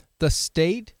the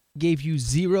state gave you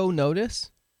zero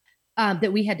notice?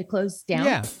 That we had to close down?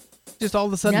 Yeah. Just all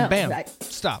of a sudden, No, bam,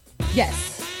 stop.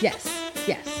 Yes.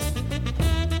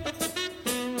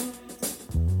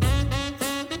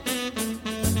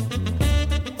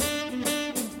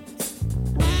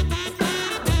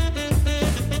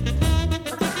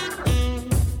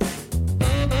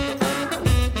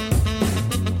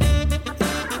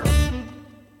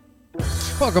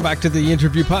 Welcome back to the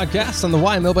Interview Podcast on the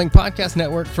Y Millbank Podcast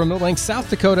Network from Millbank, South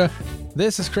Dakota.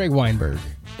 This is Craig Weinberg.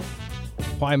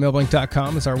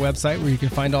 YMillbank.com is our website where you can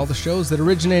find all the shows that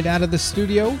originate out of the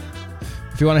studio.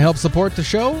 If you want to help support the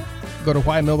show, go to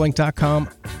YMillbank.com,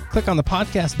 click on the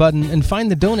podcast button, and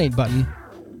find the donate button.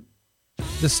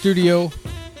 The studio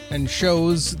and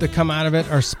shows that come out of it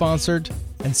are sponsored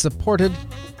and supported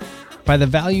by the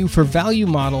Value for Value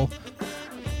model,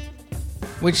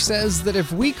 which says that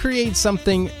if we create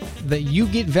something that you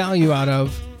get value out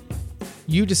of,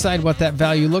 you decide what that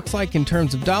value looks like in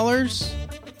terms of dollars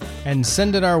and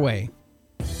send it our way.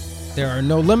 There are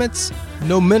no limits,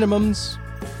 no minimums.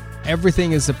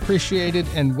 Everything is appreciated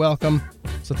and welcome.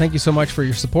 So thank you so much for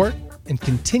your support and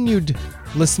continued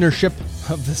listenership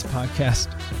of this podcast.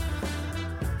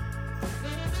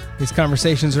 These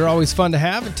conversations are always fun to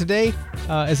have, and today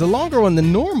is a longer one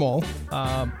than normal,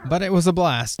 but it was a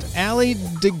blast. Allie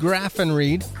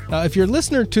Degraffenreed, if you're a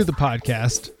listener to the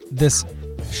podcast, this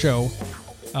show,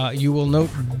 you will note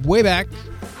way back,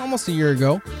 almost a year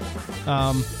ago,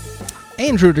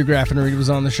 Andrew Degraffenreed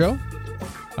was on the show.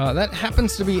 That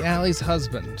happens to be Allie's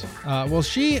husband. Well,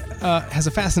 she has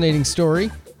a fascinating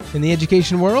story in the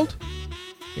education world,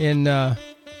 in a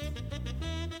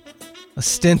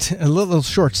little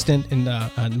short stint in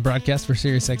broadcast for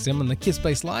SiriusXM on the Kids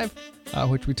Place Live,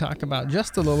 which we talk about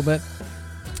just a little bit.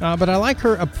 But I like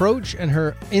her approach and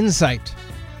her insight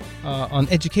on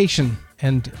education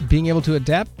and being able to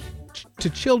adapt to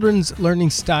children's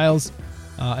learning styles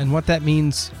and what that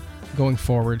means going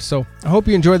forward. So I hope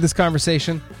you enjoyed this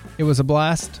conversation. It was a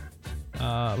blast.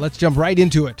 Let's jump right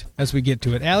into it as we get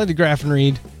to it. Allie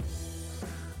Degraffenreed,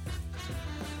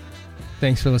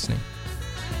 thanks for listening.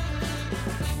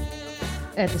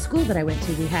 At the school that I went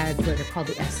to, we had what are called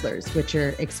the ESLers, which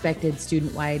are expected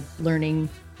student-wide learning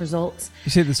results.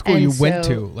 You said the school and you went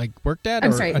to, like worked at, or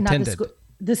attended? Not the school.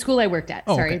 The school I worked at.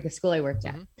 The school I worked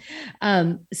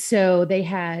at. So they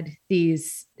had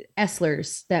these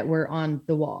ESLers that were on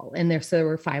the wall, and there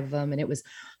were 5 of them, and it was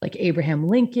like Abraham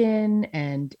Lincoln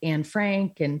and Anne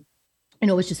Frank, and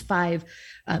it was just 5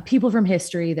 people from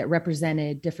history that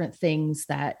represented different things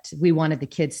that we wanted the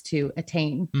kids to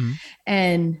attain. Mm-hmm.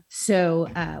 And so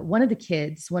one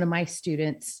of my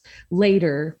students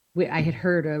later, I had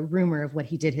heard a rumor of what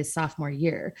he did his sophomore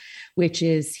year, which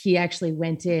is he actually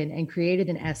went in and created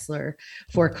an ESLer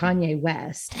for Kanye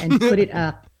West and put it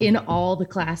up in all the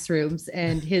classrooms.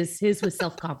 And his was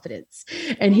self-confidence.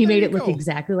 And he made it look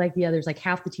exactly like the others. Like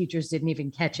half the teachers didn't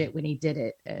even catch it when he did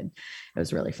it. And it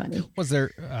was really funny. Was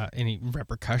there any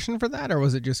repercussion for that, or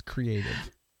was it just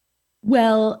creative?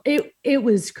 Well, it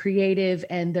was creative,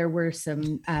 and there were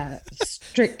some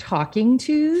strict talking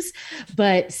tos,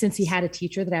 but since he had a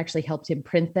teacher that actually helped him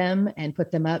print them and put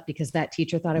them up, because that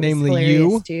teacher thought it was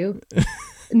hilarious too.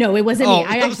 No, it wasn't me.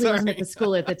 I actually wasn't at the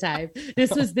school at the time. This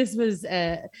was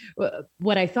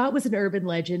what I thought was an urban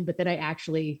legend, but then I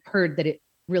actually heard that it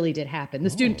really did happen. The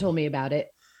student told me about it.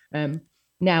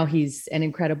 Now he's a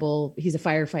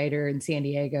firefighter in San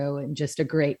Diego and just a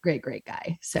great, great, great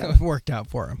guy. So it worked out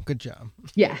for him. Good job.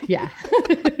 Yeah.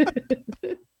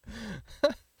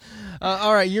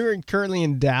 All right. You're currently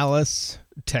in Dallas,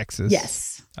 Texas.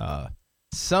 Yes.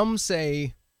 Some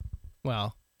say,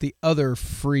 well, the other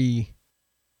free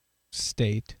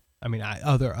state. I mean,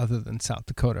 other than South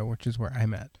Dakota, which is where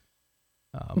I'm at,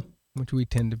 which we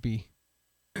tend to be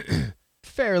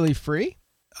fairly free.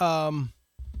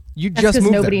 That's just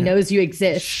moved nobody there. Knows you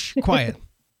exist. Shh, quiet.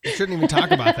 You shouldn't even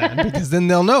talk about that, because then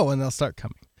they'll know and they'll start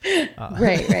coming.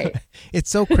 Right. It's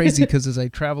so crazy because as I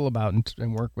travel about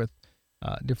and work with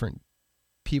different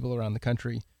people around the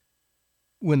country,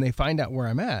 when they find out where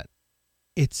I'm at,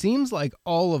 it seems like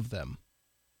all of them,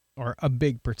 or a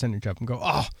big percentage of them, go,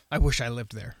 "Oh, I wish I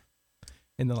lived there,"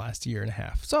 in the last year and a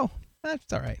half. So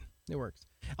that's all right. It works.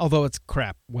 Although it's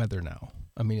crap weather now.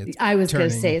 I mean, I was going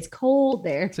to say it's cold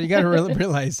there. So you got to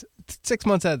realize 6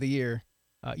 months out of the year,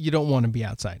 you don't want to be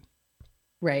outside.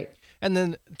 Right. And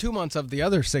then 2 months of the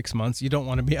other 6 months, you don't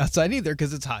want to be outside either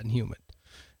because it's hot and humid.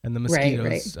 And the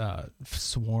mosquitoes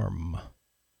swarm.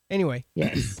 Anyway,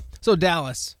 yes. So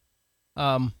Dallas,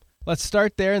 let's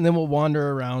start there and then we'll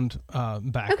wander around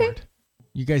backward. Okay.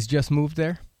 You guys just moved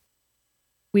there?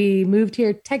 We moved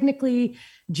here technically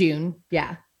June.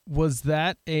 Yeah. Was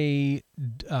that a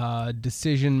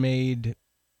decision made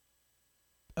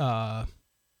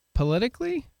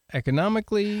politically,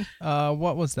 economically?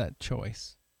 What was that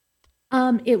choice?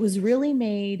 It was really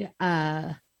made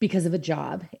because of a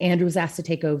job. Andrew was asked to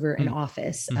take over an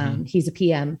office. He's a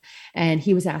PM, and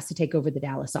he was asked to take over the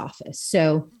Dallas office.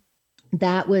 So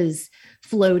that was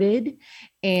floated.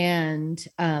 And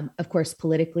of course,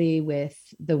 politically, with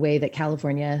the way that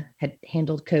California had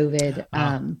handled COVID,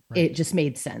 right. It just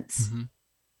made sense.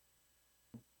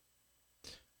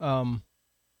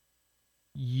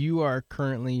 You are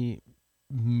currently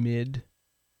mid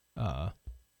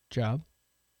job.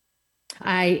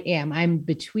 I am. I'm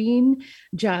between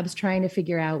jobs trying to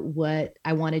figure out what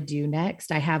I want to do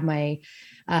next. I have my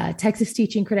Texas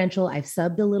teaching credential. I've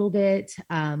subbed a little bit,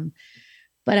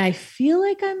 but I feel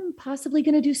like I'm possibly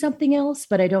going to do something else,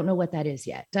 but I don't know what that is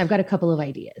yet. I've got a couple of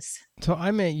ideas. So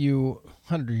I met you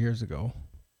 100 years ago.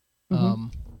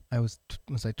 Was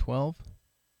I 12?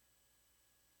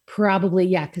 Probably,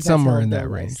 yeah. Because somewhere in that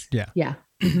range. Yeah. Yeah.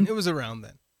 It was around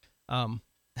then.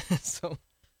 So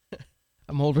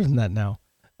I'm older than that now.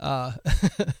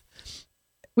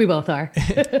 We both are.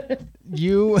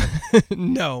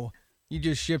 No, you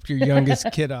just shipped your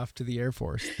youngest kid off to the Air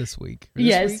Force this week.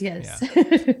 Yes. Yeah.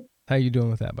 How you doing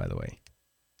with that, by the way?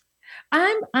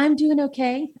 I'm doing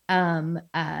okay.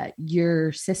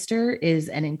 Your sister is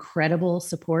an incredible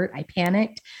support. I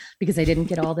panicked because I didn't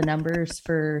get all the numbers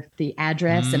for the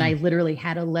address, and I literally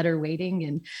had a letter waiting.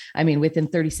 And I mean, within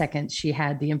 30 seconds, she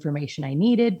had the information I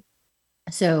needed.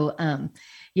 So,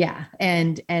 yeah.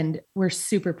 And we're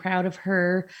super proud of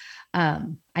her.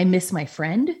 I miss my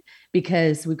friend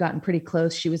because we've gotten pretty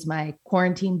close. She was my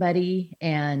quarantine buddy,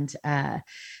 and,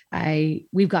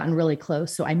 we've gotten really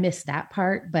close. So I miss that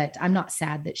part, but I'm not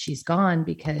sad that she's gone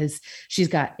because she's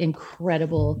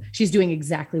doing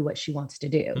exactly what she wants to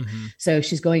do. So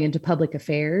she's going into public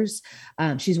affairs.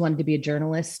 She's wanted to be a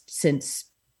journalist since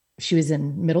she was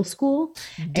in middle school.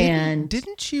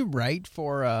 Didn't she write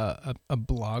for a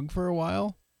blog for a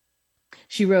while?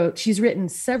 She's written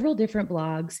several different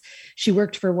blogs. She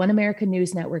worked for One American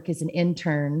News Network as an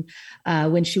intern.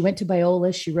 When she went to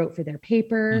Biola, she wrote for their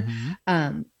paper.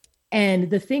 And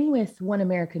the thing with One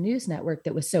American News Network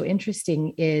that was so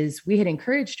interesting is we had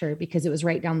encouraged her because it was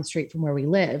right down the street from where we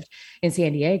lived in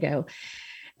San Diego.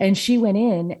 And she went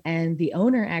in, and the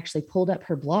owner actually pulled up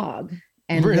her blog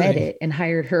and read it and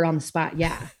hired her on the spot.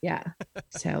 Yeah. Yeah.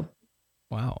 So.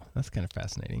 Wow. That's kind of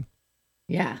fascinating.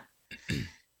 Yeah.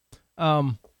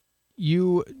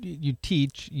 You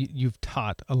teach, you've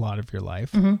taught a lot of your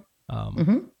life.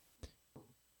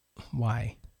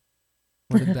 Why?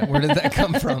 Where did that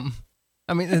come from?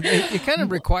 I mean, it kind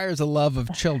of requires a love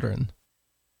of children.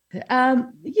 Yeah.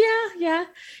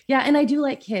 And I do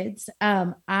like kids.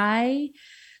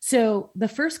 So the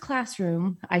first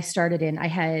classroom I started in, I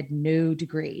had no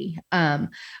degree.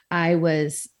 I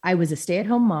was a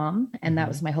stay-at-home mom, and that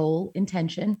was my whole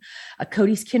intention.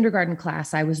 Cody's kindergarten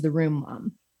class, I was the room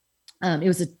mom. It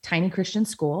was a tiny Christian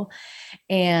school.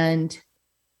 And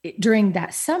during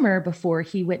that summer before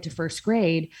he went to first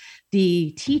grade, the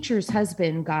teacher's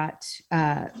husband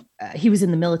he was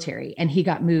in the military, and he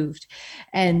got moved.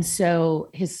 And so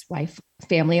his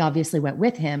family obviously went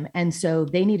with him. And so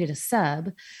they needed a sub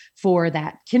for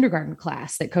that kindergarten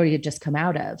class that Cody had just come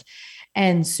out of.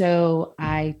 And so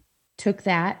I took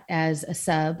that as a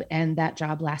sub, and that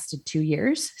job lasted 2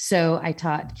 years. So I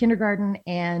taught kindergarten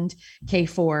and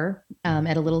K4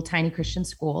 at a little tiny Christian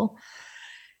school.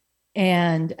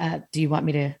 And do you want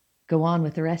me to go on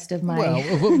with the rest of my?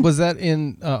 Well, was that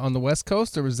in on the West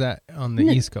Coast, or was that on the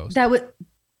East Coast? That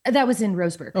was in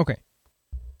Roseburg. Okay,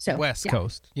 so West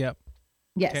Coast. Yep.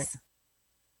 Yes.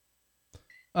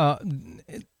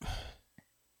 Okay.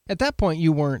 At that point,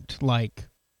 you weren't like.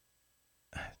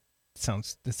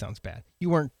 This sounds bad. You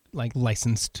weren't like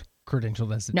licensed,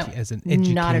 credentialed as an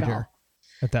educator. Not at all.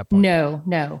 At that point, No,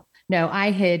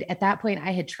 at that point,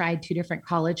 I had tried 2 different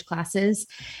college classes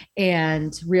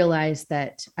and realized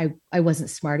that I wasn't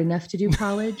smart enough to do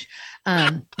college.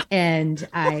 And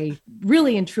I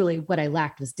really and truly, what I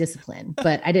lacked was discipline,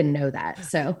 but I didn't know that.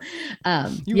 So,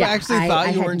 you actually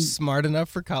thought you weren't smart enough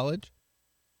for college?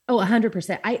 Oh,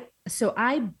 100%.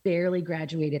 I barely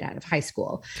graduated out of high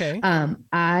school. Okay.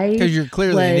 Because you're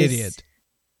clearly an idiot.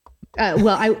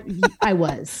 Well, I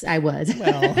was.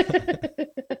 Well.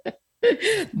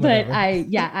 But I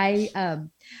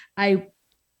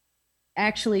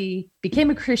actually became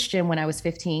a Christian when I was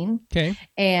 15. Okay.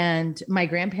 And my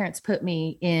grandparents put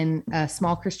me in a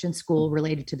small Christian school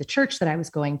related to the church that I was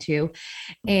going to.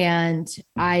 And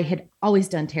I had always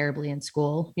done terribly in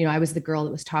school. I was the girl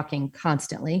that was talking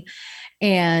constantly.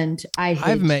 And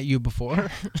I've met you before.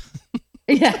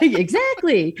 Yeah,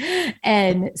 exactly.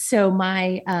 And so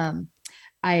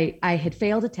I had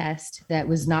failed a test that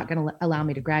was not going to allow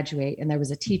me to graduate. And there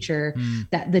was a teacher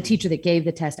that the teacher that gave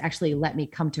the test actually let me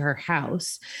come to her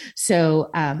house. So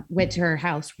went to her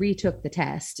house, retook the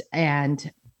test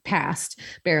and passed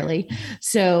barely.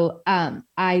 So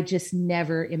I just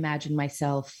never imagined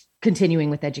myself continuing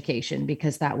with education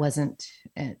because that wasn't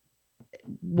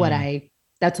what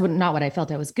not what I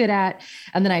felt I was good at.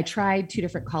 And then I tried 2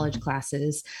 different college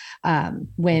classes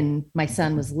when my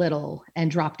son was little and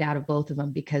dropped out of both of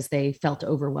them because they felt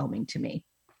overwhelming to me.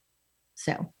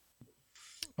 So.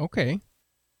 Okay.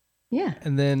 Yeah.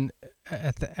 And then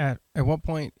at what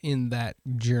point in that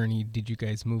journey did you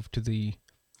guys move to the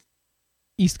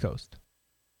East Coast?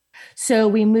 So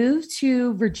we moved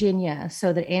to Virginia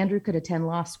so that Andrew could attend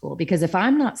law school, because if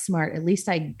I'm not smart, at least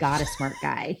I got a smart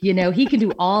guy. He can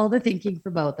do all the thinking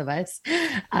for both of us.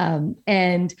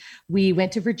 And we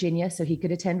went to Virginia so he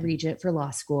could attend Regent for law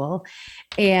school.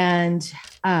 And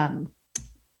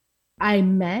I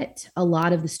met a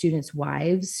lot of the students'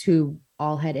 wives who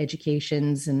all had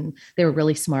educations and they were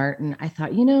really smart. And I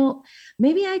thought,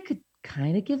 maybe I could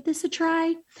kind of give this a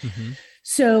try. Mm-hmm.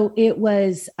 So it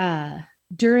was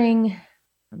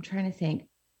I'm trying to think.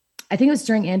 I think it was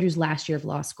during Andrew's last year of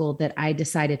law school that I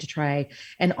decided to try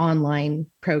an online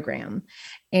program.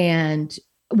 And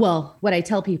what I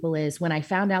tell people is when I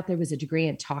found out there was a degree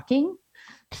in talking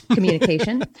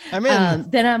communication,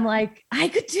 then I'm like, I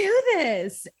could do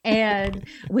this, and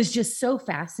was just so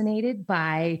fascinated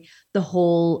by the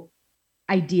whole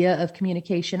idea of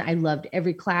communication. I loved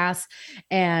every class,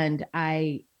 and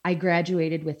I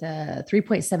graduated with a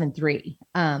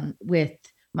 3.73 with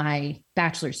my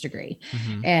bachelor's degree,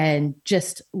 and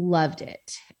just loved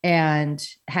it and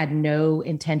had no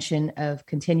intention of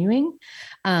continuing.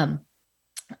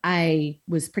 I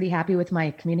was pretty happy with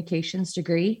my communications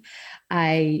degree.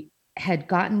 I had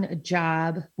gotten a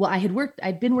job. Well,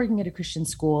 I'd been working at a Christian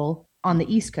school on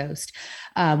the East Coast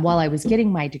while I was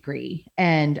getting my degree,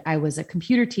 and I was a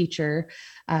computer teacher.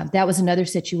 That was another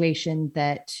situation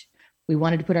that we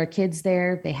wanted to put our kids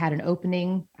there. They had an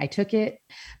opening. I took it,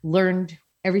 learned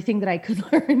everything that I could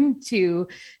learn to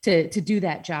do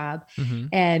that job. Mm-hmm.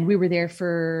 And we were there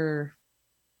for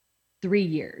 3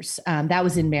 years. That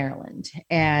was in Maryland.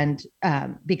 And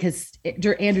because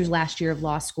Andrew's last year of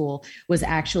law school was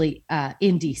actually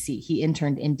in DC. He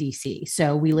interned in DC.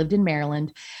 So we lived in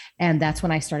Maryland, and that's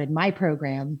when I started my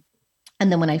program.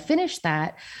 And then when I finished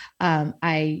that,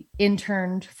 I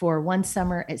interned for 1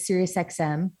 summer at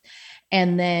SiriusXM.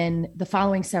 And then the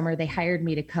following summer, they hired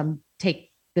me to come take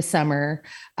the summer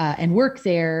and work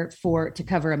there to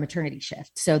cover a maternity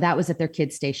shift. So that was at their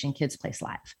kids station, Kids Place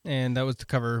Live. And that was to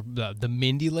cover the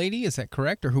Mindy lady. Is that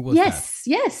correct? Or who was that?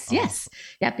 Yes.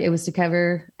 Yep. It was to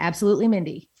cover absolutely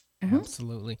Mindy. Mm-hmm.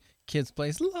 Absolutely. Kids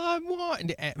Place Live.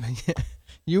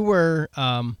 You were,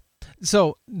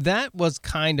 so that was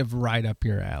kind of right up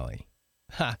your alley.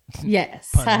 Yes.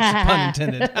 Pun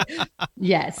intended.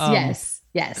 Yes.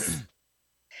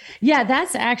 Yeah,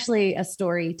 that's actually a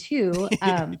story too.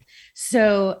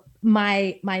 So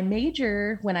my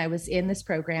major when I was in this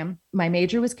program, my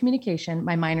major was communication.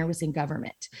 My minor was in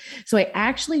government. So I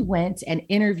actually went and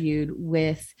interviewed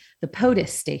with the POTUS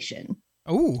station.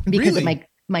 Oh, because really? of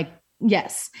my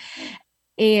yes.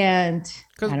 And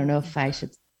I don't know if I should.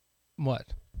 What?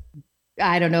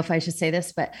 I don't know if I should say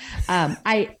this, but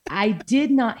I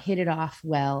did not hit it off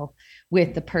well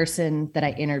with the person that I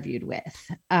interviewed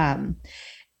with.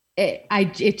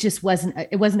 It just wasn't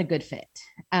a good fit.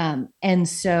 And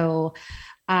so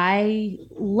I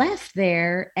left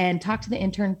there and talked to the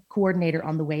intern coordinator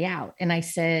on the way out. And I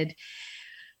said,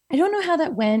 I don't know how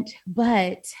that went,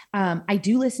 but I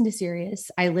do listen to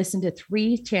Sirius. I listen to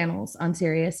 3 channels on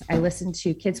Sirius. I listen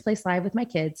to Kids Place Live with my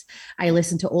kids. I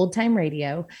listen to old time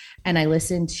radio, and I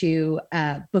listen to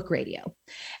book radio.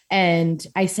 And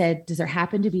I said, does there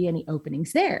happen to be any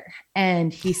openings there?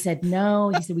 And he said, no.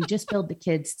 He said, we just filled the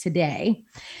kids today.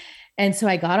 And so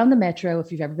I got on the Metro.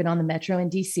 If you've ever been on the Metro in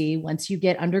DC, once you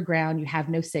get underground, you have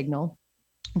no signal.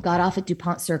 Got off at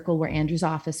DuPont Circle where Andrew's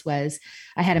office was.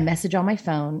 I had a message on my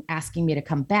phone asking me to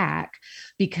come back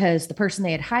because the person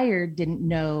they had hired didn't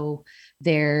know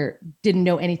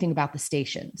anything about the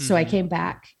station. Mm-hmm. So I came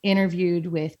back, interviewed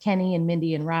with Kenny and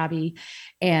Mindy and Robbie,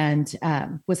 and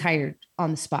was hired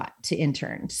on the spot to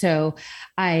intern. So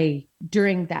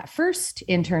during that first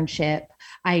internship,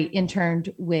 I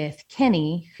interned with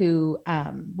Kenny, who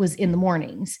was in the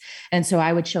mornings. And so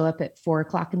I would show up at 4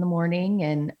 o'clock in the morning,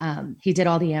 and he did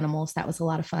all the animals. That was a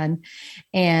lot of fun.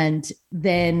 And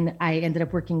then I ended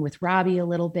up working with Robbie a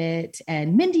little bit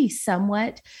and Mindy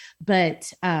somewhat,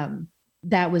 but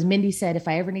that was Mindy said, if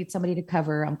I ever need somebody to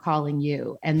cover, I'm calling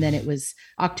you. And then it was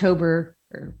October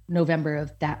or November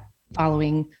of that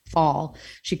following fall,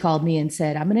 she called me and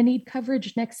said, I'm going to need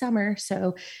coverage next summer.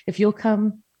 So if you'll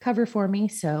come cover for me.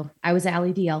 So I was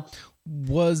Allie DL.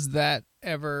 Was that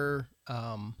ever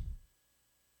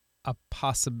a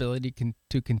possibility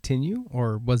to continue,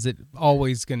 or was it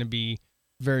always going to be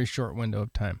very short window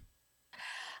of time?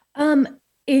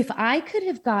 If I could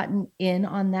have gotten in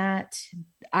on that,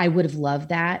 I would have loved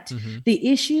that. Mm-hmm. The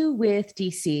issue with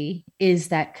DC is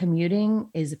that commuting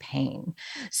is a pain.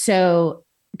 So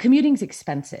commuting's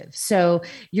expensive. So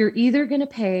you're either going to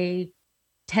pay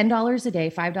 $10 a day,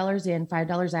 $5 in,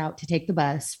 $5 out to take the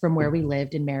bus from where we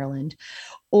lived in Maryland,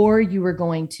 or you were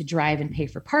going to drive and pay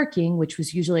for parking, which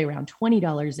was usually around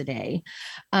 $20 a day.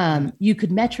 You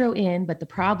could metro in, but the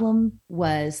problem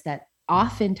was that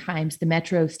oftentimes the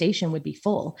metro station would be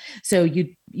full. So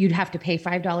you'd have to pay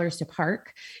 $5 to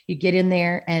park. You get in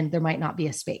there and there might not be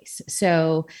a space.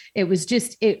 So it was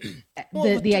just the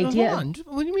idea. Hold on.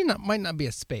 What do you mean that might not be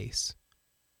a space?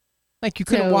 Like you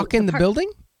couldn't walk in the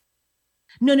building?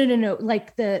 No.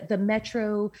 Like the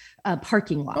metro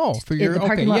parking lot. Oh, for your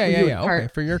parking lot. Yeah. Okay,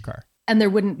 for your car. And there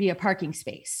wouldn't be a parking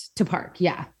space to park.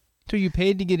 Yeah. So you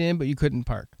paid to get in, but you couldn't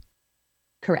park.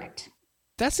 Correct.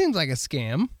 That seems like a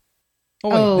scam.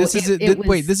 Oh,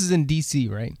 wait, this is in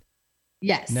DC, right?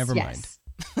 Yes. Never mind.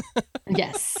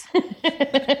 Yes.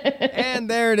 And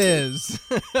there it is.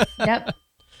 Yep.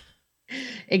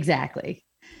 Exactly.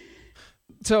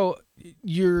 So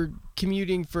you're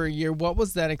commuting for a year. What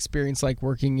was that experience like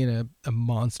working in a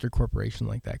monster corporation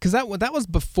like that? Because that was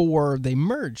before they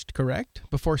merged, correct?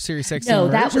 Before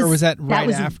SiriusXM merged, or was that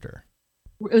after?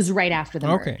 It was right after the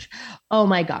merge. Oh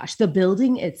my gosh, the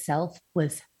building itself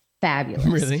was fabulous.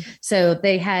 Really? So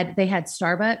they had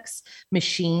Starbucks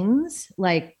machines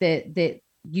like that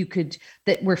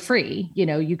were free. You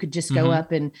know, you could just go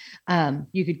up and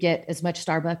you could get as much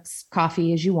Starbucks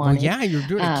coffee as you wanted. Well, yeah, you're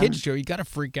doing a kids show. You got to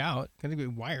freak out. Got to be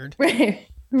wired.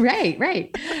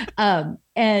 Right.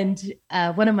 And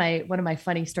one of my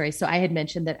funny stories. So I had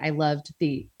mentioned that I loved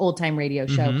the old time radio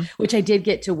show, which I did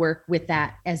get to work with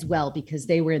that as well, because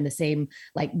they were in the same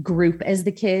like group as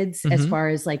the kids, as far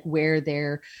as like where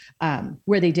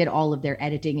they did all of their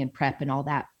editing and prep and all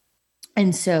that.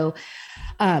 And so,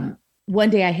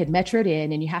 one day I had metroed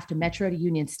in, and you have to metro to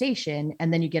Union Station,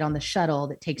 and then you get on the shuttle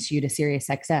that takes you to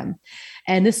SiriusXM.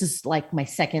 And this is like my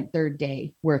third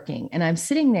day working. And I'm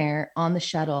sitting there on the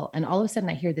shuttle, and all of a sudden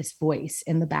I hear this voice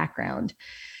in the background.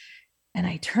 And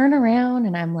I turn around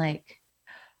and I'm like,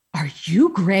 are you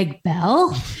Greg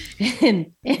Bell?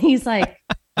 And he's like,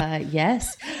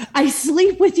 yes, I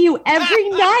sleep with you every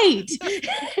night.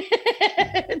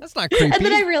 That's not creepy. And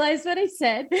then I realized what I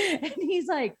said. And he's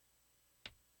like,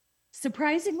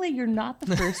 surprisingly, you're not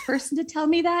the first person to tell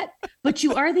me that, but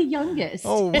you are the youngest.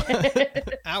 Oh,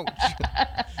 ouch.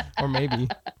 Or maybe.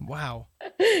 Wow.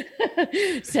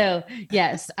 So,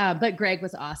 yes. But Greg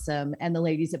was awesome. And the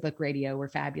ladies at Book Radio were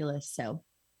fabulous. So,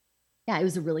 yeah, it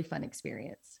was a really fun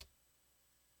experience.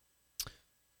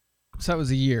 So that was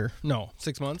a year. No,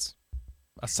 6 months?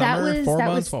 A summer? 4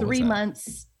 months? That was 3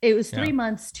 months. It was 3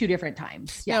 months, 2 different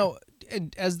times. Yeah. Now,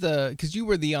 because you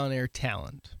were the on-air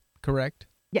talent, correct?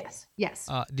 Yes.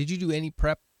 Did you do any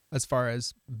prep as far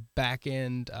as back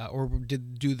end, or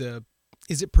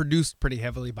is it produced pretty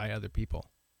heavily by other people?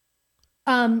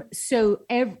 So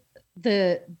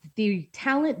the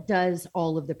talent does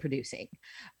all of the producing.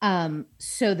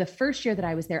 So the first year that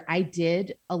I was there, I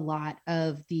did a lot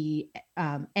of the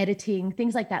editing,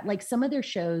 things like that, like some of their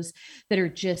shows that are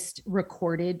just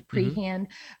recorded pre-hand.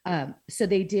 So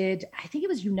they did, I think it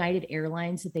was United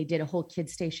Airlines that they did a whole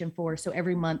kids station for. So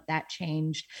every month that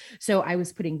changed. So I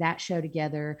was putting that show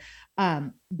together.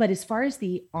 But as far as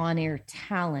the on-air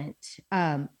talent,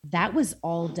 that was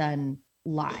all done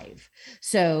live.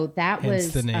 So that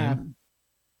was the name.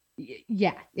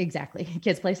 Yeah, exactly.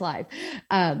 Kids Place Live.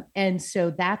 And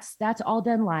so that's all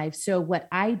done live. So what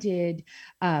I did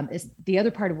is the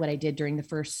other part of what I did during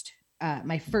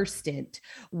my first stint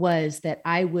was that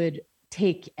I would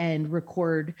take and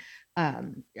record,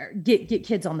 get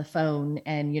kids on the phone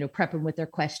and, prep them with their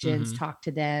questions, talk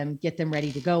to them, get them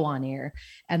ready to go on air.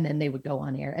 And then they would go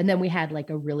on air. And then we had like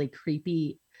a really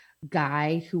creepy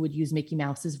guy who would use Mickey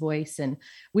Mouse's voice, and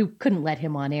we couldn't let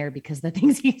him on air because the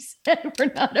things he said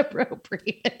were not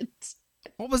appropriate.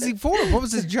 What was he for? What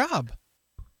was his job?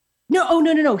 No, oh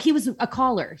no. He was a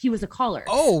caller.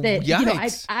 Oh, that,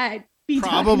 yikes. I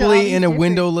probably in a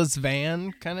windowless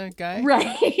van kind of guy.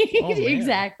 Right. Oh,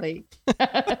 exactly.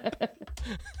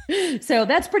 So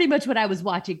that's pretty much what I was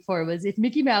watching for, was if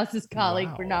Mickey Mouse is calling,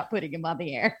 wow, we're not putting him on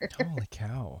the air. Holy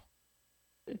cow.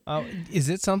 Is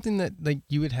it something that like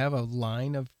you would have a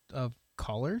line of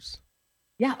callers?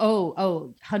 Yeah.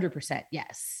 Oh, 100%.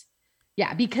 Yes.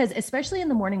 Yeah, because especially in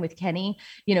the morning with Kenny,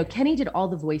 Kenny did all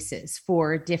the voices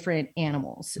for different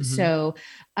animals. Mm-hmm. So,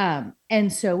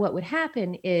 and so what would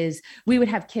happen is we would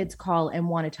have kids call and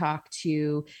want to talk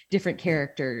to different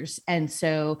characters. And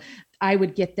so I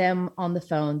would get them on the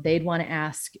phone. They'd want to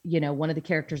ask, one of the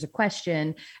characters a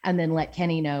question, and then let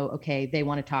Kenny know, okay, they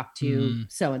want to talk to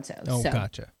so-and-so. Oh, so,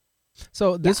 gotcha.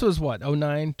 So this was what,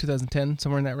 09, 2010,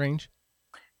 somewhere in that range?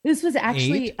 This was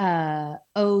actually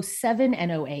 07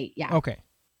 and 08. Yeah. Okay.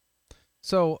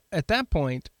 So at that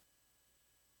point,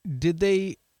 did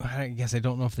they, I guess I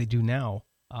don't know if they do now,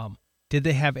 did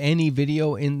they have any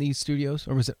video in these studios,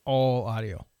 or was it all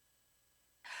audio?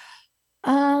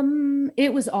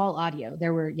 It was all audio.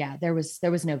 There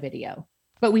was no video,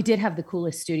 but we did have the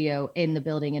coolest studio in the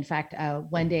building. In fact,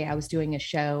 one day I was doing a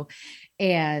show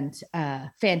and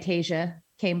Fantasia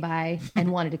came by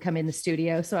and wanted to come in the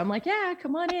studio. So I'm like, yeah,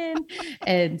 come on in.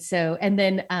 And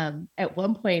then at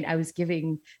one point I was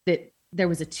giving that there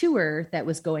was a tour that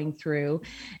was going through,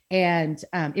 and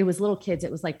it was little kids.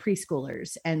 It was like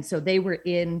preschoolers. And so they were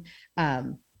in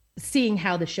seeing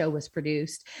how the show was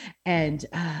produced. And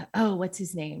what's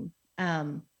his name?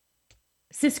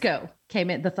 Cisco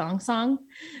came in, the thong song.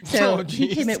 So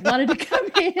he came in, wanted to come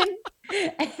in.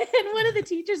 And one of the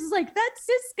teachers is like, that's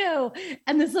Cisco.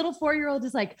 And this little 4-year-old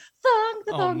is like, thong,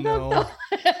 the thong, thong.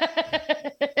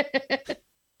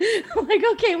 I'm like,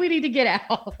 okay, we need to get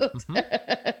out.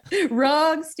 Mm-hmm.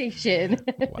 Wrong station.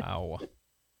 Wow.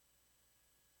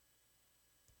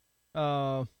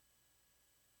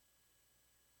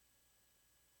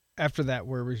 After that,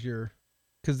 where was your,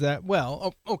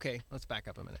 okay, let's back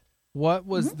up a minute. What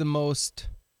was the most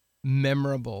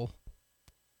memorable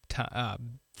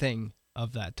thing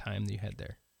of that time that you had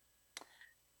there?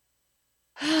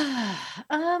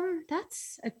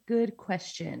 That's a good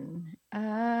question.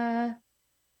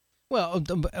 Well,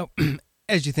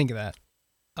 as you think of that,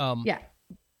 yeah.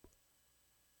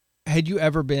 Had you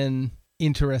ever been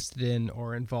interested in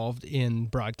or involved in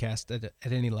broadcast at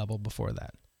any level before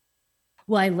that?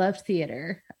 Well, I loved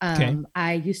theater. Okay.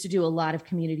 I used to do a lot of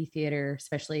community theater,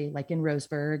 especially like in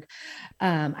Roseburg.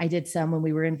 I did some when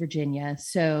we were in Virginia.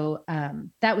 So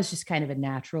that was just kind of a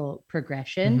natural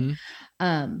progression.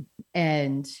 Mm-hmm.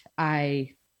 And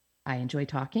I enjoy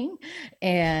talking.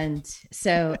 And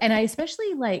so, and I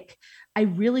especially I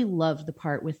really loved the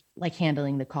part with like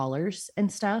handling the callers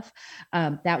and stuff.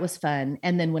 That was fun.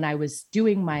 And then when I was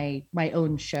doing my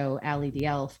own show, Allie the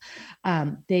Elf,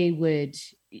 they would,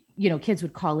 kids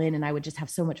would call in and I would just have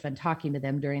so much fun talking to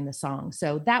them during the song.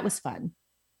 So that was fun.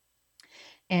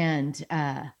 And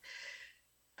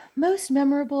most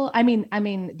memorable, I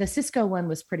mean, the Cisco one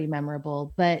was pretty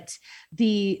memorable, but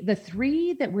the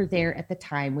three that were there at the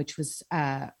time, which was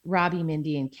Robbie,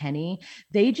 Mindy, and Kenny,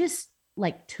 they just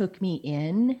like took me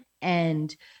in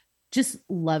and just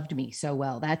loved me so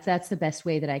well. That's the best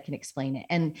way that I can explain it.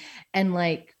 And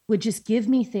like would just give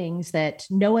me things that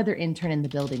no other intern in the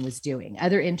building was doing.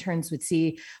 Other interns would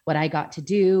see what I got to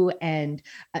do. And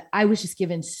I was just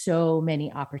given so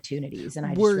many opportunities, and I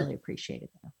just really appreciated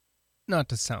them. Not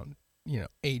to sound,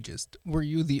 ageist. Were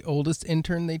you the oldest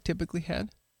intern they typically had?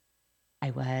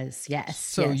 I was, yes.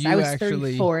 So yes. You I was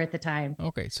actually 34 at the time.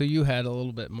 Okay, so you had a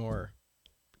little bit more.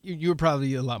 You were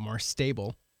probably a lot more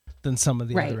stable than some of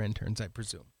the other interns, I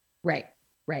presume. Right.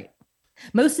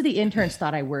 Most of the interns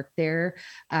thought I worked there.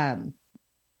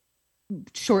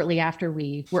 Shortly after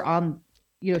we were on,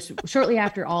 shortly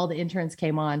after all the interns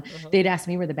came on, they'd ask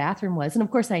me where the bathroom was. And of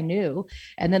course I knew,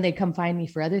 and then they'd come find me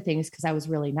for other things because I was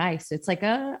really nice. It's like,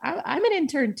 I'm an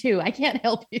intern too. I can't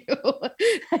help you.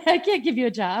 I can't give you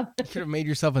a job. You could have made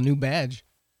yourself a new badge.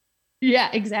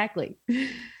 Yeah, exactly.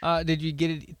 Did you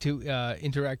get it to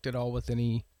interact at all with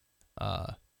any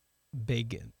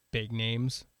big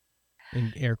names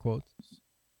in air quotes?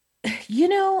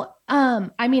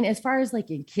 I mean, as far as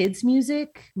like in kids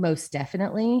music, most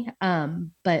definitely.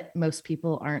 But most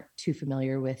people aren't too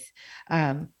familiar with,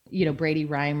 Brady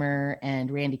Reimer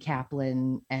and Randy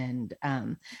Kaplan, and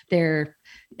they're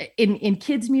in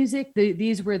kids music.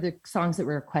 These were the songs that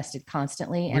were requested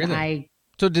constantly, and really?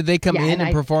 So did they come in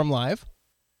and perform live?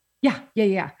 Yeah.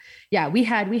 We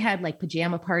had like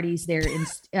pajama parties there in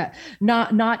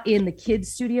not in the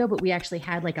kids studio, but we actually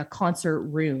had like a concert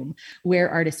room where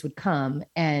artists would come.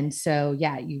 And so,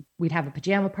 yeah, we'd have a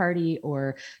pajama party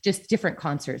or just different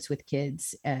concerts with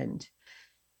kids. And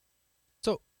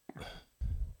so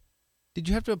did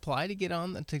you have to apply to get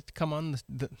on to come on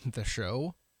the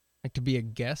show? Like to be a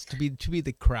guest, to be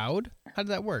the crowd? How did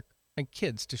that work? Like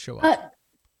kids to show up?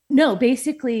 No,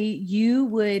 basically you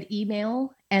would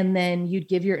email and then you'd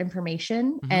give your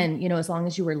information. Mm-hmm. And, as long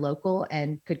as you were local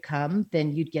and could come,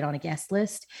 then you'd get on a guest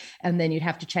list, and then you'd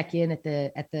have to check in at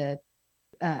the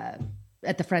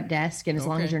front desk. And as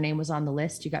long as your name was on the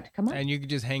list, you got to come up. And you could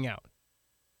just hang out.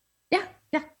 Yeah.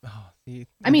 Yeah. Oh,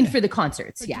 I mean, for the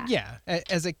concerts. Yeah. Yeah.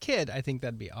 As a kid, I think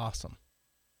that'd be awesome.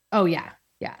 Oh yeah.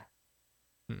 Yeah.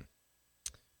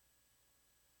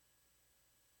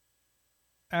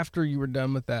 After you were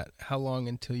done with that, how long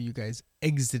until you guys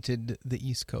exited the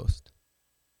East Coast?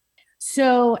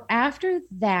 So after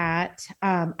that,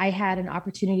 I had an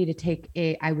opportunity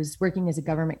to I was working as a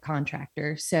government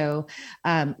contractor. So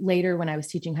later when I was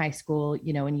teaching high school,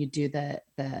 when you do the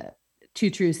 2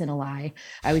 truths and a lie,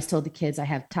 I always told the kids I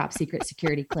have top secret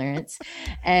security clearance,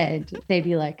 and they'd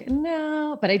be like,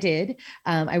 no, but I did.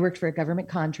 I worked for a government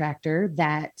contractor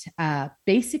that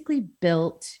basically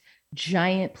built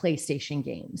giant PlayStation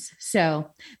games. So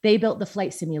they built the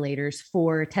flight simulators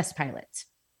for test pilots.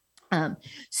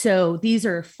 So these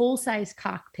are full-size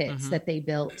cockpits that they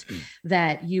built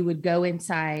that you would go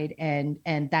inside, and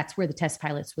that's where the test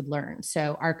pilots would learn.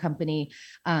 So our company,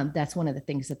 that's one of the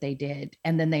things that they did.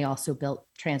 And then they also built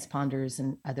transponders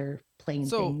and other plane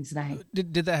things. And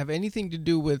did that have anything to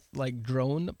do with like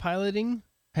drone piloting?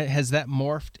 Has that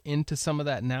morphed into some of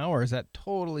that now, or is that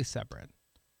totally separate?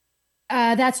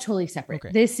 That's totally separate.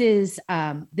 Okay. This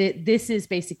is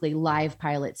basically live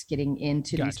pilots getting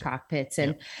into these cockpits,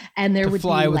 and there would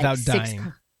fly be without like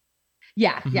dying.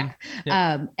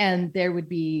 Yeah. And there would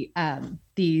be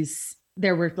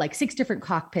there were like 6 different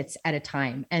cockpits at a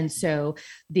time, and so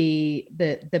the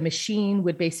machine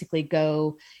would basically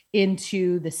go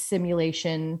into the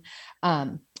simulation.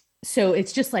 So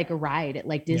it's just like a ride at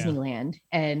like Disneyland,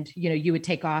 and you would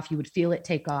take off, you would feel it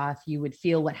take off, you would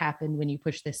feel what happened when you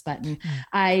push this button.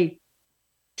 I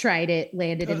tried it,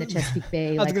 landed in the Chesapeake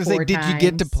Bay. I was going to say, did you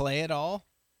get to play it all?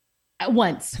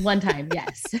 One time,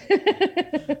 yes.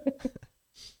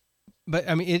 But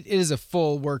I mean, it is a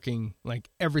full working,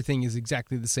 like everything is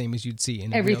exactly the same as you'd see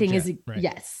in everything a real jet, jet, right?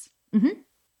 Yes. Mm-hmm.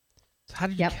 So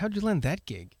how'd you land that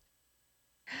gig?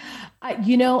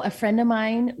 A friend of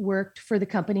mine worked for the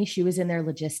company. She was in their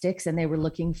logistics, and they were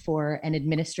looking for an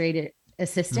administrative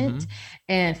assistant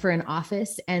and for an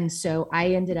office. And so I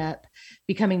ended up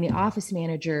becoming the office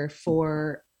manager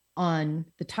on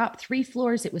the top 3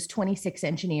 floors. It was 26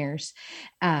 engineers,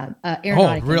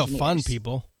 aeronautic real engineers. Fun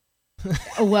people.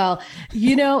 Well,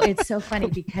 it's so funny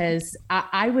because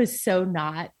I was so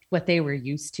not what they were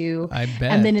used to. I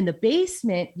bet. And then in the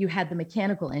basement, you had the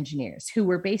mechanical engineers who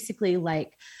were basically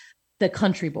like the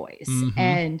country boys.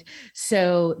 And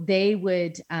so they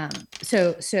would,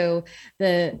 so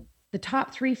the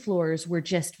top 3 floors were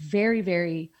just very,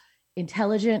 very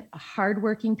intelligent,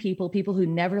 hardworking people who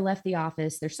never left the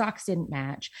office. Their socks didn't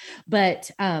match, but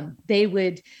they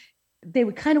would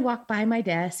kind of walk by my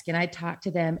desk, and I'd talk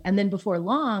to them. And then before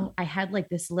long, I had like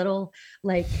this little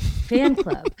like fan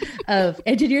club of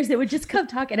engineers that would just come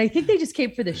talk. And I think they just came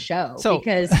for the show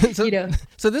because,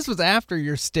 So this was after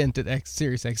your stint at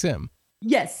Sirius XM.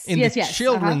 Yes. In the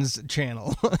children's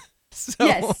channel.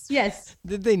 So yes.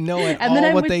 Did they know at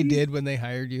all what they did when they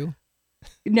hired you?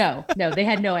 No, they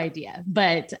had no idea,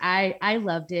 but I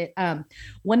loved it.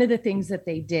 One of the things that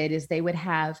they did is they would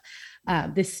have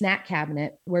this snack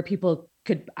cabinet where people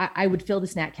I would fill the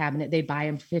snack cabinet. They'd buy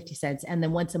them for 50 cents. And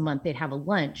then once a month they'd have a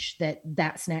lunch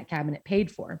that snack cabinet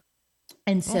paid for.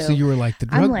 And so you were like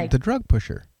the drug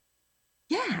pusher.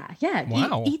 Yeah.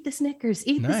 Wow. Eat the Snickers,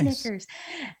 the Snickers.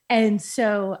 And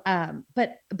so,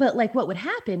 but like what would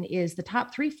happen is the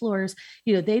top 3 floors,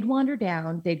 they'd wander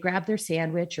down, they'd grab their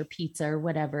sandwich or pizza or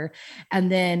whatever.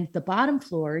 And then the bottom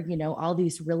floor, all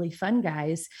these really fun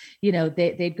guys,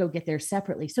 they'd go get theirs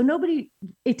separately. So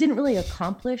it didn't really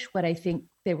accomplish what I think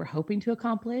they were hoping to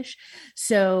accomplish.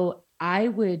 So I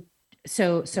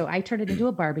turned it into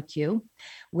a barbecue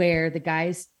where the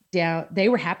guys down. They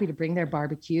were happy to bring their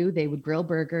barbecue. They would grill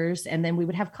burgers, and then we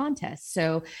would have contests.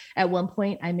 So at one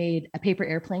point I made a paper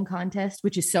airplane contest,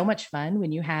 which is so much fun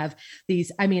when you have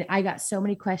these. I mean, I got so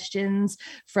many questions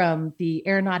from the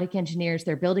aeronautic engineers.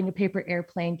 They're building a paper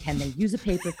airplane. Can they use a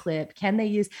paper clip? Can they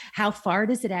use, how far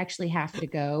does it actually have to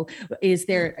go? Is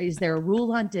there a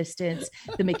rule on distance?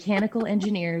 The mechanical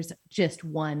engineers just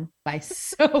won by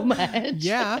so much.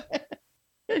 Yeah.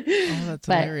 Oh, that's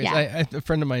hilarious. Yeah. A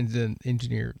friend of mine's an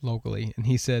engineer locally, and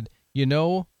he said, you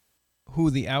know who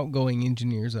the outgoing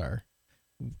engineers are?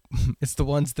 It's the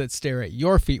ones that stare at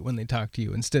your feet when they talk to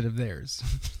you instead of theirs.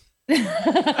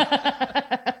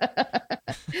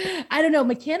 I don't know.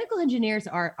 Mechanical engineers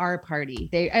are a party.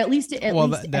 They at least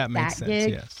that makes sense,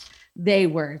 gig. Yes. They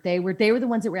were the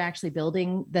ones that were actually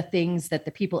building the things that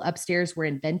the people upstairs were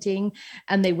inventing,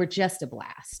 and they were just a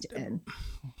blast. And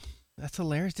that's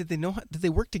hilarious. Did they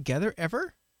work together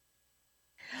ever?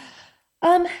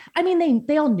 I mean,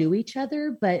 they all knew each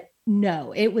other, but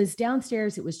no, it was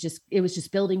downstairs. It was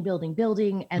just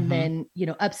building. And then,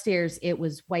 upstairs it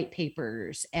was white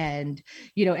papers, and,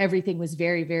 everything was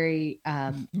very, very,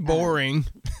 boring.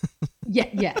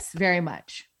 Yes, very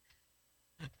much.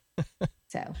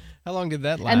 So how long did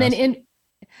that last? And then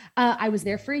I was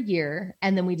there for a year,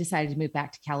 and then we decided to move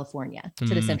back to California,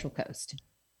 to the Central Coast.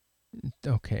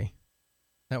 Okay.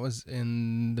 That was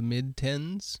in the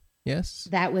mid-10s, yes?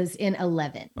 That was in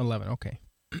 11. 11, okay.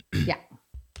 Yeah.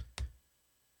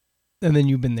 And then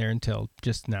you've been there until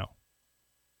just now?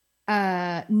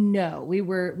 No, we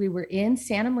were in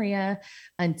Santa Maria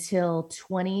until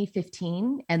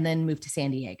 2015, and then moved to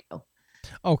San Diego.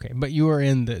 Okay, but you were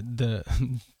in the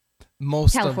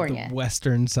most California. Of the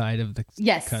western side of the country.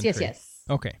 Yes.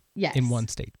 Okay. Yes. In one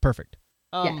state. Perfect.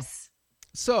 Yes.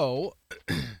 So...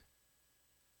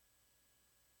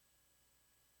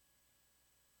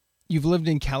 You've lived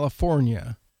in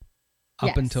California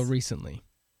up until recently.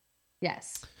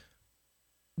 Yes.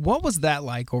 What was that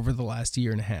like over the last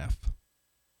year and a half?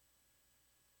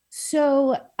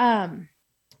 So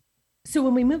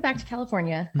when we moved back to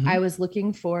California, I was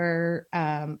looking for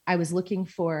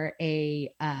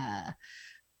a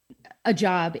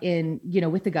job in,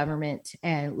 with the government,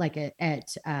 and like at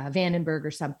Vandenberg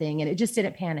or something. And it just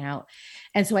didn't pan out.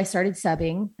 And so I started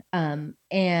subbing.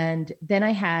 And then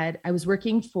I was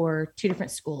working for two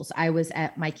different schools. I was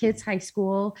at my kids' high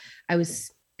school. I was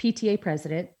PTA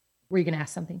president. Were you going to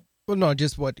ask something? Well, no,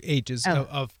 just what ages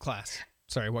of class.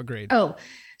 Sorry, what grade? Oh,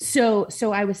 so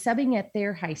I was subbing at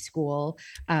their high school,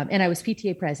 and I was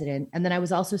PTA president. And then I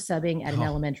was also subbing at an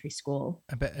elementary school.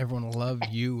 I bet everyone will love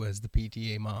you as the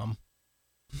PTA mom.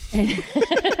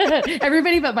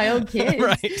 Everybody but my own kids.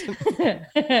 Right.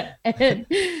 And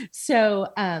so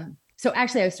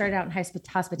actually I started out in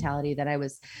hospitality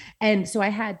and so I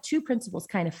had two principals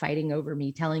kind of fighting over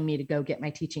me, telling me to go get my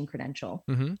teaching credential.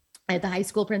 Mm-hmm. I had the high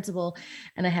school principal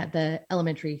and I had the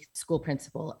elementary school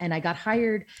principal, and I got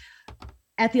hired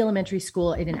at the elementary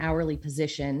school in an hourly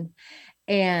position.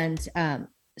 And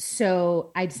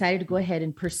so I decided to go ahead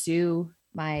and pursue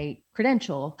my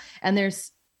credential. And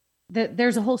there's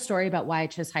a whole story about why I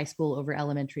chose high school over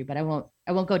elementary, but I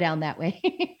won't go down that way.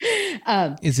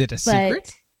 Is it a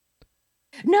secret?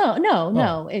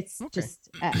 No. It's okay. Just,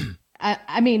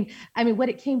 I mean, what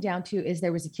it came down to is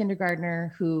there was a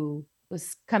kindergartner who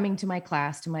was coming to my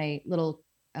class, to my little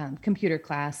computer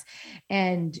class,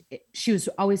 and she was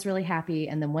always really happy.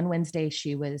 And then one Wednesday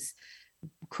she was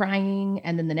crying,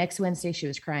 and then the next Wednesday she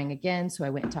was crying again. So I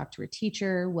went and talked to her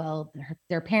teacher. Well,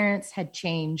 their parents had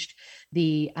changed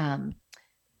their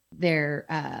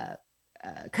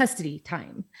custody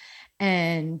time,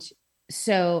 and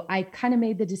so I kind of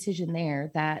made the decision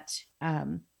there that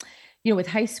with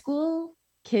high school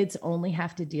kids only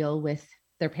have to deal with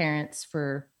their parents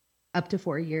for up to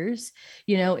 4 years.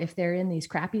 If they're in these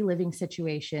crappy living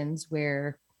situations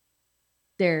where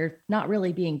they're not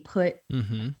really being put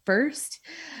first,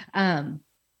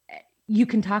 you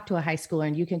can talk to a high schooler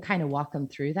and you can kind of walk them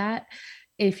through that.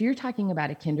 If you're talking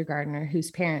about a kindergartner whose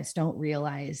parents don't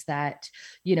realize that,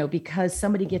 because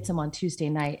somebody gets them on Tuesday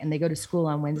night and they go to school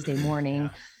on Wednesday morning,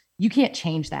 you can't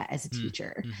change that as a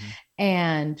teacher.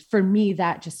 And for me,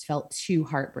 that just felt too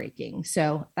heartbreaking.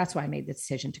 So that's why I made the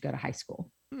decision to go to high school.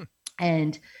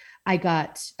 And I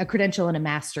got a credential and a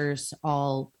master's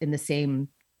all in the same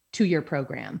 2-year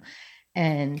program.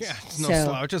 And it's no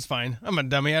slouch. It's fine. I'm a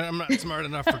dummy. I'm not smart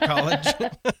enough for college.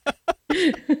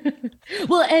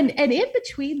 Well, and in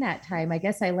between that time, I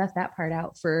guess I left that part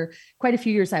out. For quite a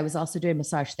few years, I was also doing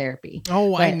massage therapy.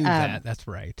 Oh, I knew that. That's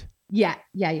right. Yeah.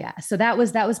 So that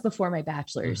was before my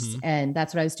bachelor's, and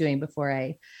that's what I was doing before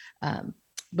I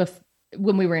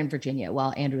when we were in Virginia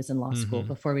while Andrew was in law school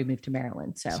before we moved to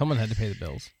Maryland. So someone had to pay the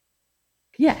bills.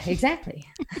 Yeah, exactly.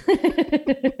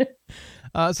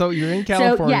 So you're in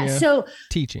California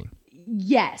teaching.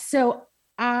 Yes. So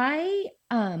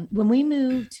when we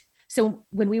moved, so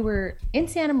when we were in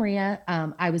Santa Maria,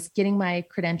 I was getting my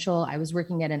credential. I was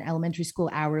working at an elementary school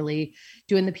hourly,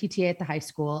 doing the PTA at the high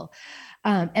school.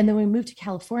 And then when we moved to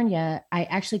California, I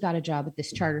actually got a job at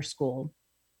this charter school,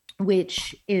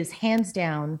 which is hands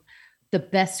down the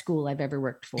best school I've ever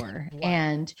worked for. Why?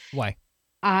 And why?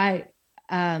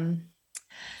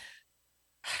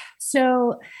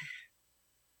 So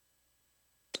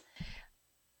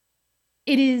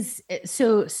it is,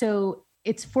 so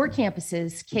it's 4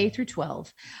 campuses, K through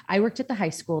 12. I worked at the high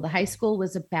school. The high school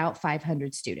was about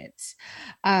 500 students.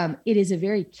 It is a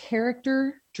very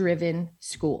character-driven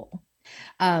school.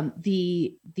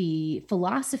 The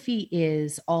philosophy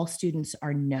is all students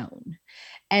are known.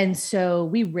 And so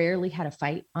we rarely had a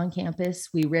fight on campus.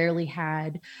 We rarely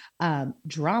had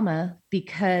drama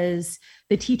because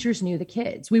the teachers knew the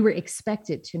kids. We were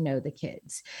expected to know the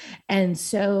kids. And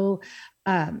so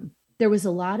there was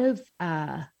a lot of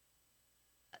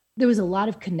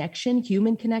connection,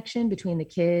 human connection between the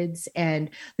kids.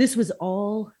 And this was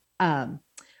all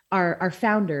our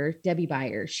founder, Debbie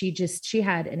Beyer. She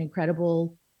had an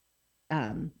incredible,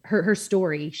 her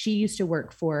story. She used to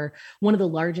work for one of the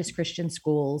largest Christian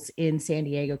schools in San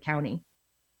Diego County.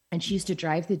 And she used to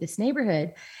drive through this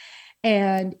neighborhood.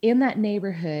 And in that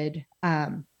neighborhood,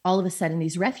 all of a sudden,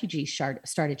 these refugees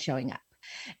started showing up.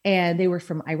 And they were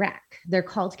from Iraq. They're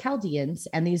called Chaldeans,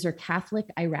 and these are Catholic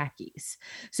Iraqis.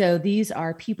 So these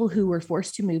are people who were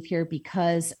forced to move here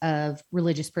because of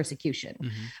religious persecution.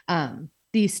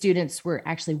 These students were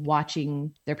actually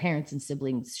watching their parents and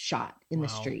siblings shot in the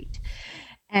street.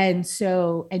 And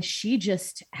she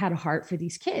just had a heart for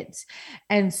these kids.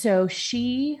 And so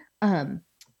she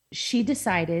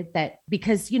decided that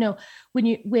because,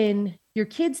 when your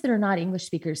kids that are not English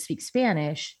speakers speak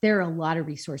Spanish, there are a lot of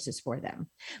resources for them.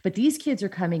 But these kids are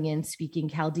coming in speaking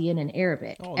Chaldean and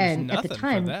Arabic. And at the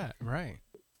time, for that.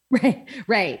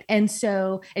 Right. And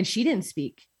she didn't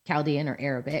speak Chaldean or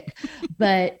Arabic,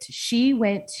 but she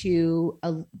went to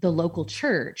the local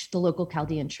church, the local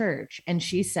Chaldean church, and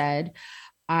she said,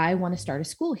 I want to start a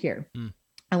school here.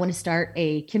 I want to start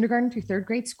a kindergarten through 3rd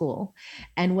grade school.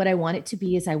 And what I want it to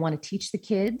be is I want to teach the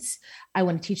kids, I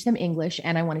want to teach them English,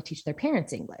 and I want to teach their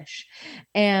parents English.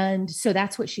 And so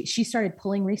that's what she started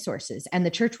pulling resources. And the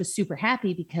church was super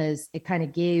happy because it kind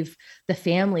of gave the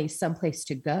families someplace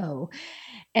to go.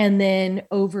 And then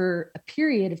over a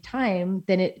period of time,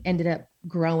 then it ended up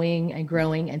growing and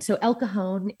growing. And so El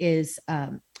Cajon is,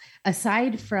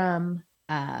 aside from,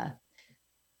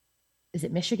 is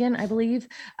it Michigan, I believe?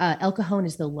 El Cajon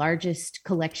is the largest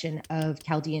collection of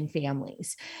Chaldean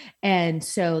families. And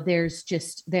so there's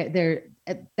just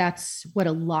that's what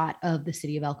a lot of the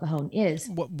city of El Cajon is.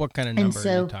 What kind of number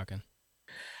are you talking?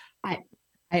 I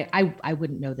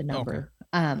wouldn't know the number.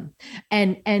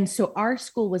 Okay. And so our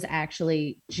school was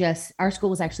actually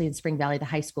in Spring Valley, the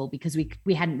high school, because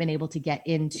we hadn't been able to get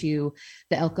into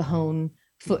the El Cajon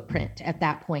footprint at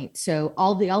that point. So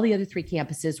all the other 3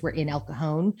 campuses were in El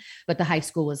Cajon, but the high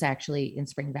school was actually in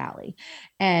Spring Valley.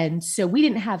 And so we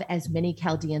didn't have as many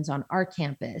Chaldeans on our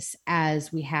campus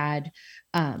as we had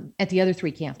at the other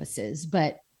 3 campuses,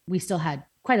 but we still had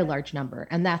quite a large number.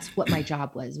 And that's what my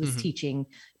job was teaching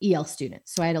EL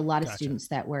students. So I had a lot of students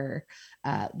that were,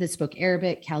 that spoke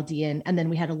Arabic, Chaldean, and then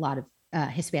we had a lot of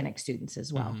Hispanic students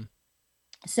as well.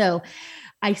 So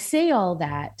I say all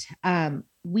that,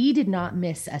 we did not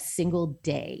miss a single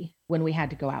day when we had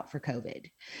to go out for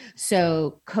COVID.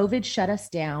 So COVID shut us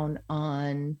down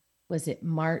on, was it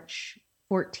March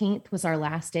 14th was our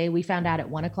last day. We found out at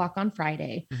 1:00 on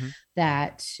Friday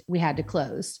that we had to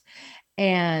close.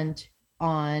 And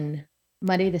on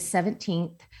Monday, the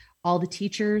 17th, all the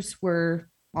teachers were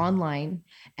online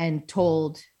and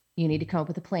told, you need to come up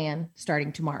with a plan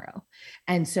starting tomorrow.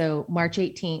 And so March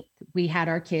 18th, we had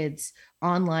our kids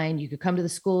online. You could come to the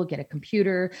school, get a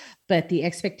computer, but the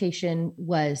expectation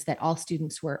was that all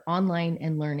students were online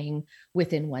and learning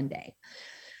within 1 day.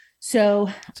 So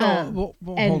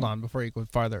hold on before you go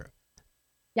farther.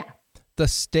 Yeah. The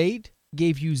state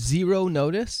gave you 0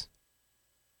 notice?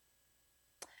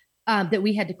 That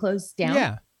we had to close down?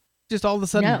 Yeah. Just all of a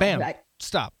sudden, bam,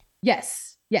 stop.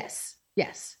 Yes.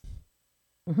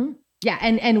 Mm-hmm. Yeah.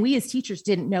 And we as teachers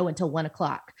didn't know until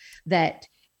 1:00 that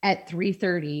at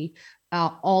 3:30,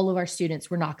 all of our students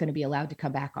were not going to be allowed to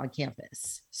come back on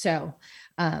campus. So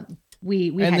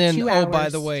we had 2 hours. Oh, by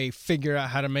the way, figure out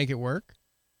how to make it work.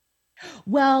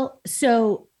 Well,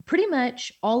 so pretty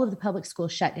much all of the public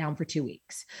schools shut down for 2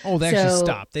 weeks. Oh, they actually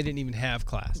stopped. They didn't even have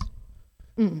class.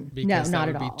 No, not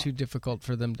at all. Would be too difficult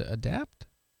for them to adapt.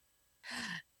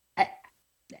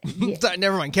 Yeah.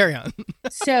 Never mind. Carry on.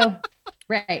 So,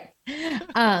 right.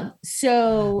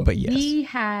 But yes. We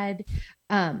had,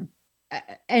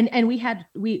 and we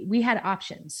had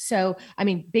options. So, I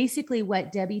mean, basically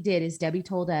what Debbie did is Debbie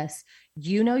told us,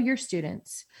 you know, your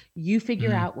students, you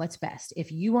figure out what's best.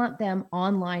 If you want them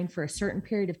online for a certain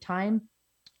period of time,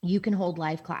 you can hold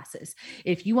live classes.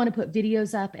 If you want to put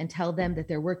videos up and tell them that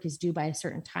their work is due by a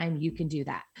certain time, you can do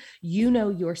that. You know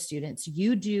your students.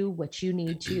 You do what you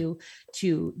need to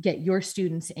get your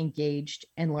students engaged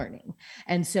and learning.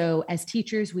 And so as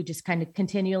teachers, we just kind of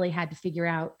continually had to figure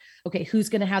out, okay, who's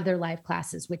going to have their live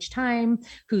classes, which time,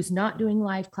 who's not doing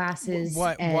live classes.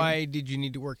 Why did you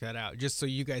need to work that out? Just so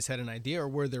you guys had an idea, or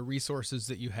were there resources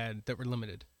that you had that were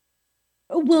limited?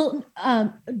 Well,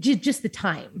 just the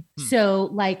time. So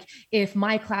like if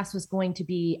my class was going to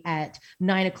be at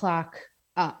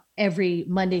 9:00 every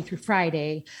Monday through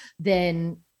Friday,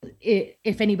 then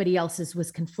if anybody else's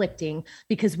was conflicting,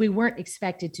 because we weren't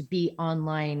expected to be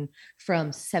online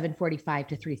from 7:45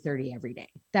 to 3:30 every day.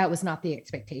 That was not the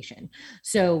expectation.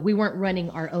 So we weren't running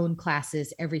our own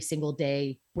classes every single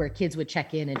day where kids would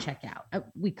check in and check out.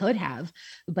 We could have,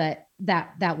 but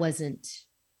that wasn't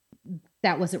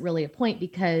really a point,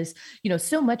 because, you know,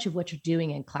 so much of what you're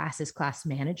doing in class is class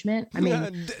management. I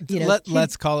mean,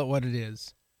 let's call it what it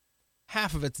is.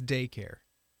 Half of it's daycare.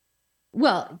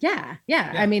 Well, yeah.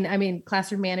 I mean,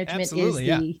 classroom management Absolutely,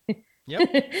 is the,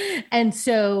 Yep. And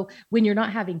so when you're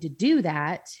not having to do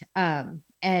that,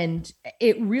 and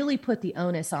it really put the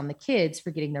onus on the kids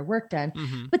for getting their work done.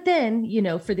 But then, you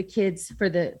know, for the kids, for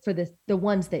the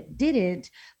ones that didn't,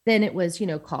 then it was, you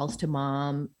know, calls to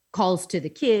mom, calls to the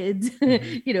kids.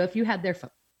 You know, if you had their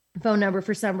phone number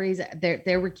for some reason,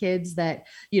 there were kids that,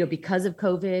 you know, because of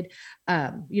COVID,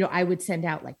 you know, I would send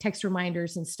out like text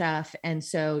reminders and stuff. And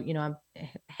so, you know,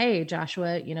 hey,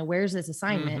 Joshua, you know, where's this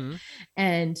assignment?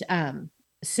 And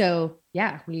so,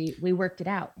 yeah, we worked it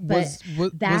out. But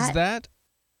was that,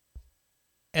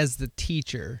 as the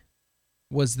teacher,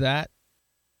 was that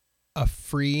a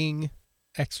freeing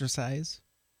exercise?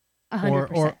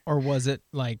 100%. Or was it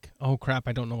like, oh crap,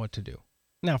 I don't know what to do?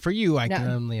 Now for you, I can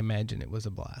only imagine it was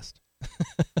a blast.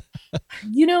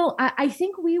 You know, I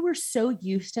think we were so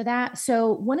used to that.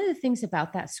 So one of the things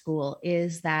about that school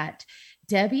is that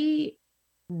Debbie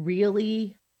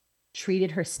really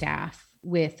treated her staff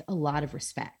with a lot of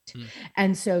respect.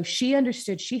 And so she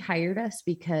understood, she hired us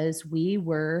because we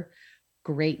were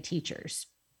great teachers.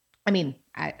 I mean,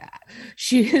 I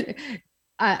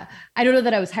don't know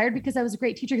that I was hired because I was a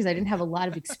great teacher, because I didn't have a lot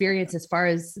of experience as far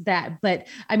as that. But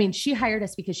I mean, she hired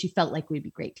us because she felt like we'd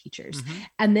be great teachers.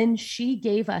 And then she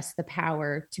gave us the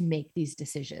power to make these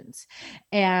decisions.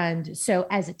 And so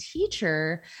as a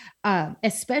teacher,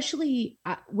 especially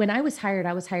when I was hired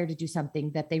to do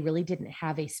something that they really didn't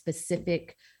have a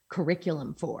specific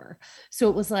curriculum for. So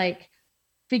it was like,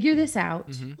 figure this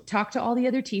out, talk to all the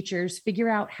other teachers, figure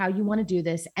out how you want to do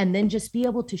this, and then just be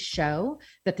able to show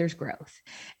that there's growth.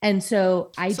 And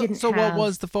so what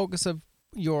was the focus of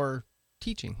your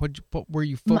teaching? What were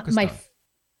you focused on?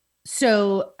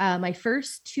 So my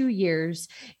first 2 years,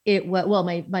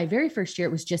 my very first year,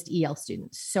 it was just EL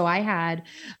students. So I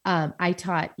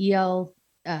taught EL,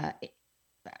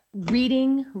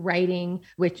 reading, writing,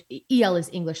 which EL is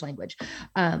English language,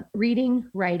 reading,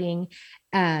 writing.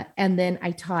 And then I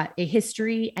taught a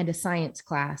history and a science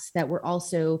class that were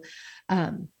also,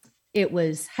 it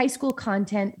was high school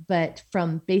content, but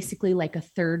from basically like a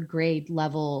third grade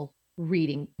level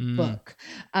reading book.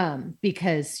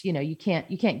 Because, you know, you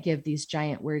can't give these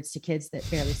giant words to kids that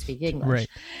barely speak English. Right.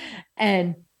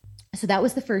 And so that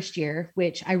was the first year,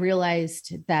 which I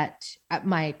realized that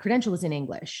my credential was in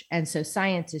English. And so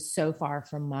science is so far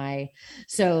from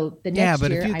so the next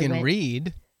year, if you can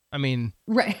read, I mean,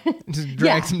 right. Just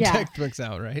drag some textbooks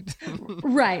out, right?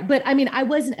 Right. But I mean, I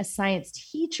wasn't a science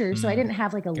teacher, so I didn't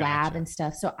have like a lab and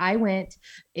stuff. So I went,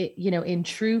 you know, in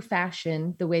true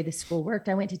fashion, the way the school worked,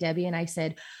 I went to Debbie and I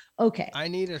said, okay, I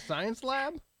need a science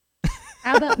lab.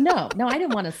 How about no, I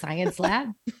didn't want a science lab.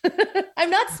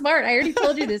 I'm not smart. I already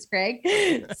told you this, Craig.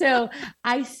 So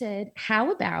I said,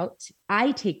 how about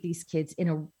I take these kids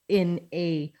in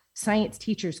a science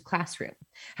teacher's classroom?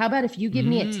 How about if you give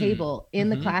me a table in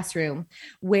the classroom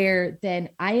where then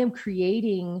I am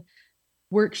creating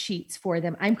worksheets for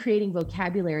them. I'm creating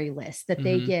vocabulary lists that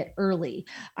they get early.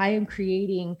 I am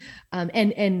creating,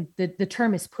 and the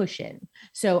term is push in.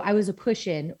 So I was a push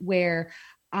in where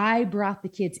I brought the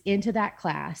kids into that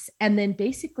class, and then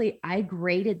basically I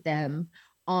graded them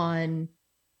on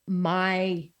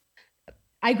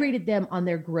I graded them on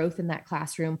their growth in that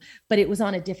classroom, but it was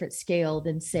on a different scale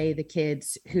than, say, the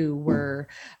kids who were,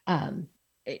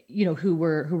 who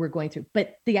were going through.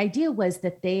 But the idea was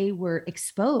that they were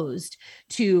exposed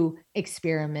to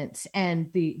experiments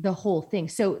and the whole thing.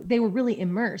 So they were really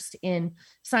immersed in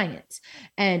science.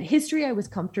 And history I was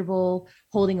comfortable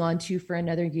holding on to for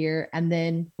another year. And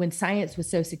then when science was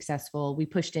so successful, we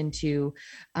pushed into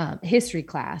history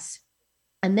class.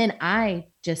 And then I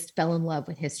just fell in love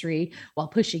with history while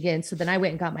pushing in. So then I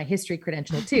went and got my history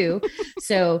credential too.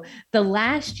 So the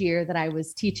last year that I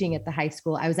was teaching at the high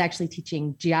school, I was actually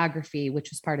teaching geography, which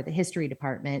was part of the history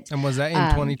department. And was that in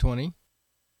 2020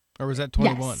 or was that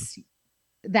 21? Yes.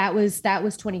 That was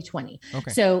 2020.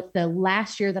 Okay. So the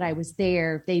last year that I was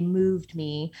there, they moved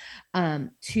me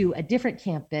to a different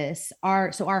campus.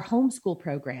 Our homeschool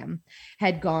program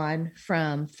had gone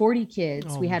from 40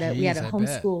 kids. We had a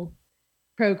homeschool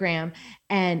program,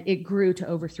 and it grew to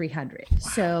over 300. Wow.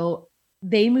 So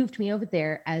they moved me over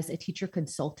there as a teacher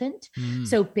consultant.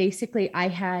 So basically I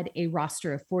had a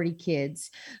roster of 40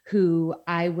 kids who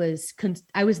I was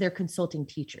their consulting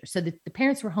teacher. So the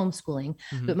parents were homeschooling,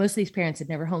 but most of these parents had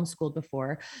never homeschooled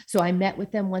before. So I met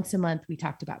with them once a month. We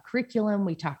talked about curriculum.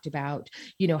 We talked about,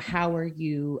 how are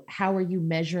you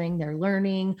measuring their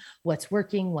learning? What's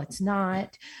working, what's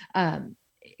not?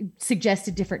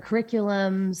 Suggested different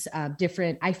curriculums,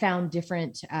 I found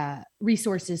different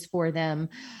resources for them.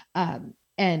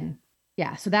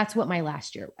 So that's what my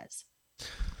last year was.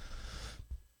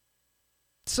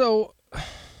 So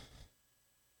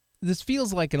this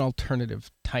feels like an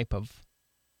alternative type of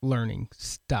learning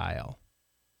style.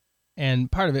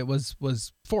 And part of it was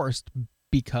forced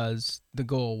because the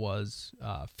goal was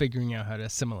figuring out how to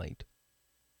assimilate.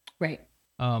 Right.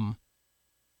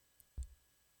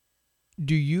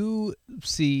 Do you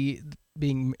see,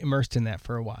 being immersed in that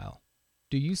for a while,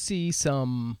 do you see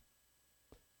some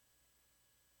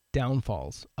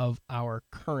downfalls of our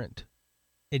current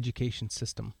education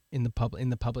system in the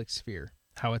public sphere,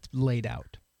 how it's laid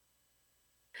out?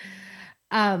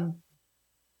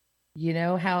 You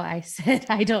know how I said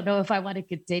I don't know if I want to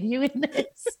continue in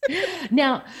this.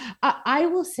 Now, I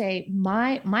will say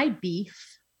my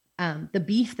beef, the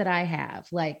beef that I have,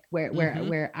 like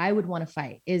where I would want to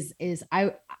fight is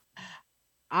I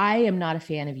am not a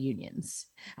fan of unions.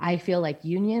 I feel like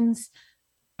unions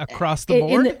across the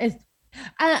board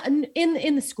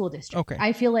in the school district. Okay.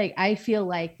 I feel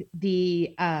like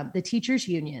the teachers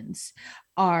unions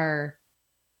are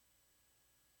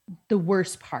the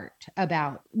worst part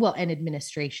about, an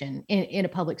administration in a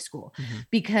public school,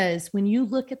 because when you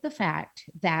look at the fact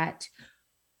that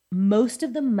most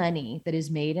of the money that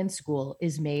is made in school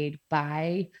is made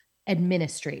by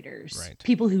administrators, right?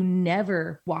 People who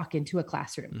never walk into a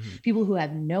classroom, people who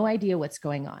have no idea what's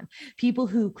going on, people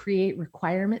who create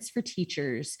requirements for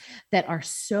teachers that are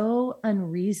so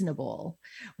unreasonable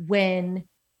when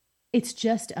it's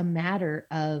just a matter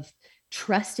of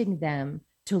trusting them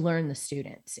to learn the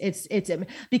students. It's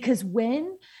because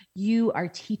when you are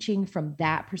teaching from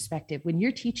that perspective, when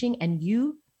you're teaching and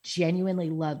you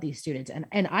genuinely love these students,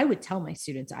 and I would tell my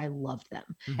students I loved them,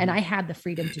 and I had the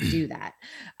freedom to do that.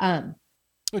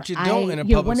 But you don't in a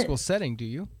public school setting, do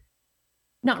you?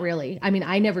 Not really. I mean,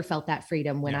 I never felt that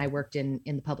freedom when I worked in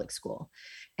the public school.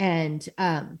 And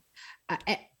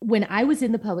when I was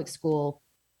in the public school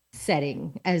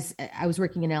setting, as I was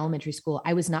working in elementary school,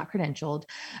 I was not credentialed.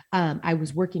 I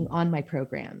was working on my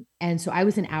program. And so I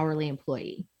was an hourly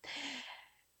employee.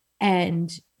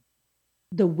 And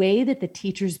the way that the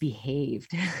teachers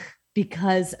behaved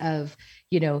because of,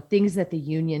 things that the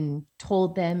union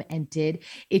told them and did,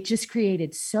 it just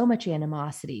created so much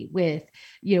animosity with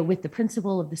the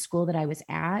principal of the school that I was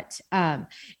at.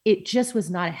 It just was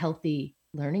not a healthy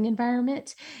learning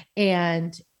environment.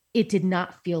 And it did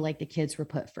not feel like the kids were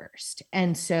put first.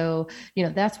 And so,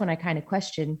 that's when I kind of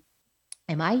questioned,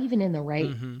 am I even in the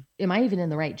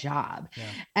right job? Yeah.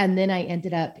 And then I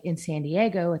ended up in San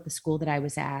Diego at the school that I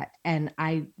was at, and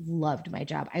I loved my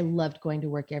job. I loved going to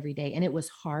work every day, and it was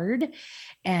hard.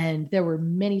 And there were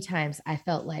many times I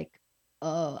felt like,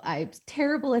 oh, I'm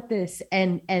terrible at this.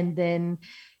 And then,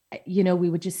 we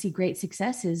would just see great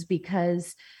successes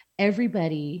because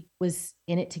everybody was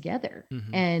in it together.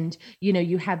 And,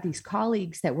 you have these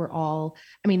colleagues that were all,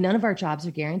 none of our jobs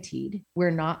are guaranteed.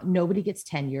 Nobody gets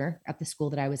tenure at the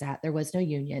school that I was at. There was no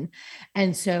union.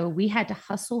 And so we had to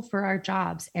hustle for our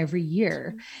jobs every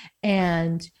year.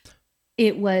 And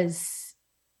it was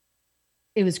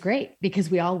great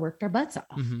because we all worked our butts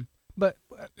off. But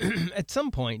at some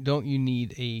point, don't you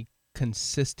need a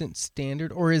consistent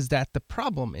standard? Or is that the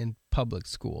problem in public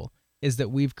school, is that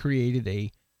we've created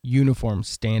a uniform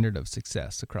standard of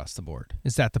success across the board?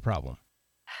 Is that the problem?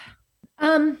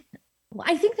 Well,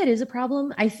 I think that is a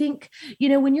problem. I think,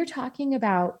 when you're talking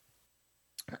about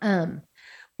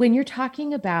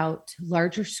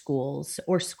larger schools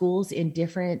or schools in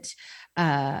different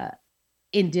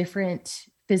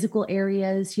physical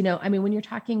areas, when you're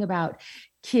talking about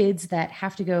kids that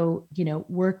have to go,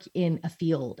 work in a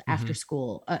field after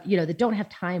school, that don't have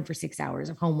time for 6 hours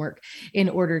of homework in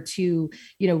order to,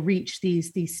 reach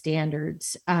these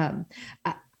standards.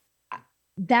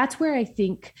 That's where I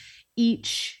think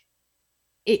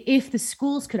if the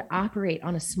schools could operate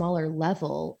on a smaller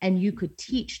level and you could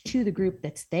teach to the group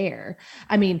that's there.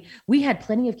 I mean, we had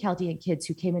plenty of Chaldean kids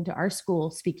who came into our school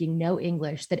speaking no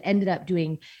English that ended up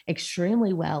doing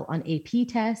extremely well on AP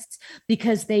tests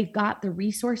because they got the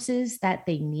resources that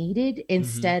they needed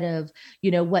instead of,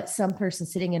 what some person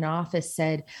sitting in office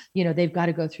said, they've got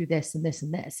to go through this and this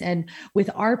and this. And with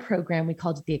our program, we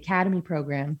called it the Academy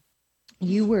program.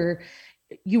 You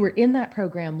were in that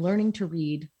program learning to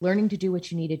read, learning to do what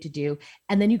you needed to do.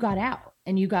 And then you got out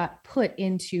and you got put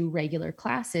into regular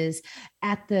classes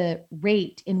at the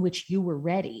rate in which you were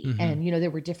ready. And, there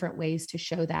were different ways to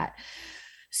show that.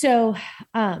 So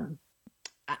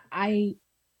I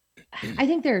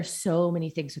think there are so many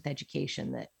things with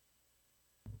education that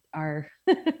are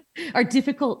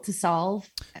difficult to solve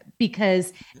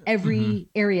because every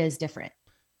area is different.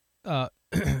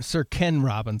 Sir Ken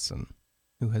Robinson,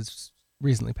 who has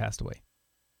recently passed away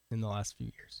in the last few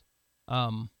years,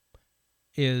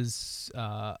 is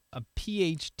a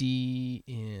PhD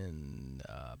in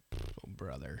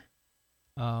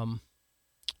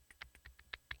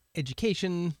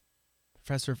education,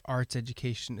 professor of arts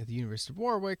education at the University of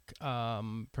Warwick,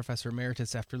 professor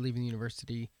emeritus after leaving the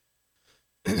university.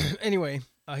 Anyway,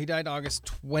 he died August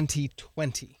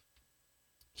 2020.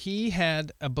 He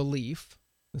had a belief,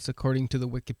 this according to the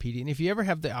Wikipedia, and if you ever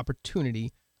have the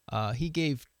opportunity, he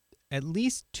gave at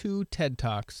least 2 TED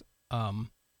Talks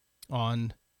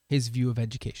on his view of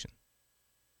education.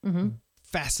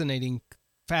 Fascinating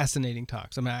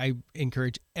talks. I mean, I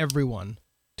encourage everyone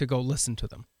to go listen to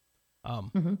them.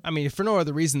 I mean, if for no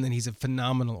other reason than he's a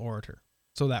phenomenal orator,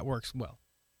 so that works well.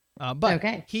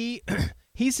 But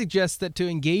he suggests that to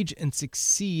engage and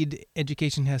succeed,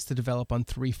 education has to develop on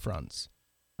 3 fronts.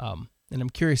 And I'm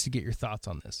curious to get your thoughts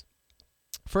on this.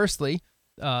 Firstly,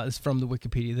 is from the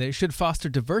Wikipedia, that it should foster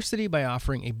diversity by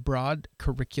offering a broad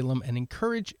curriculum and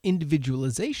encourage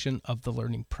individualization of the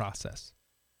learning process.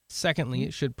 Secondly,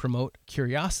 it should promote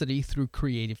curiosity through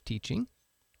creative teaching,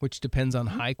 which depends on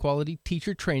high-quality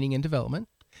teacher training and development.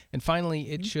 And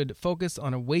finally, it should focus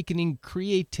on awakening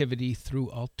creativity through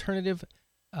alternative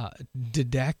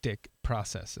didactic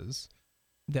processes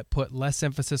that put less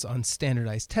emphasis on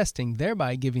standardized testing,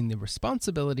 thereby giving the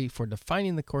responsibility for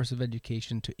defining the course of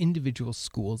education to individual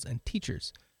schools and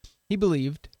teachers. He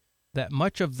believed that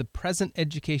much of the present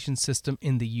education system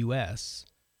in the U.S.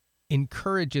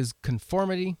 encourages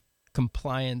conformity,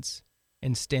 compliance,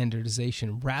 and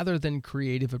standardization rather than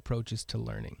creative approaches to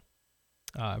learning.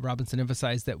 Robinson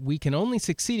emphasized that we can only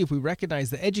succeed if we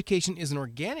recognize that education is an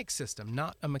organic system,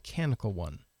 not a mechanical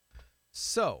one.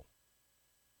 So,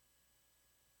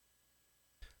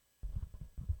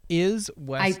 is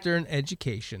Western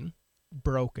education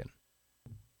broken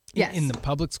in the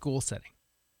public school setting?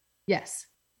 Yes.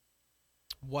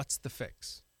 What's the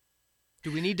fix?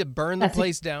 Do we need to burn the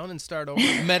place down and start over?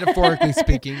 Metaphorically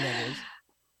speaking, that is.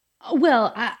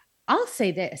 Well, I'll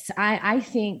say this. I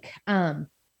think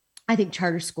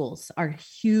charter schools are a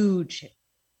huge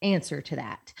answer to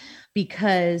that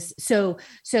because so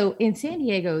in San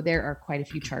Diego there are quite a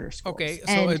few charter schools. Okay,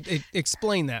 so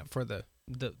explain that for the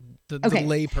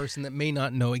lay person that may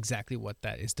not know exactly what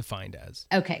that is defined as.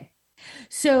 Okay.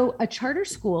 So a charter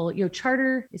school,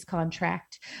 charter is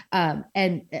contract.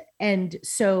 And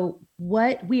so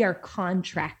what we are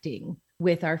contracting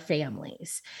with our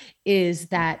families is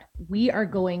that we are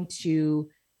going to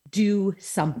do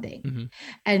something.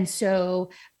 And so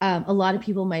a lot of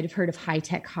people might have heard of High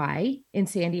Tech High in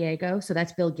San Diego. So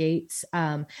that's Bill Gates.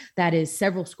 That is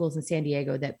several schools in San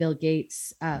Diego that Bill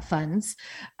Gates funds.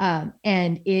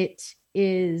 And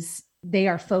they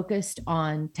are focused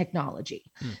on technology.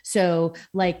 So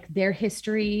like their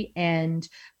history and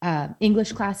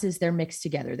English classes, they're mixed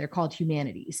together. They're called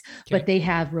humanities, but they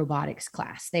have robotics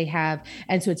class.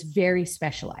 And so it's very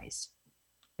specialized.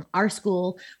 Our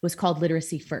school was called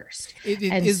Literacy First.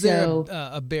 Is there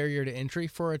a barrier to entry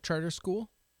for a charter school?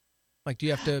 Like, do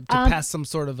you have to pass some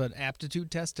sort of an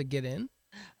aptitude test to get in?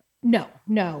 No.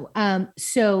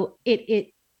 So it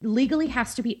legally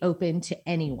has to be open to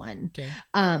anyone. Okay.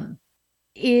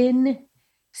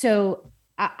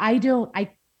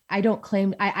 I don't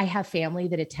claim, I have family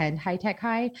that attend High Tech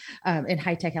High and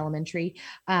High Tech Elementary.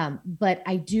 But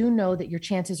I do know that your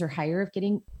chances are higher of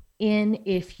getting in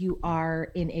if you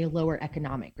are in a lower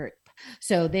economic group.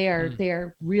 So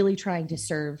they're really trying to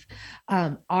serve.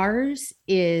 Ours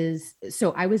is,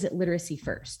 so I was at literacy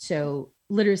first. So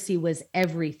literacy was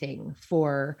everything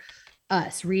for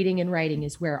us. Reading and writing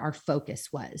is where our focus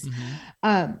was.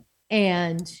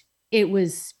 And it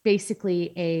was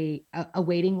basically a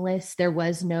waiting list. There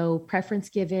was no preference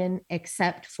given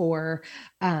except for,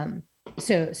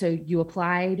 so you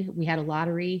applied, we had a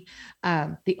lottery.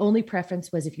 The only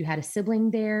preference was if you had a sibling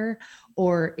there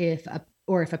or if a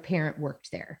parent worked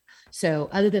there. So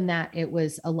other than that, it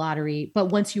was a lottery, but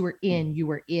once you were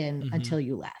in until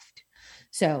you left.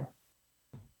 So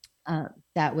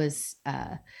that was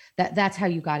that's how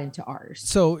you got into ours.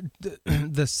 So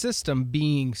the system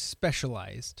being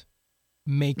specialized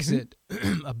makes it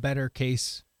a better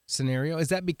case scenario. Is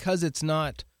that because it's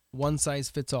not one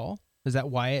size fits all? Is that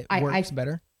why it works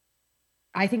better?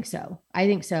 I think so. I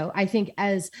think,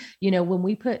 as you know, when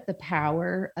we put the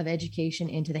power of education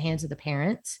into the hands of the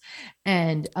parents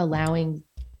and allowing.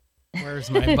 Where's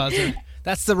my buzzer?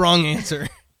 That's the wrong answer.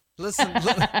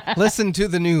 Listen to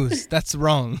the news. That's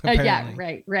wrong.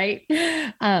 Apparently.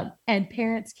 Yeah, right. And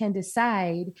parents can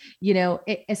decide,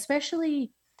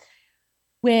 especially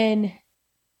when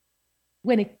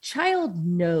a child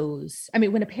knows,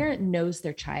 when a parent knows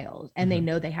their child and they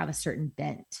know they have a certain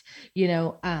bent,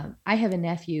 I have a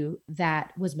nephew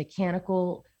that was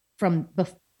mechanical from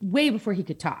way before he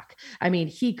could talk.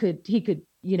 He could,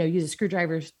 use a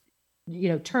screwdriver,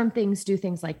 turn things, do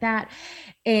things like that.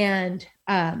 And,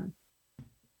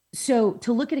 so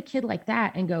to look at a kid like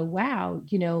that and go, wow,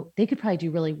 they could probably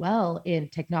do really well in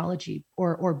technology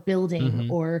or building,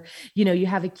 or, you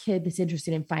have a kid that's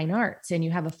interested in fine arts and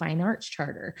you have a fine arts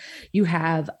charter. You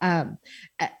have,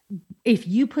 if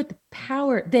you put the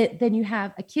power then you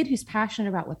have a kid who's passionate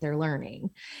about what they're learning.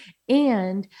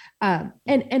 And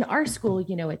our school,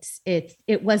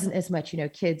 it wasn't as much,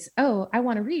 kids, oh, I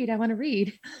want to read.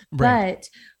 Right. But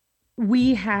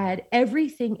we had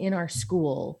everything in our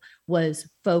school was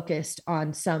focused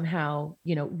on somehow,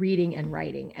 reading and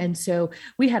writing. And so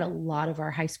we had a lot of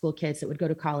our high school kids that would go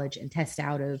to college and test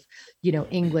out of,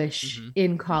 English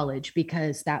in college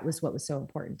because that was what was so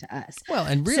important to us. Well,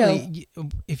 and really,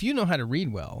 if you know how to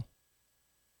read well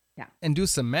and do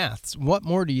some maths, what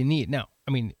more do you need? Now,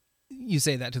 you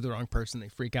say that to the wrong person, they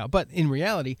freak out. But in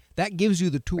reality, that gives you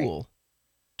the tool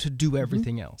to do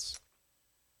everything else.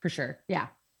 For sure. Yeah.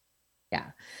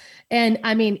 Yeah. And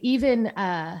even,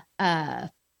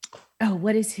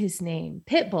 what is his name?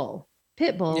 Pitbull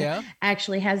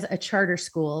actually has a charter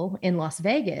school in Las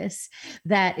Vegas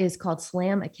that is called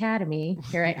Slam Academy.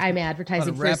 Here I'm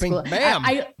advertising for a school.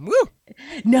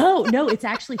 No, it's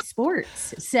actually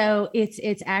sports. So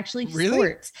it's actually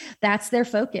sports. That's their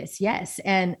focus. Yes.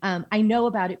 And I know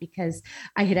about it because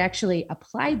I had actually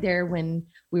applied there when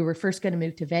we were first going to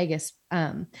move to Vegas.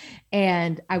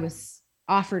 And I was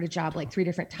offered a job like 3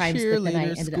 different times, but then I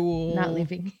ended up not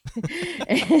leaving.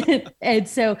 and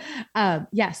so,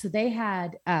 so they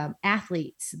had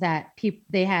athletes that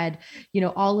they had,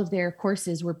 all of their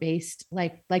courses were based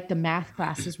like the math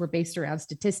classes were based around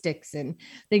statistics and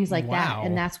things like that.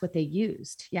 And that's what they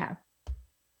used. Yeah.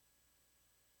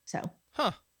 So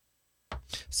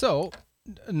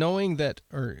knowing that,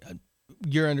 or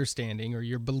your understanding or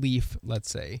your belief, let's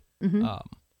say,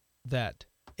 that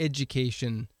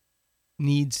education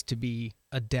needs to be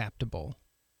adaptable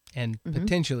and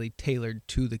potentially tailored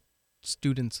to the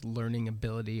student's learning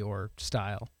ability or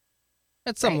style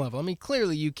at some level.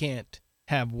 Clearly you can't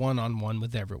have one-on-one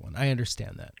with everyone. I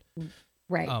understand that.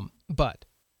 Right. But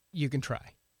you can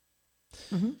try.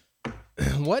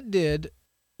 What did,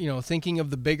 thinking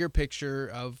of the bigger picture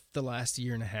of the last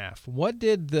year and a half, what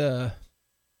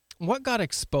got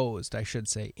exposed, I should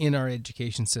say, in our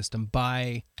education system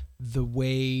by the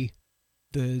way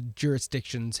the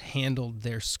jurisdictions handled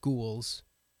their schools,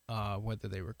 whether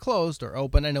they were closed or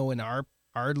open? I know in our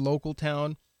local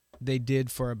town, they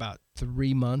did for about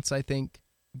 3 months, I think,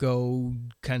 go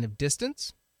kind of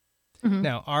distance.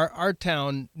 Now, our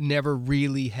town never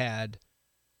really had,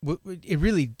 it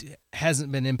really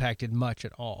hasn't been impacted much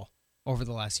at all over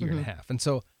the last year and a half. And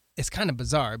so it's kind of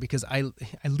bizarre because I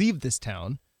leave this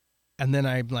town and then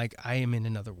I'm like, I am in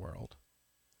another world.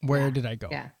 Where did I go?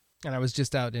 Yeah. And I was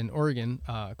just out in Oregon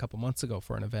a couple months ago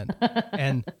for an event,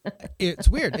 and it's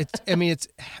weird. It's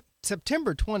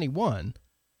September 21,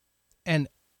 and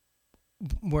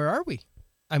where are we?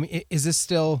 Is this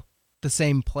still the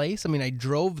same place? I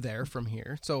drove there from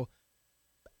here, so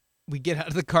we get out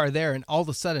of the car there, and all of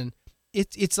a sudden,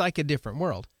 it's like a different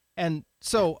world. And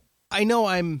so I know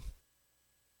I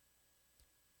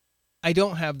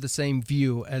don't have the same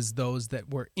view as those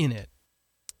that were in it,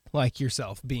 like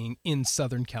yourself being in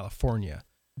Southern California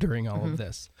during all of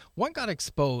this. What got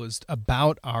exposed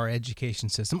about our education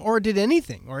system, or did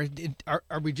anything, or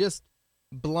are we just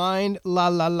blind, la,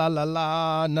 la, la, la,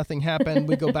 la, nothing happened,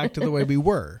 we go back to the way we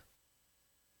were?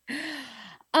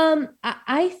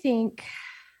 I think,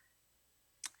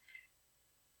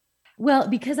 well,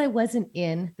 because I wasn't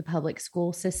in the public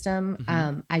school system,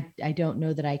 I don't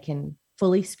know that I can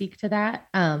fully speak to that.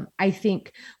 I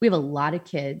think we have a lot of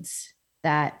kids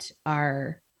that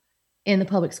are in the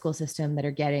public school system that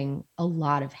are getting a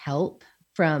lot of help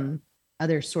from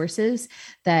other sources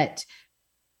that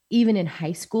even in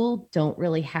high school don't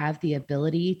really have the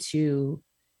ability to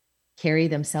carry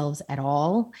themselves at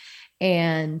all.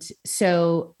 And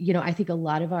so, I think a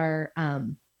lot of our,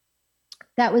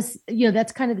 that was,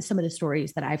 that's kind of some of the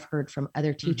stories that I've heard from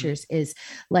other teachers is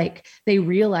like, they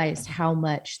realized how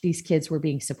much these kids were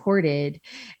being supported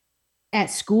at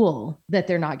school that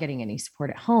they're not getting any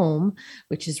support at home,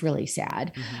 which is really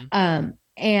sad.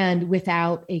 And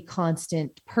without a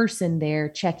constant person there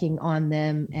checking on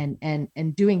them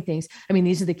and doing things. I mean,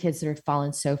 these are the kids that have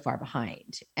fallen so far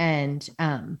behind. And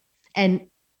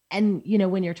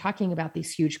when you're talking about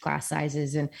these huge class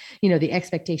sizes and, the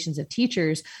expectations of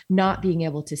teachers not being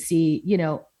able to see,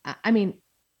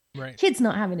 right. Kids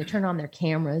not having to turn on their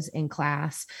cameras in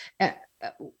class.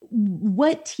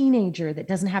 What teenager that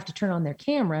doesn't have to turn on their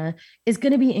camera is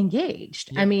going to be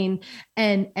engaged? Yep. I mean,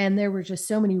 and there were just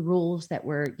so many rules that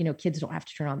were, kids don't have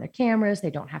to turn on their cameras. They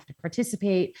don't have to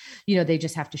participate. They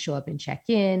just have to show up and check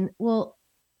in. Well,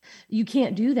 you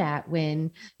can't do that when,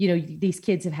 these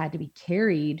kids have had to be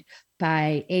carried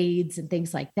by aides and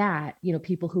things like that,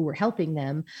 people who were helping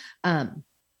them. But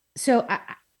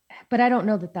I don't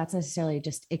know that that's necessarily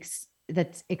just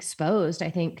that's exposed. I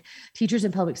think teachers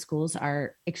in public schools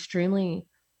are extremely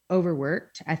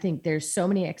overworked. I think there's so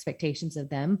many expectations of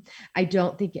them. I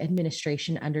don't think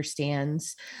administration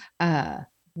understands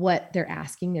what they're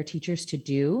asking their teachers to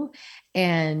do.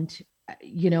 And,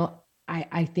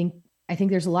 I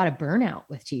think there's a lot of burnout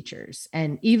with teachers,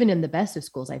 and even in the best of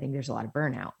schools, I think there's a lot of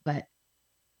burnout, but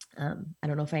I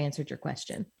don't know if I answered your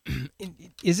question.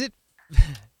 Is it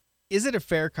a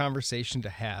fair conversation to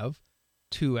have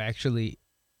to actually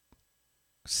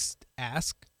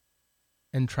ask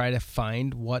and try to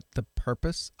find what the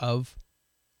purpose of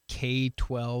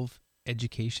K-12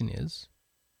 education is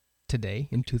today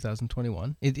in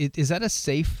 2021? Is that a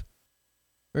safe,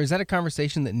 or is that a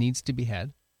conversation that needs to be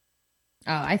had?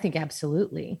 Oh, I think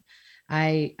absolutely.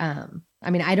 I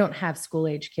don't have school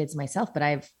age kids myself, but I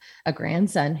have a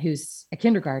grandson who's a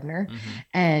kindergartner,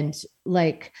 and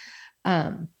what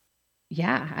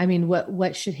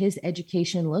should his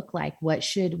education look like? What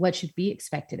should be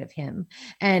expected of him?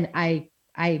 And I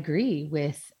agree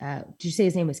with, did you say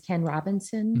his name was Ken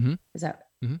Robinson? Is that,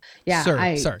 yeah,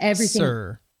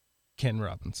 Sir Ken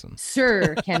Robinson.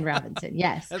 Sir Ken Robinson.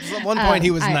 Yes. At one point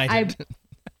he was knighted.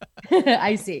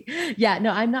 I see. Yeah,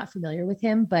 no, I'm not familiar with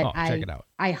him, but check it out.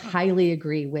 I highly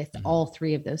agree with all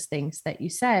three of those things that you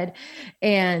said.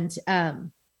 And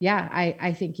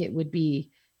I think it would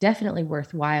be definitely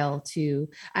worthwhile to,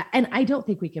 and I don't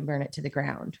think we can burn it to the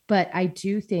ground, but I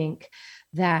do think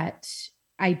that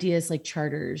ideas like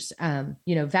charters,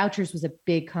 vouchers was a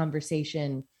big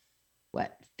conversation,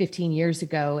 15 years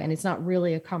ago, and it's not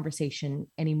really a conversation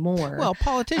anymore. Well,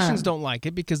 politicians don't like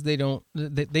it because they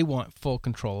want full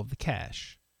control of the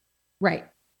cash. Right.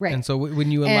 And so when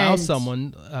you allow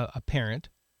someone, a parent,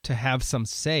 to have some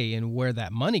say in where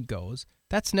that money goes,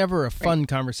 that's never a fun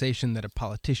conversation that a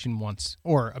politician wants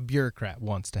or a bureaucrat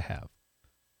wants to have.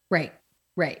 Right.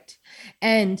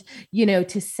 And,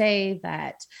 to say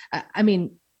that,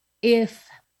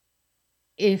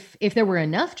 if there were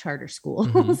enough charter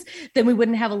schools, then we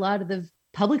wouldn't have a lot of the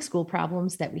public school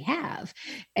problems that we have.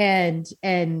 And,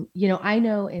 I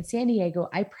know in San Diego,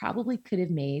 I probably could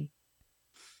have made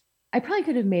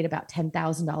about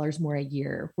 $10,000 more a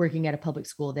year working at a public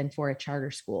school than for a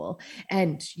charter school.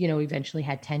 And, eventually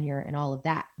had tenure and all of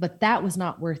that, but that was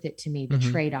not worth it to me, the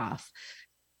trade-off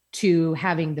to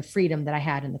having the freedom that I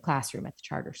had in the classroom at the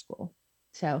charter school.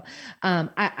 So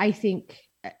I think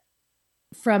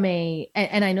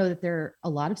and I know that there are a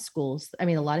lot of schools, a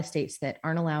lot of states that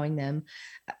aren't allowing them.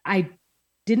 I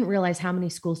didn't realize how many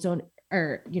schools don't,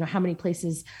 or, how many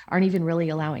places aren't even really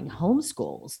allowing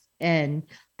homeschools. And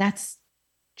that's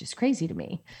just crazy to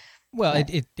me. Well,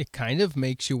 it kind of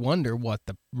makes you wonder what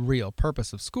the real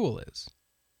purpose of school is.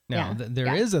 Now,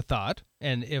 there is a thought,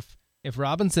 and if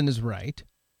Robinson is right,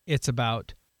 it's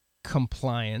about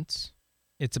compliance.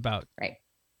 It's about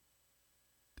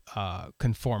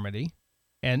conformity.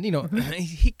 And,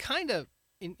 he kind of,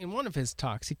 in one of his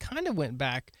talks, he kind of went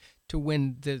back to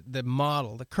when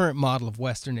the current model of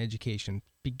Western education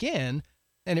began.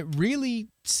 And it really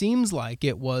seems like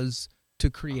it was to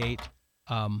create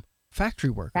factory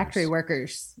workers. Factory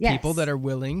workers, yes. People that are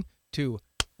willing to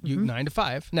 9 to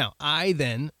 5. Now, I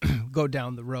then go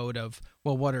down the road of,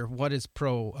 well, what is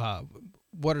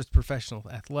professional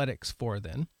athletics for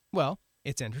then? Well,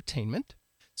 it's entertainment.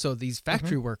 So these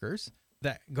factory workers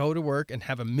that go to work and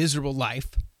have a miserable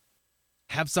life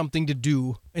have something to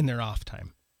do in their off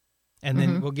time. And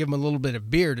then we'll give them a little bit of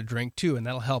beer to drink too, and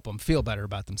that'll help them feel better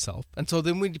about themselves. And so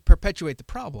then we perpetuate the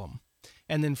problem.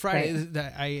 And then Friday,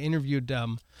 I interviewed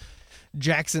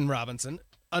Jackson Robinson,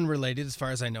 unrelated as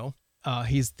far as I know.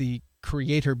 He's the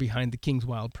creator behind the King's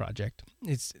Wild Project.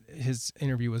 His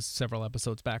interview was several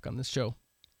episodes back on this show.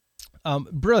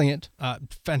 Brilliant,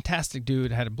 fantastic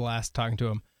dude. Had a blast talking to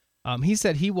him. He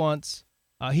said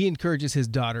he encourages his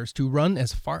daughters to run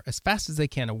as fast as they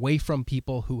can away from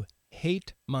people who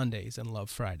hate Mondays and love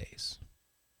Fridays,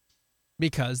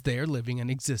 because they are living an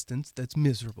existence that's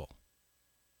miserable.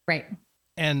 Right.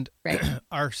 And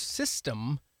our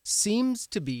system seems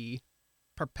to be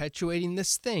perpetuating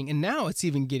this thing. And now it's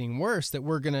even getting worse that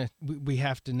we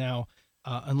have to now,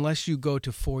 unless you go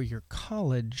to 4-year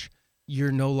college,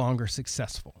 you're no longer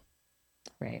successful.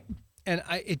 Right. And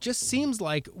it just seems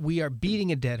like we are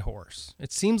beating a dead horse.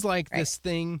 It seems like this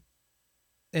thing,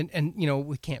 and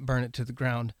we can't burn it to the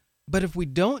ground. But if we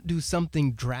don't do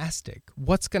something drastic,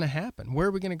 what's going to happen? Where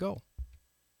are we going to go?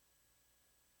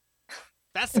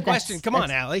 That's the question. Come on,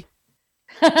 Allie.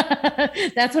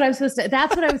 That's what I was supposed to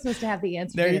have the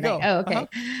answer. There you go. Oh, okay.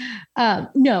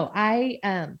 No,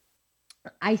 I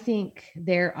think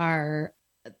there are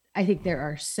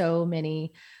so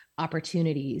many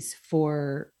opportunities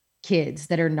for kids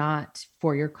that are not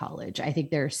for your college. I think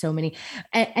there are so many,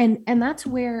 and that's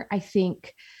where I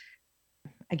think,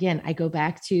 again, I go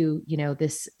back to,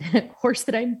 this horse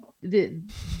that I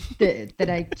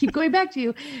keep going back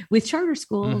to with charter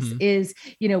schools is,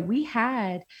 we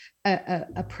had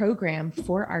a program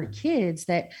for our kids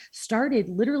that started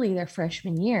literally their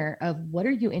freshman year of what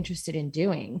are you interested in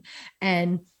doing?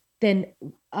 And then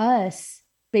us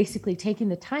basically taking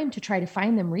the time to try to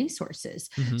find them resources.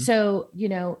 So,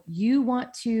 you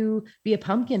want to be a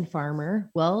pumpkin farmer.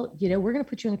 Well, we're going to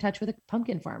put you in touch with a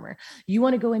pumpkin farmer. You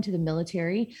want to go into the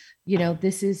military,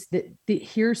 this is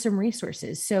here's some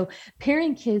resources. So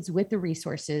pairing kids with the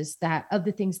resources of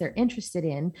the things they're interested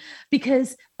in,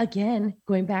 because again,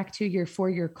 going back to your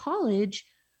 4-year college,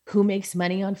 who makes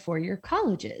money on 4-year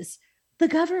colleges? The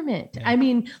government. Yeah. I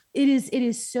mean, it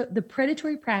is so, the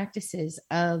predatory practices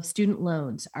of student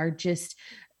loans are just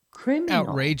criminal.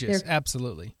 Outrageous.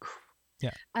 Absolutely.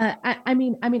 Yeah. I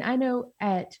mean, I know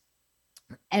at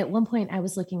one point I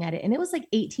was looking at it and it was like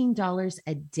 $18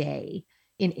 a day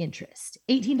in interest.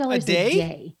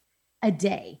 $18 a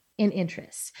day in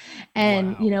interest.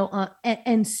 And, wow.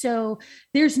 And so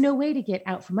there's no way to get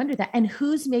out from under that. And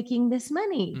who's making this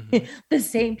money? The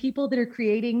same people that are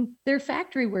creating their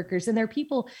factory workers, and they're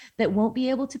people that won't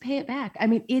be able to pay it back. I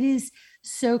mean, it is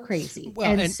so crazy.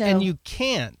 Well, and you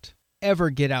can't ever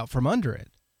get out from under it,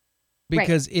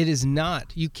 because it is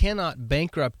not, you cannot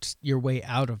bankrupt your way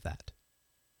out of that.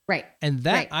 Right. And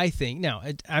that, I think, now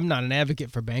I'm not an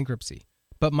advocate for bankruptcy,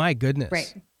 but my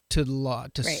goodness,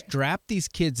 to strap these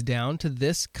kids down to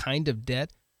this kind of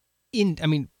debt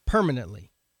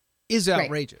permanently is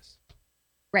outrageous.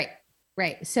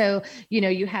 Right. So,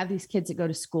 you have these kids that go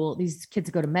to school, these kids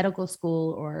that go to medical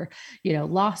school or,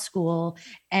 law school,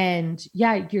 and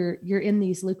you're in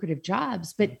these lucrative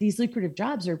jobs, but these lucrative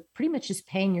jobs are pretty much just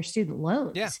paying your student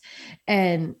loans. Yeah.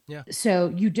 And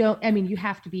so you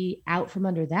have to be out from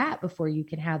under that before you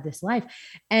can have this life.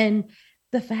 And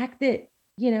the fact that,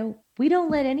 we don't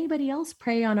let anybody else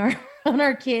prey on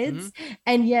our kids.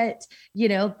 And yet,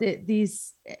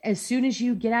 these, as soon as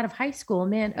you get out of high school,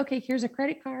 man, okay, here's a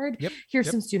credit card.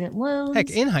 Here's some student loans. Heck,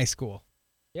 in high school.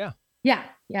 Yeah.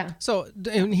 So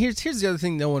and here's the other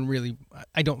thing no one really,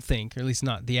 I don't think, or at least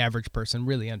not the average person,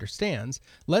 really understands.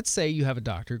 Let's say you have a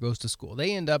doctor who goes to school.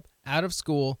 They end up out of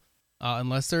school,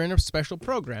 unless they're in a special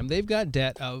program, they've got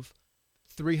debt of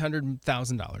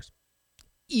 $300,000.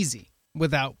 Easy.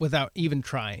 Without even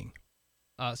trying,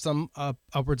 some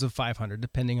upwards of $500,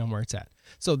 depending on where it's at.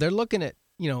 So they're looking at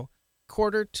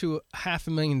 $250,000 to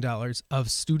 $500,000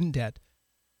 of student debt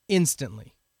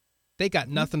instantly. They got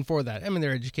nothing for that. I mean,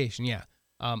 their education,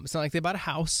 it's not like they bought a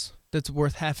house that's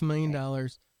worth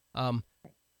 $500,000.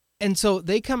 And so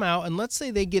they come out and let's say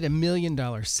they get $1 million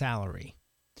salary.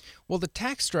 Well, the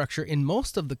tax structure in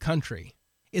most of the country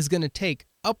is going to take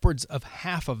upwards of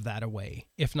half of that away,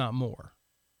 if not more.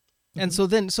 And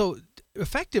so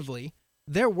effectively,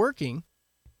 they're working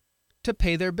to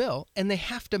pay their bill, and they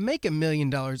have to make $1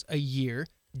 million a year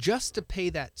just to pay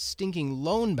that stinking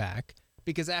loan back,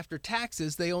 because after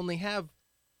taxes, they only have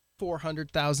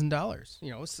 $400,000.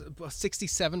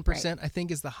 67%, I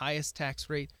think, is the highest tax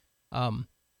rate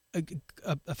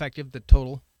effective, the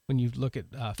total, when you look at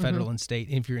federal and state.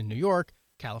 If you're in New York,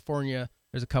 California,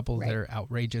 there's a couple that are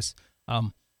outrageous.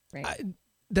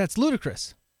 That's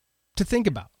ludicrous to think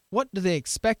about. What do they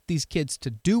expect these kids to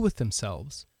do with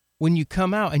themselves when you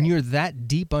come out and you're that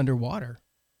deep underwater?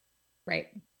 Right.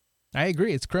 I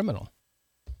agree. It's criminal.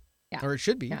 Yeah. Or it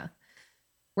should be. Yeah.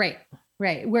 Right.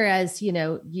 Right. Whereas,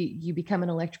 you become an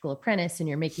electrical apprentice and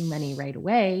you're making money right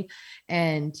away.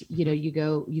 And, you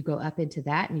go up into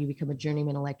that and you become a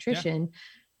journeyman electrician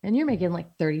and you're making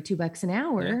like $32 an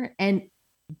hour and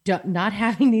not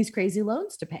having these crazy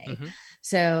loans to pay.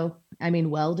 So,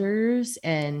 welders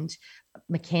and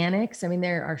mechanics,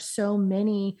 there are so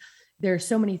many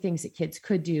things that kids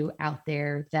could do out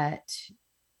there that,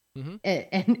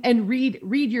 and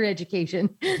read your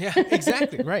education. Yeah,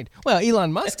 exactly. Right. Well,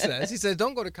 Elon Musk says,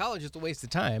 don't go to college, it's a waste of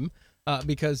time,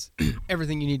 because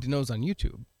everything you need to know is on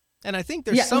YouTube. And I think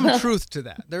there's some truth to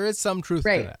that. There is some truth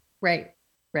to that. Right.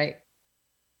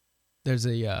 There's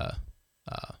a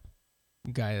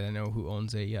guy that I know who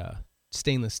owns a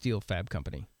stainless steel fab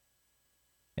company.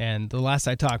 And the last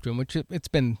I talked to him, which it's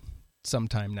been some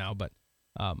time now, but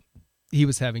he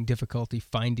was having difficulty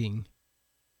finding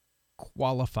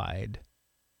qualified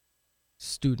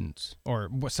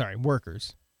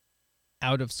workers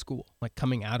out of school, like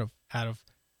coming out of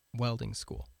welding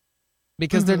school,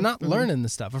 because they're not learning the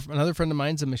stuff. Another friend of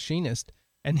mine's a machinist,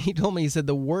 and he told me, he said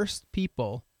the worst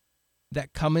people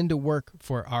that come into work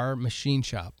for our machine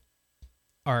shop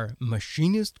are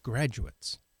machinist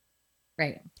graduates.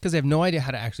 Right. Because they have no idea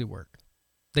how to actually work.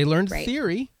 They learned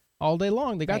theory all day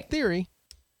long. They got theory,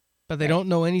 but they don't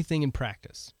know anything in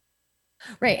practice.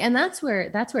 Right. And that's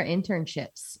where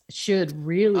internships should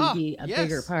really be a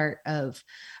bigger part of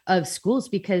schools,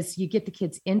 because you get the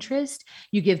kids' interest,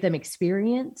 you give them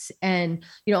experience, and,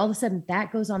 all of a sudden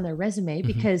that goes on their resume,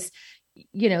 because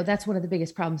that's one of the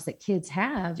biggest problems that kids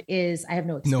have is, I have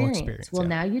no experience. Well,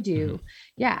 now you do.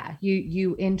 Yeah.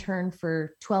 You intern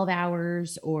for 12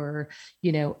 hours or,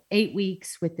 8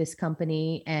 weeks with this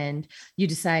company, and you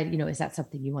decide, is that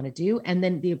something you want to do? And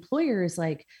then the employer is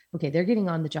like, okay, they're getting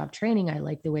on the job training. I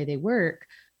like the way they work.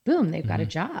 Boom, they've got a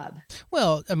job.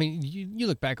 Well, you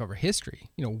look back over history,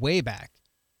 way back,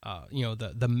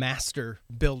 the master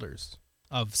builders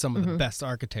of some of the best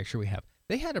architecture we have.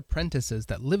 They had apprentices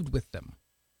that lived with them,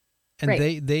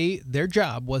 and their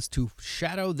job was to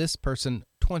shadow this person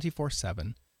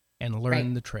 24/7 and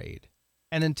learn the trade.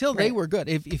 And until they were good,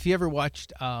 if you ever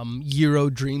watched Jiro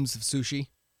Dreams of Sushi,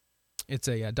 it's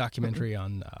a documentary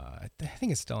on, I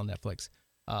think it's still on Netflix.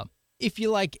 If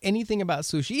you like anything about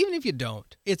sushi, even if you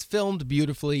don't, it's filmed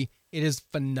beautifully. It is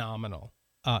phenomenal,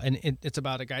 and it's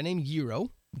about a guy named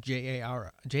Jiro,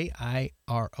 Jiro, I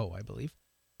believe,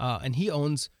 and he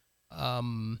owns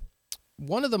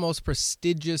one of the most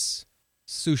prestigious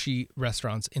sushi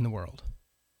restaurants in the world.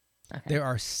 Okay.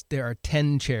 There are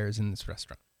 10 chairs in this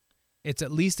restaurant. It's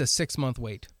at least a 6-month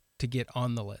wait to get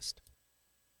on the list.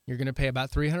 You're going to pay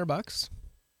about $300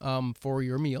 for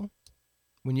your meal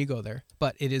when you go there,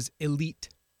 but it is elite.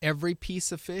 Every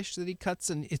piece of fish that he cuts,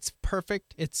 and it's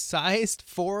perfect. It's sized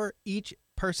for each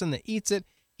person that eats it.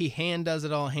 He hand does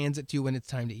it all, hands it to you when it's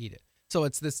time to eat it. So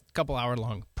it's this couple hour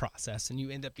long process, and you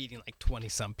end up eating like 20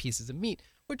 some pieces of meat,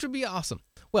 which would be awesome.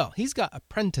 Well, he's got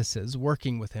apprentices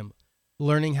working with him,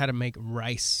 learning how to make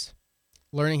rice,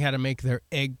 learning how to make their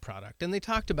egg product. And they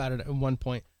talked about it at one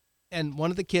point. And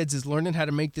one of the kids is learning how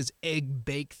to make this egg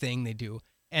bake thing they do.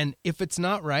 And if it's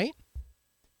not right,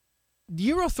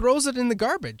 Jiro throws it in the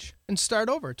garbage and start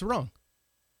over. It's wrong.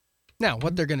 Now,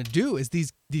 what they're going to do is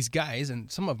these guys, and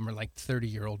some of them are like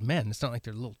 30-year-old men. It's not like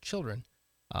they're little children.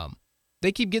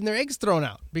 They keep getting their eggs thrown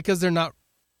out because they're not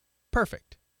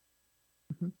perfect.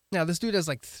 Now, this dude has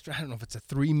like, I don't know if it's a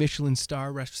 3 Michelin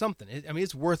star restaurant, something.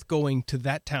 It's worth going to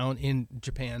that town in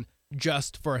Japan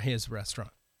just for his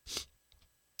restaurant.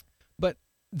 But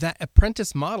that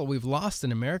apprentice model we've lost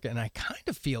in America, and I kind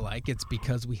of feel like it's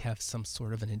because we have some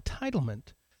sort of an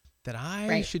entitlement that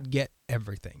I should get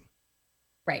everything.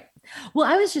 Right.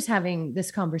 Well, I was just having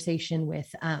this conversation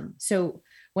with, so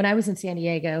when I was in San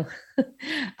Diego,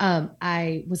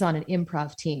 I was on an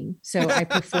improv team. So I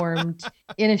performed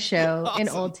in a show in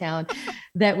Old Town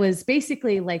that was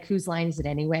basically like, whose line is it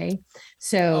anyway?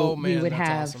 So we would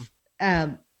have,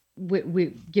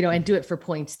 and do it for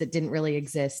points that didn't really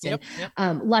exist, and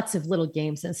Yep. Lots of little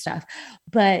games and stuff.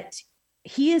 But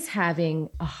he is having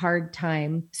a hard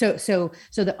time. So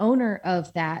the owner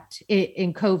of that,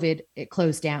 in COVID, it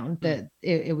closed down.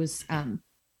 It was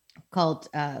called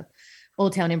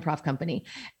Old Town Improv Company,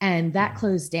 and that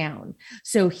closed down.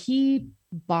 So he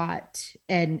bought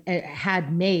and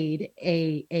had made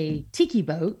a tiki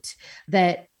boat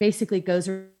that basically goes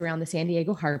around the San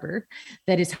Diego harbor,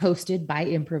 that is hosted by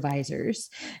improvisers,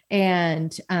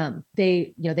 and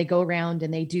they go around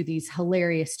and they do these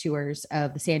hilarious tours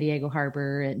of the San Diego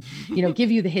harbor, and give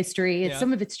you the history. Yeah.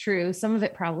 Some of it's true, some of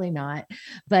it probably not,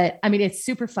 but I mean, it's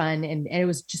super fun, and it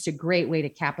was just a great way to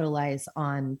capitalize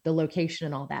on the location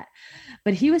and all that.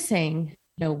 But he was saying,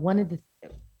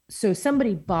 so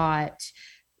somebody bought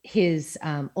his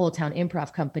Old Town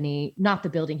Improv Company, not the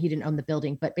building. He didn't own the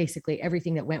building, but basically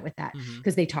everything that went with that,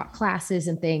 because they taught classes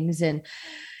and things. And,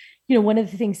 one of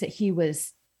the things that he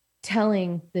was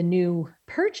telling the new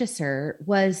purchaser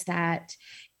was that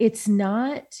it's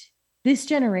not, this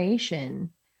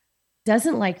generation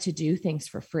doesn't like to do things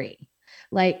for free.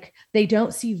 Like, they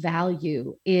don't see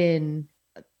value in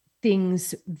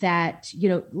things that,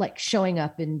 like showing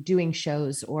up and doing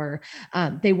shows, or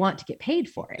they want to get paid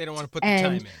for it. They don't want to put the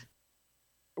time in.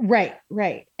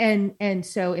 Right. And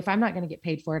so if I'm not going to get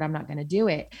paid for it, I'm not going to do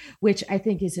it, which I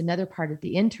think is another part of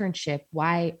the internship,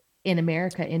 why in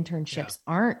America internships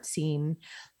aren't seen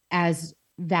as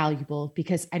valuable,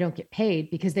 because I don't get paid,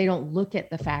 because they don't look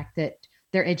at the fact that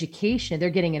they're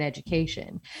getting an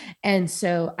education. And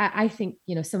so I think,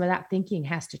 some of that thinking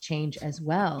has to change as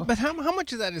well. But how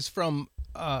much of that is from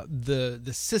the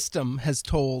system has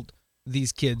told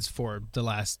these kids for the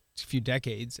last few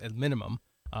decades at minimum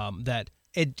that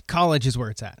college is where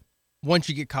it's at. Once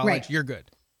you get college, you're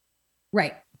good.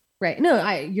 Right.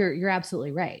 No, you're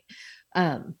absolutely right.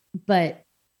 But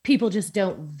people just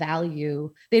don't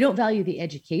value the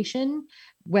education,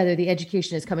 whether the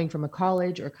education is coming from a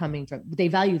college or they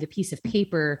value the piece of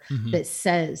paper that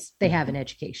says they have an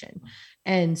education.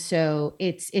 And so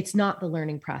it's not the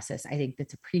learning process, I think,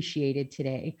 that's appreciated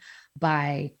today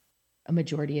by a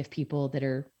majority of people that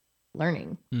are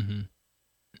learning.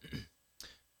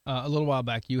 A little while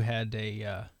back, you had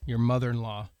your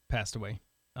mother-in-law passed away,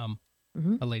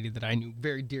 a lady that I knew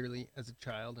very dearly as a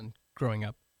child and growing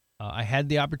up. I had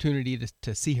the opportunity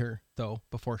to see her, though,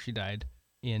 before she died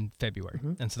in February.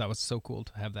 And so that was so cool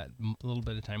to have that little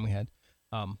bit of time we had.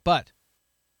 But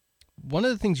one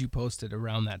of the things you posted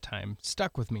around that time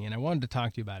stuck with me, and I wanted to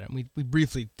talk to you about it. And we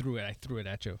briefly threw it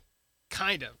at you,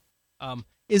 kind of.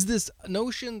 Is this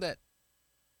notion that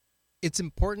it's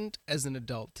important as an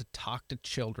adult to talk to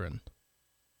children?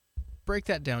 Break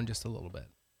that down just a little bit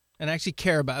and actually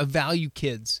value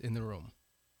kids in the room.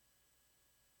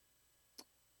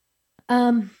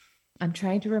 I'm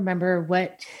trying to remember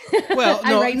what. Well,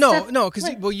 no, because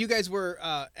you guys were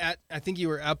I think you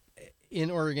were up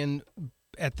in Oregon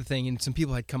at the thing, and some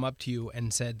people had come up to you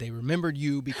and said they remembered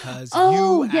you because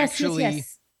you actually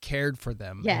cared for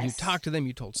them. Yes. And you talked to them,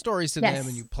 you told stories to them,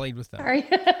 and you played with them. Sorry.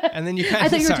 And then you I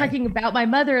thought you were talking about my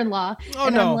mother-in-law. Oh,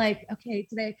 and no. I'm like, okay,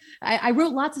 today I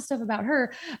wrote lots of stuff about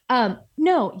her.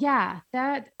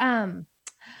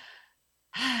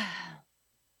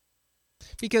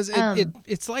 Because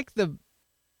it's like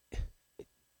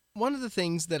one of the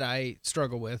things that I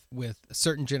struggle with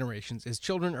certain generations is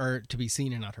children are to be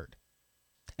seen and not heard.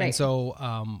 Right. And so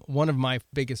one of my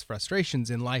biggest frustrations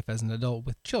in life as an adult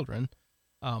with children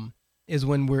is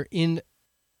when we're in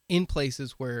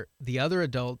places where the other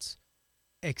adults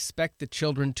expect the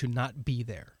children to not be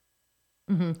there.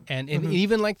 And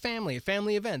even like family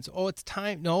events. Oh, it's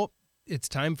time. No, it's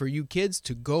time for you kids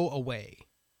to go away.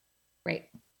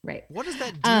 Right. What does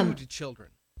that do to children?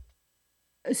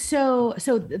 So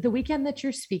the weekend that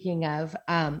you're speaking of,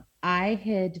 I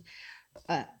had,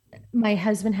 my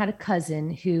husband had a cousin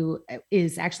who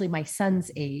is actually my son's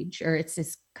age, or it's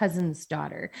his cousin's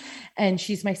daughter, and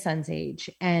she's my son's age.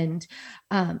 And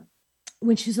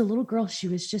when she was a little girl, she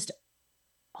was just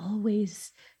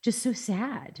always just so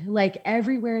sad. Like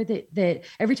everywhere that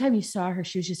every time you saw her,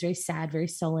 she was just very sad, very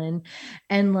sullen.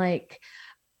 And like,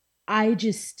 I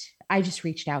just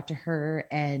reached out to her,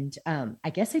 and I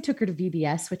guess I took her to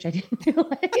VBS, which I didn't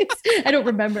realize. I don't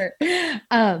remember.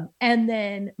 And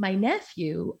then my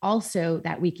nephew also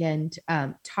that weekend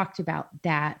talked about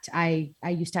that. I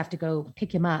used to have to go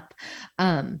pick him up.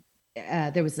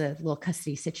 There was a little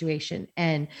custody situation.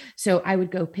 And so I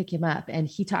would go pick him up, and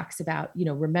he talks about,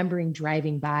 remembering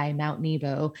driving by Mount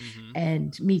Nebo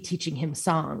and me teaching him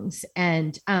songs.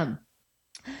 And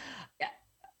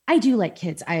I do like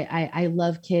kids. I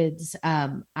love kids.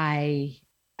 I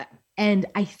And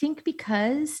I think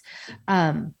because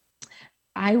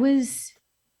I was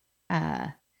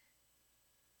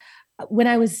when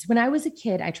I was a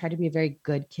kid, I tried to be a very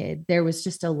good kid. There was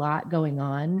just a lot going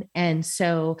on. And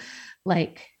so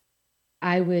like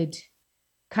I would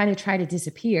kind of try to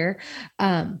disappear.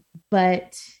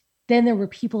 But then there were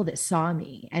people that saw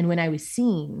me. And when I was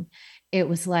seen, it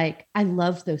was like, I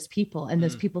loved those people and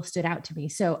those people stood out to me.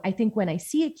 So I think when I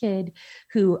see a kid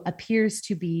who appears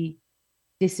to be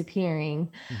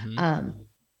disappearing,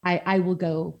 I will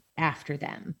go after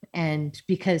them. And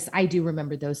because I do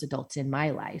remember those adults in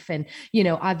my life. And,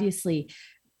 obviously,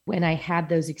 when I had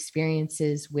those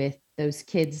experiences with those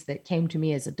kids that came to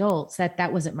me as adults,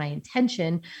 that wasn't my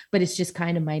intention, but it's just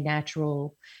kind of my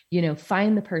natural,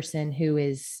 find the person who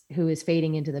is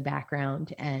fading into the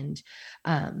background and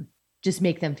just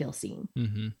make them feel seen.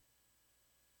 Mm-hmm.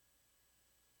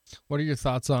 What are your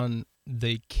thoughts on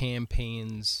the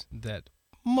campaigns that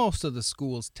most of the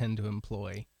schools tend to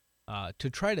employ to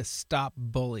try to stop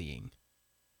bullying?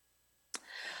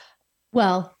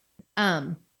 Well,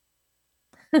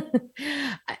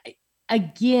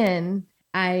 again,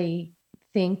 I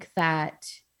think that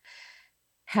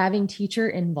having teacher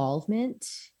involvement,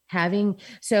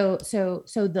 so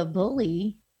the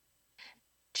bully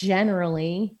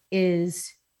generally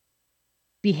is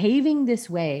behaving this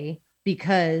way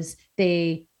because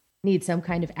they need some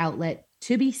kind of outlet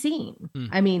to be seen.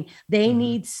 I mean, they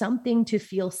need something to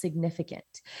feel significant.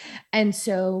 And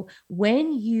so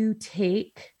when you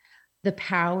take the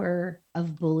power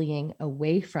of bullying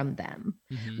away from them,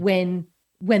 when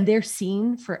they're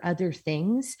seen for other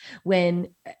things, when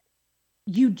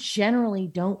you generally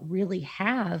don't really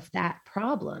have that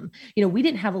problem. We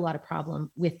didn't have a lot of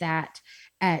problem with that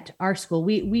at our school.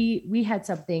 We had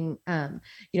something,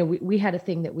 we had a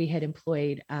thing that we had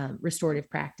employed, restorative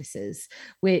practices,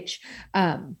 which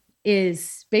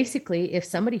is basically if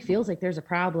somebody feels like there's a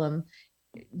problem,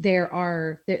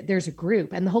 there's a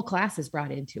group and the whole class is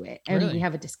brought into it and really? We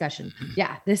have a discussion.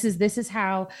 Yeah, this is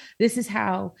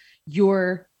how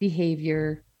your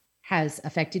behavior has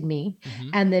affected me.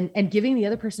 And giving the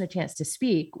other person a chance to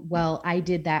speak. Well, I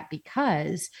did that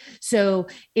because, so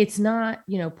it's not,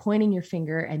 pointing your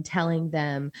finger and telling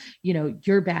them,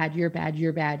 you're bad, you're bad,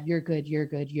 you're bad, you're good, you're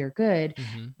good, you're good.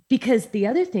 Because the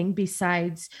other thing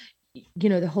besides,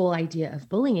 the whole idea of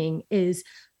bullying is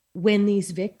when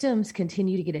these victims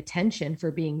continue to get attention for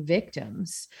being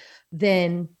victims,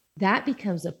 then that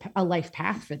becomes a life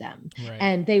path for them. Right.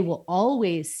 And they will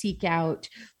always seek out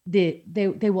they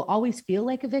will always feel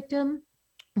like a victim.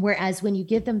 Whereas when you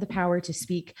give them the power to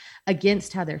speak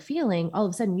against how they're feeling, all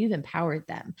of a sudden you've empowered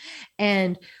them.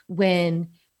 And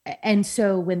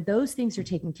so when those things are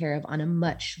taken care of on a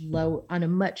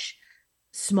much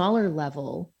smaller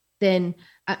level, then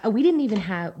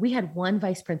we had one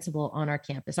vice principal on our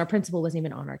campus. Our principal wasn't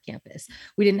even on our campus.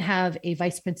 We didn't have a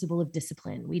vice principal of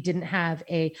discipline. We didn't have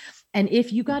and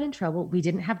if you got in trouble, we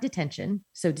didn't have detention.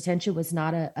 So detention was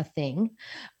not a thing.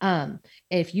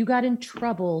 If you got in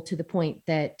trouble to the point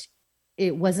that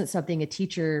it wasn't something a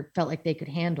teacher felt like they could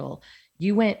handle,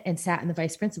 you went and sat in the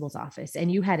vice principal's office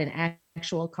and you had an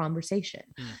actual conversation.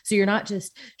 So you're not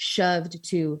just shoved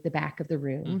to the back of the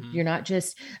room. You're not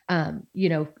just, oh,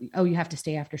 you have to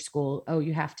stay after school. Oh,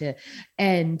 you have to.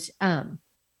 And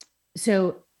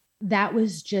so that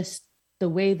was just the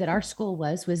way that our school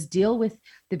was deal with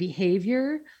the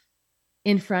behavior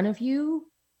in front of you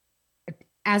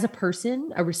as a person,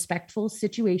 a respectful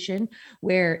situation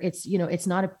where it's, it's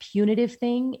not a punitive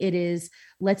thing. It is,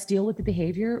 let's deal with the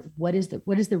behavior. What is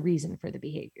the reason for the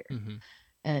behavior?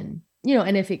 And,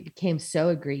 and if it became so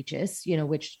egregious,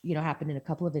 which, happened in a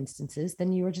couple of instances,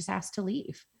 then you were just asked to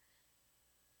leave.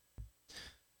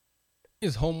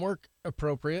 Is homework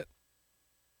appropriate?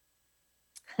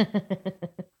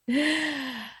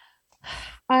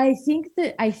 I think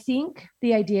the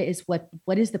idea is what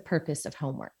is the purpose of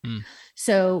homework?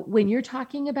 So when you're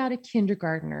talking about a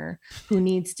kindergartner who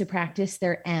needs to practice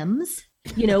their M's,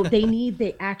 they need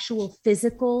the actual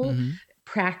physical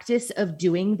practice of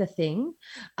doing the thing.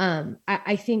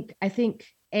 I think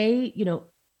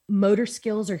motor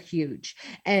skills are huge,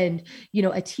 and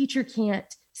a teacher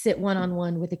can't sit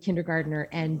one-on-one with a kindergartner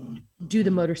and do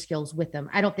the motor skills with them.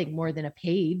 I don't think more than a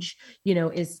page,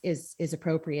 is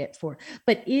appropriate for,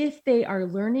 but if they are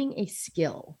learning a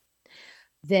skill,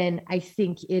 then I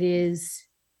think it is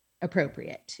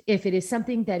appropriate. If it is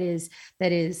something that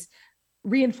is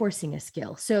reinforcing a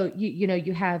skill. So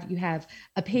you have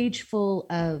a page full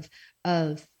of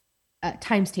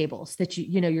times tables that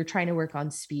you're trying to work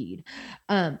on speed.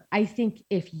 I think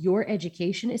if your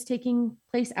education is taking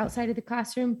place outside of the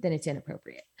classroom, then it's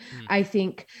inappropriate. I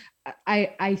think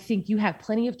you have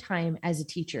plenty of time as a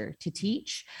teacher to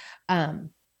teach.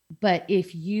 But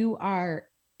if you are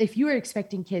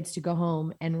expecting kids to go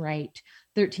home and write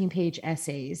 13-page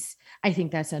essays, I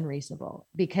think that's unreasonable,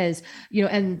 because,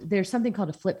 and there's something called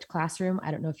a flipped classroom.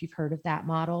 I don't know if you've heard of that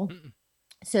model. Mm-mm.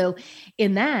 So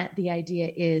in that, the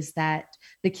idea is that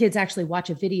the kids actually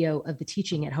watch a video of the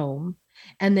teaching at home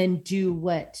and then do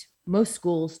what most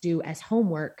schools do as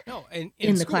homework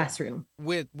in the classroom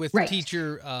with right.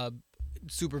 Teacher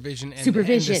supervision and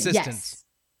assistance.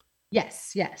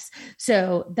 Yes.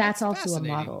 So that's also a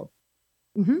model.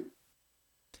 Mm-hmm.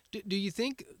 Do you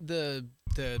think the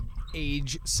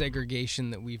age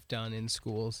segregation that we've done in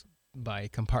schools by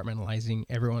compartmentalizing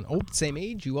everyone, same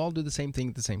age, you all do the same thing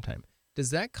at the same time,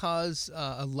 does that cause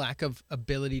a lack of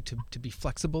ability to be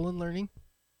flexible in learning?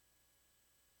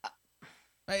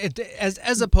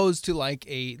 As opposed to like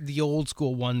the old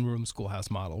school one-room schoolhouse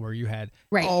model where you had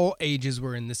all ages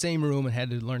were in the same room and had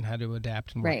to learn how to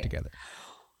adapt and work together.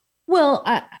 Well,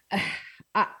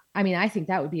 I mean, I think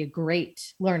that would be a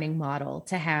great learning model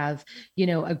to have,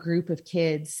 a group of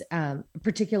kids,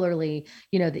 particularly,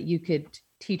 that you could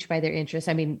teach by their interests.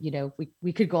 I mean,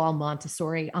 we could go all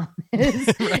Montessori on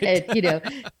this.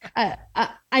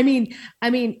 I mean,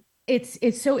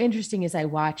 it's so interesting as I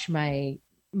watch my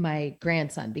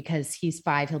grandson, because he's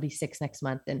 5, he'll be 6 next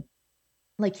month. And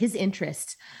like, his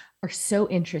interests are so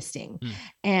interesting.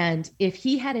 And if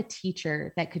he had a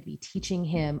teacher that could be teaching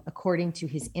him according to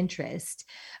his interest,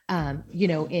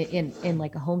 in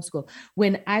like a homeschool,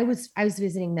 when I was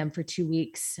visiting them for 2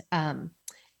 weeks,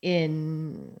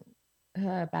 in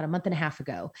about a month and a half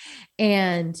ago.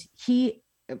 And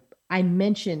I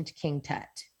mentioned King Tut,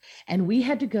 and we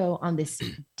had to go on this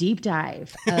deep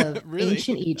dive of really?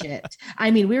 Ancient Egypt.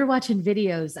 I mean, we were watching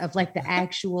videos of like the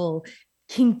actual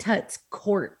King Tut's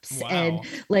corpse. Wow. And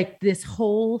like this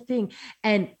whole thing.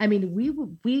 And I mean, we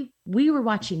were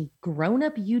watching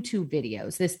grown-up YouTube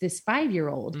videos, this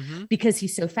 5-year-old, because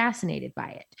he's so fascinated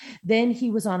by it. Then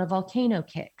he was on a volcano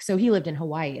kick. So he lived in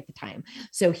Hawaii at the time.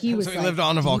 So he lived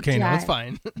on a volcano. That's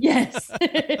fine. Yes.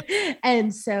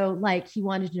 And so like, he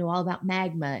wanted to know all about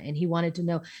magma, and he wanted to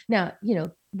know, now,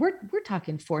 we're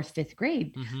talking 4th, 5th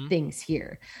grade things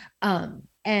here.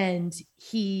 And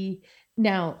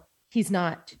he's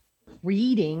not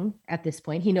reading at this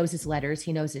point. He knows his letters,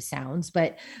 he knows his sounds,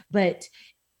 but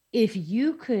if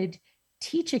you could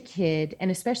teach a kid,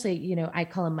 and especially, I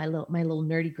call him my little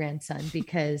nerdy grandson,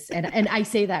 because, and I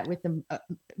say that with the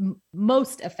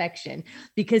most affection,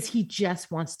 because he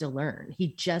just wants to learn.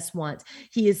 He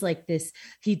is like this,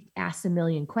 he asks a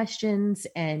million questions,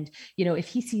 and, if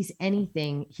he sees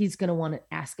anything, he's going to want to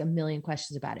ask a million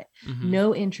questions about it.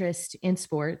 No interest in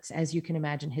sports, as you can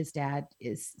imagine, his dad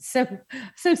is so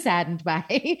saddened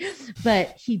by,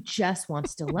 but he just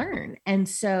wants to learn. And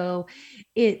so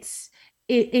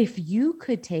if you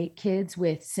could take kids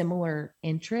with similar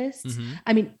interests,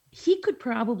 I mean, he could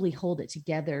probably hold it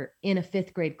together in a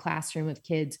 5th grade classroom of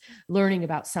kids learning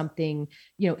about something,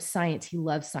 science. He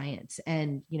loves science,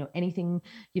 and, anything,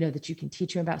 that you can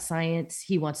teach him about science.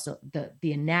 He wants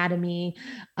the anatomy.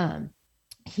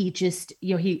 He just,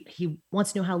 he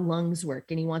wants to know how lungs work,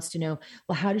 and he wants to know,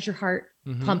 well, how does your heart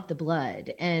pump the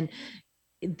blood? And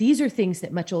these are things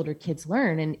that much older kids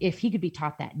learn. And if he could be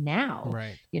taught that now,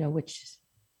 which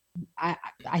I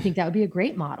think that would be a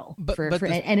great model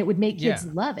and it would make kids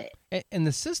love it. And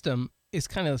the system is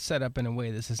kind of set up in a way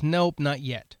that says, nope, not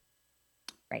yet.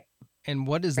 Right. And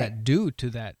what does that do to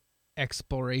that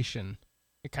exploration?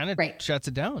 It kind of shuts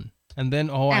it down. And then,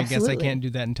 I guess I can't do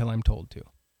that until I'm told to.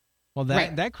 Well,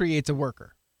 that creates a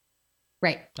worker.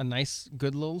 Right. A nice,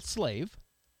 good little slave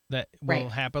that will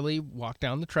happily walk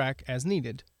down the track as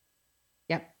needed.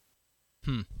 Yep.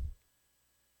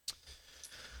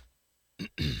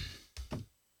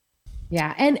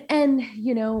 Yeah. And,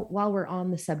 while we're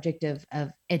on the subject of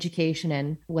education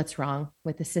and what's wrong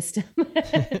with the system.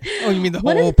 Oh, you mean the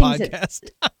whole podcast?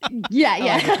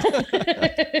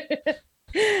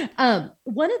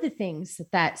 One of the things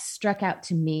that struck out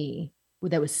to me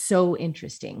that was so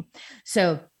interesting.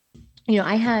 So,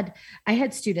 I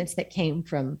had students that came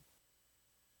from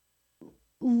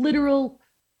literal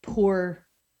poor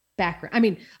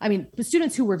background. I mean, the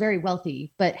students who were very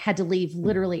wealthy, but had to leave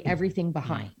literally everything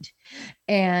behind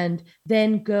and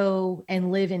then go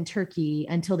and live in Turkey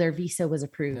until their visa was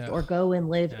approved or go and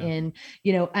live in,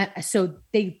 you know, so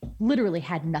they literally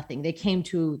had nothing. They came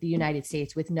to the United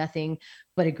States with nothing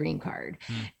but a green card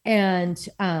and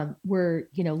were,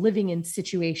 you know, living in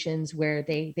situations where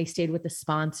they stayed with a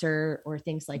sponsor or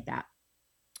things like that.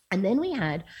 And then we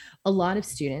had a lot of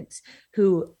students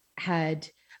who had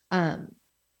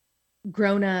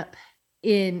grown up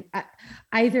in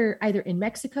either in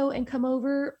Mexico and come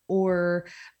over or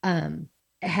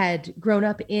had grown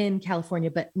up in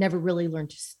California, but never really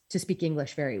learned to speak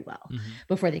English very well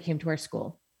before they came to our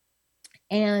school.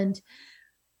 And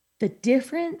the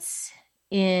difference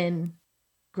in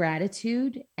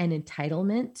gratitude and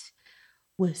entitlement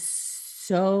was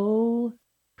so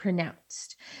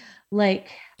pronounced. Like,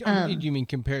 you mean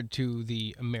compared to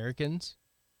the Americans?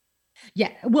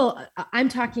 Yeah. Well, I'm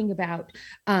talking about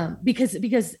because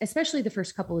especially the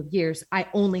first couple of years, I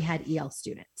only had EL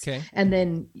students. Okay. And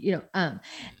then, you know,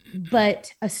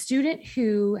 but a student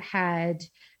who had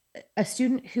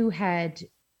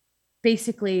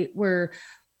basically were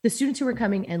the students who were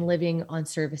coming and living on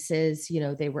services, you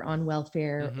know, they were on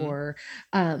welfare or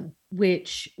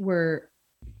which were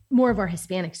more of our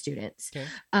Hispanic students. Okay.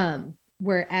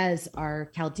 Whereas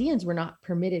our Chaldeans were not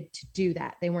permitted to do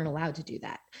that. They weren't allowed to do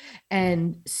that.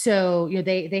 And so, you know,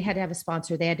 they had to have a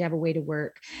sponsor, they had to have a way to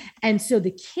work. And so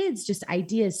the kids just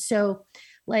ideas. So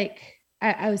like,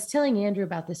 I was telling Andrew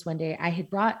about this one day. I had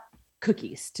brought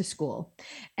cookies to school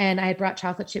and I had brought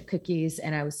chocolate chip cookies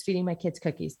and I was feeding my kids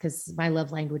cookies because my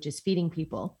love language is feeding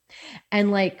people. And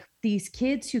like these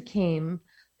kids who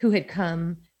had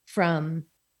come from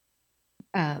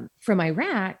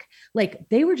Iraq, like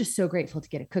they were just so grateful to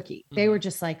get a cookie. They were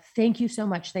just like, thank you so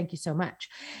much. Thank you so much.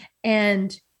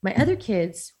 And my other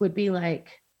kids would be like,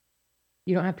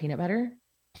 you don't have peanut butter?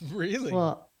 Really?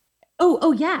 Well,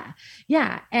 oh yeah.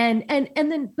 Yeah. And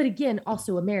then, but again,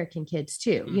 also American kids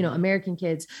too, you know, American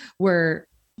kids were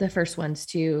the first ones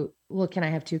to, well, can I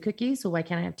have 2 cookies? Well, why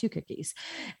can't I have 2 cookies?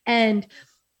 And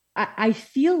I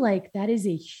feel like that is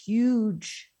a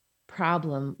huge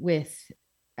problem with,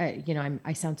 you know,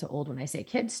 I sound so old when I say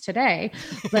kids today,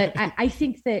 but I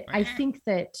think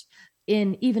that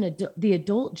in even the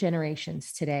adult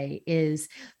generations today is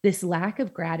this lack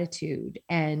of gratitude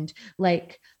and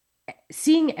like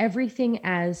seeing everything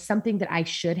as something that I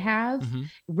should have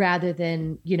rather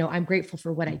than, you know, I'm grateful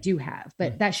for what I do have,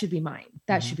 but that should be mine.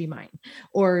 That should be mine.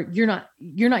 Or you're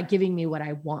not giving me what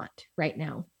I want right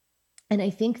now. And I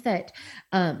think that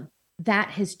that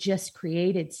has just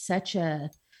created such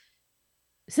an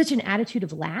attitude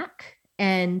of lack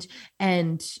and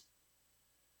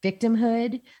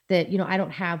victimhood that, you know, I don't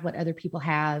have what other people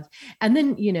have. And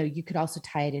then, you know, you could also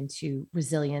tie it into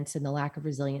resilience and the lack of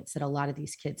resilience that a lot of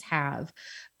these kids have,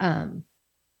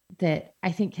 that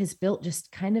I think has built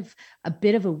just kind of a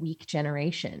bit of a weak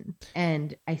generation.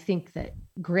 And I think that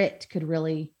grit could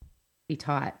really be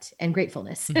taught and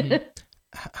gratefulness.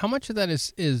 How much of that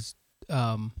is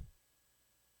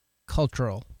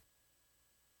cultural?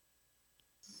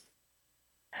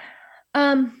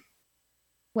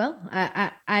 Well,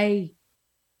 I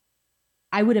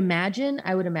would imagine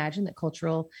that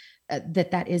cultural,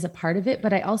 that is a part of it.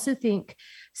 But I also think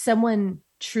someone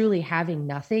truly having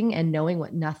nothing and knowing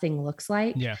what nothing looks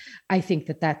like. Yeah. I think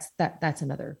that's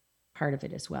another part of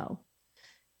it as well.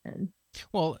 And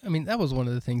well, I mean, that was one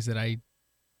of the things that I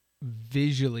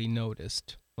visually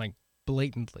noticed, like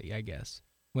blatantly, I guess,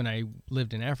 when I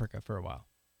lived in Africa for a while.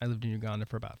 I lived in Uganda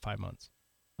for about 5 months.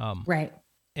 Right.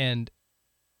 And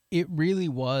it really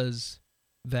was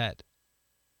that,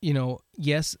 you know,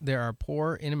 yes, there are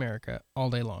poor in America all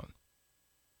day long.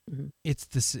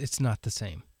 It's not the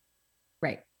same.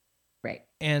 Right.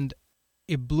 And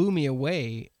it blew me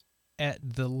away at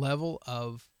the level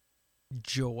of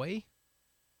joy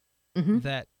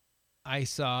that I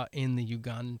saw in the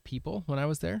Ugandan people when I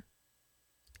was there.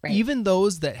 Right. Even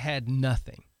those that had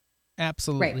nothing,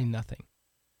 absolutely nothing,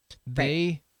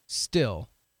 they still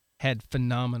had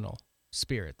phenomenal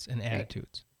spirits and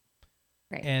attitudes.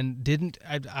 Right. And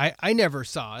I never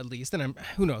saw, at least, and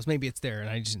who knows, maybe it's there and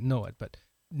I just know it, but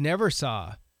never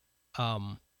saw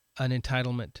an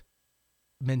entitlement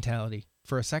mentality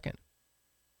for a second.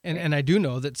 And I do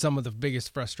know that some of the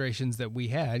biggest frustrations that we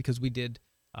had, because we did,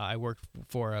 I worked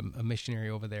for a missionary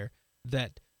over there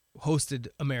that hosted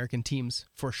American teams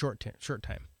for a short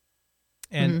time.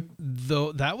 And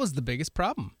though that was the biggest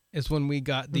problem, is when we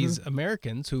got these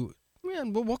Americans who,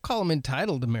 we'll call them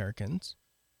entitled Americans,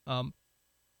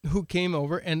 who came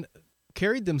over and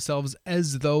carried themselves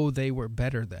as though they were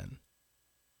better than.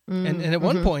 And at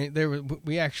one point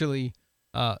we actually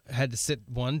had to sit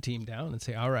one team down and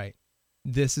say, all right,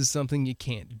 this is something you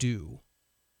can't do.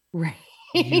 Right.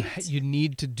 You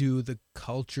need to do the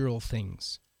cultural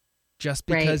things. Just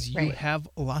because you have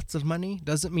lots of money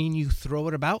doesn't mean you throw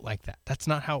it about like that. That's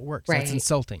not how it works. Right. That's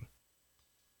insulting.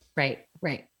 Right.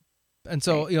 And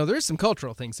so, there's some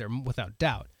cultural things there without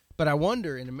doubt. But I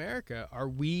wonder, in America, are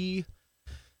we,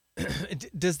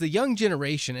 does the young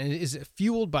generation, and is it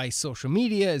fueled by social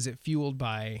media? Is it fueled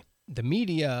by the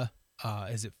media?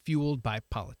 Is it fueled by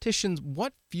politicians?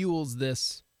 What fuels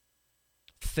this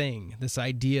thing, this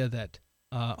idea that,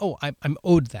 I'm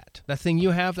owed that. That thing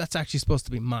you have, that's actually supposed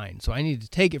to be mine. So I need to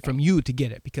take it from you to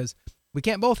get it because we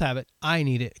can't both have it. I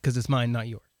need it because it's mine, not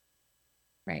yours.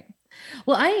 Right.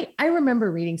 Well, I remember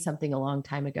reading something a long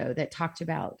time ago that talked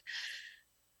about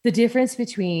the difference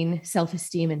between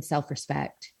self-esteem and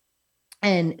self-respect.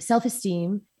 And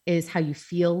self-esteem is how you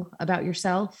feel about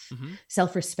yourself. Mm-hmm.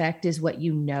 Self-respect is what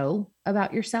you know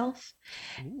about yourself.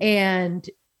 Ooh. And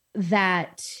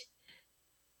that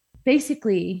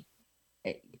basically,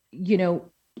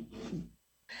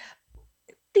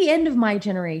 the end of my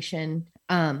generation,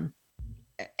 and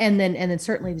then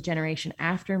certainly the generation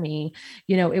after me,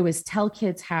 it was tell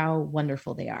kids how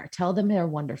wonderful they are. Tell them they're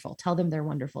wonderful. Tell them they're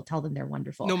wonderful. Tell them they're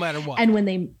wonderful. No matter what. And when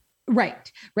they,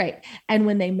 right. And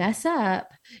when they mess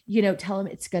up, tell them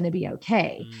it's going to be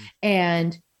okay.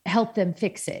 And help them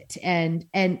fix it. And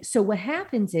so what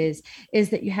happens is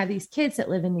that you have these kids that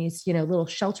live in these, little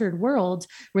sheltered worlds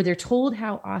where they're told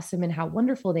how awesome and how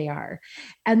wonderful they are.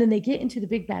 And then they get into the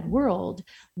big bad world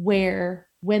where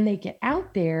when they get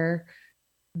out there,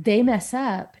 they mess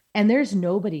up and there's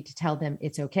nobody to tell them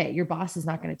it's okay. Your boss is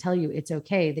not going to tell you it's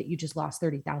okay that you just lost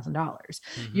 $30,000.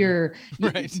 Mm-hmm. You're,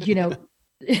 right.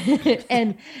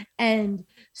 and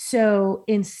so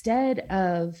instead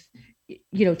of,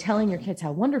 telling your kids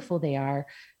how wonderful they are,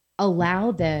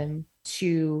 allow them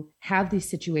to have these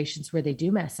situations where they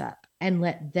do mess up and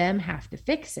let them have to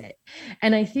fix it.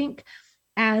 And I think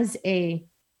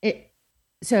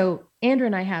so Andrew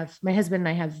and my husband and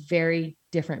I have very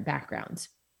different backgrounds.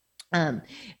 I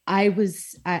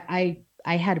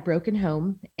had a broken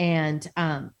home and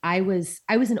I was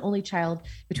an only child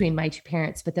between my two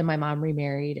parents, but then my mom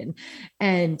remarried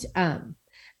and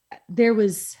there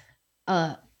was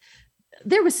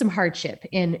some hardship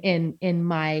in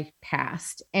my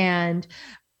past. And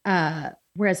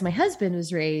whereas my husband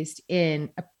was raised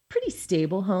in a pretty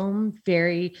stable home,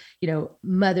 very,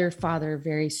 mother, father,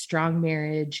 very strong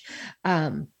marriage,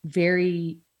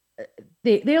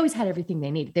 they always had everything they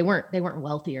needed. They weren't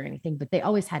wealthy or anything, but they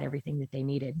always had everything that they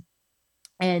needed.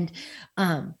 And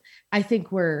I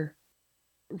think we're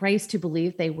raised to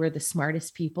believe they were the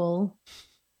smartest people.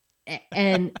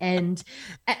 And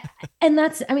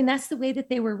that's the way that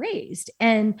they were raised.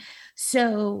 And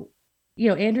so,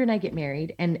 Andrew and I get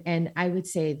married and I would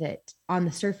say that on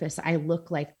the surface, I look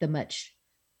like the much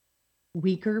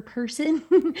weaker person.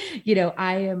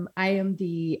 I am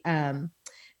the,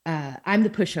 I'm the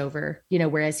pushover,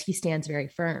 whereas he stands very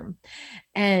firm.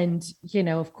 And,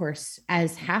 of course,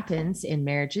 as happens in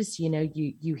marriages,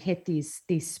 you hit these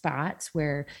spots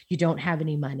where you don't have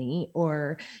any money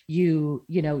or you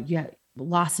have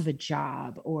loss of a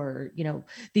job or,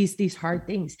 these hard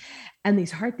things. And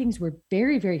these hard things were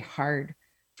very, very hard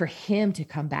for him to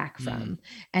come back from.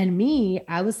 And me,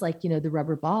 I was like, the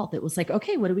rubber ball that was like,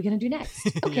 okay, what are we going to do next?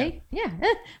 Okay. Yeah.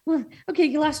 Well, okay.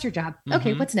 You lost your job.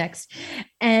 Okay. What's next?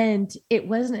 And it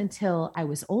wasn't until I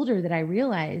was older that I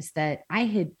realized that I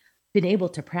had been able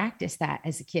to practice that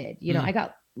as a kid. I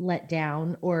got let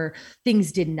down or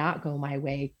things did not go my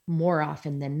way more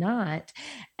often than not.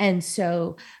 And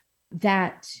so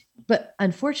but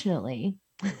unfortunately,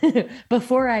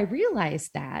 before I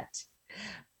realized that,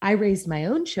 I raised my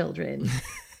own children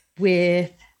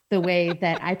with the way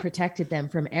that I protected them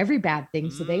from every bad thing.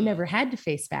 So they never had to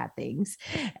face bad things.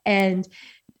 And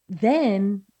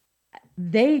then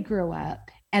they grow up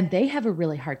and they have a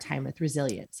really hard time with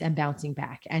resilience and bouncing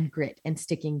back and grit and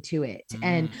sticking to it.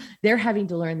 And they're having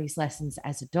to learn these lessons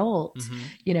as adults,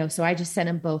 so I just sent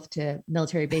them both to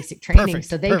military basic training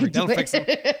so they could do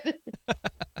it.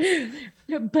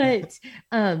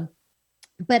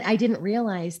 But I didn't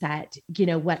realize that,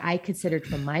 what I considered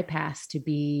from my past to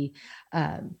be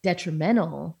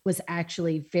detrimental was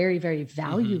actually very, very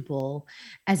valuable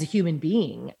as a human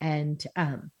being. And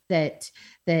that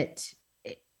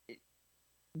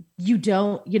you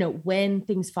don't, when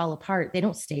things fall apart, they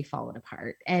don't stay falling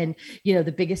apart. And,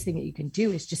 the biggest thing that you can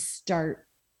do is just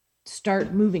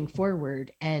start moving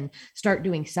forward and start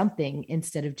doing something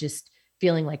instead of just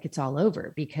feeling like it's all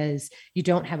over because you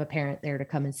don't have a parent there to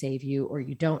come and save you, or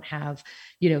you don't have,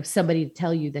 somebody to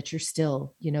tell you that you're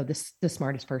still, the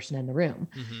smartest person in the room.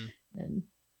 And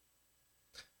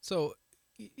so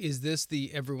is this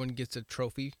the everyone gets a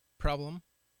trophy problem?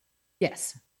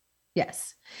 Yes.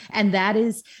 And that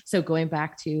is, so going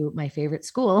back to my favorite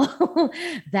school,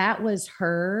 that was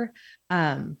her.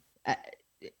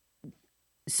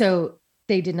 So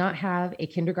they did not have a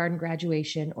kindergarten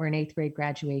graduation or an 8th grade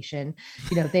graduation.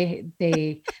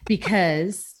 They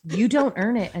because you don't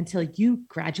earn it until you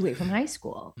graduate from high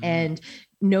school. And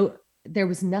there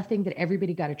was nothing that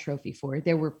everybody got a trophy for.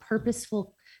 There were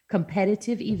purposeful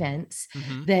competitive events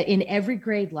that in every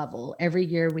grade level, every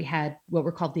year we had what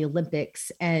were called the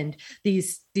Olympics, and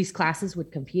these classes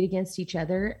would compete against each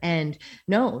other. And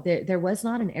no, there was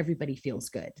not an everybody feels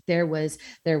good. There was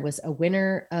a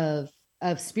winner of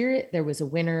spirit. There was a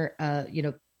winner,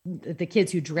 the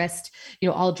kids who dressed,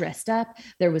 all dressed up.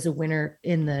 There was a winner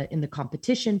in the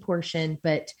competition portion,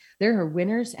 but there are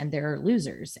winners and there are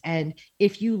losers. And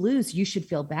if you lose, you should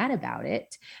feel bad about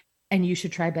it. And you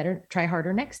should try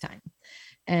harder next time.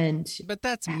 But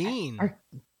that's mean.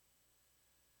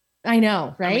 I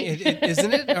know, right? I mean,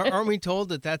 isn't it? Aren't we told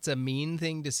that that's a mean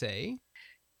thing to say?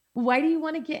 Why do you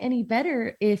want to get any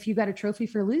better if you got a trophy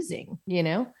for losing,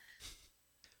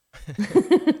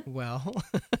 Well,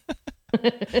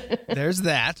 there's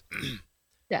that.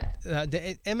 Yeah.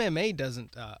 The MMA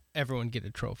doesn't everyone get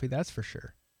a trophy, that's for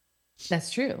sure.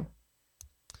 That's true.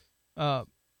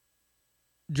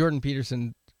 Jordan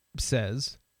Peterson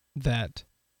says that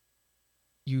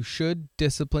you should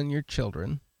discipline your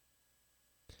children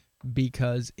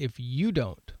because if you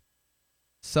don't,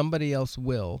 somebody else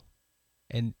will,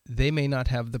 and they may not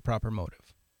have the proper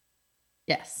motive.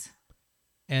 Yes.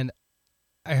 And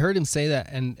I heard him say that,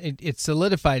 and it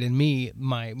solidified in me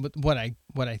what I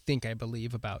think I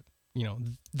believe about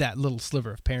that little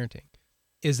sliver of parenting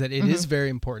is that it is very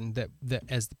important that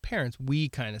as the parents we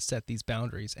kind of set these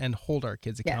boundaries and hold our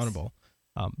kids accountable.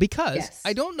 Because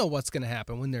I don't know what's going to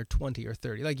happen when they're 20 or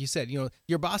 30. Like you said,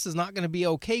 your boss is not going to be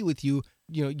okay with you.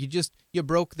 You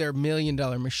broke their $1 million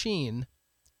machine.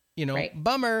 Right.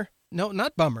 Bummer. No,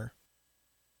 not bummer.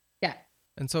 Yeah.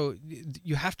 And so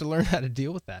you have to learn how to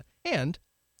deal with that. And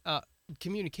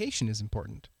communication is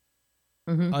important.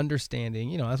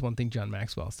 Understanding, that's one thing John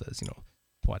Maxwell says,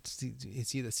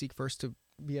 is he the seek first to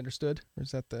be understood? Or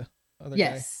is that the other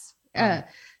guy? Yes.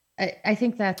 I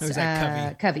think that's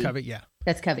Covey. Covey, yeah.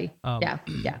 That's Covey. Yeah.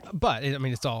 But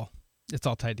it's all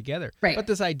tied together. Right. But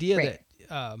this idea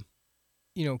that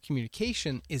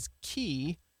communication is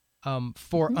key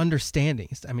for understanding.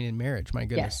 In marriage, my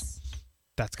goodness,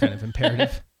 that's kind of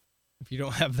imperative. If you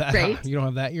don't have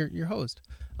that, you're hosed.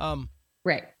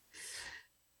 Right.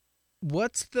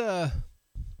 What's the?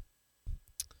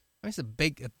 It's a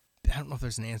big. I don't know if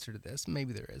there's an answer to this.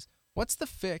 Maybe there is. What's the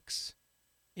fix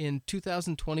in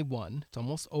 2021? It's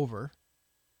almost over.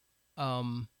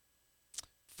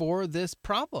 For this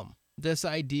problem, this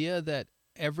idea that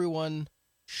everyone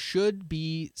should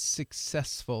be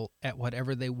successful at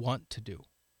whatever they want to do.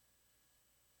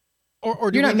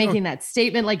 Or you're not making that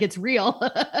statement like it's real.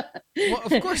 Well,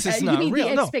 of course it's not real.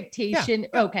 The expectation.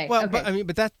 No. Okay. Well, okay.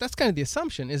 But that's kind of the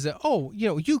assumption is that,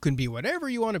 you can be whatever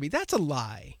you want to be. That's a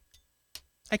lie.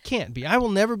 I can't be. I will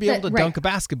never be able to dunk a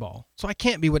basketball. So I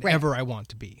can't be whatever I want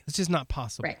to be. It's just not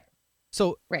possible. Right.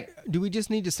 So do we just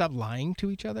need to stop lying to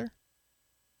each other?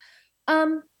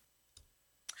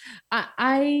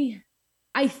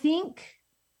 I think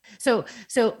so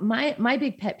my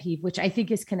big pet peeve, which I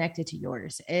think is connected to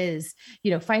yours, is,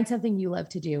 find something you love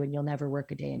to do and you'll never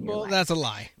work a day in your life. Well, that's a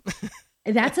lie.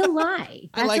 That's a lie.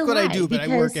 I like what I do, but I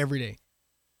work every day.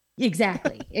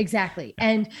 Exactly.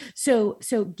 And so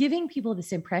giving people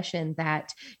this impression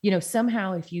that,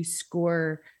 somehow if you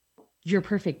score your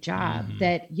perfect job,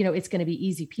 that, it's going to be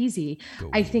easy peasy.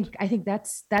 I think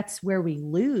that's where we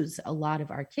lose a lot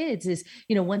of our kids is,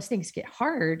 once things get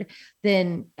hard,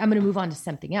 then I'm going to move on to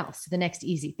something else, to the next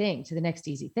easy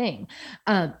thing.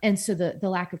 And so the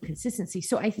lack of consistency.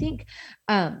 So I think,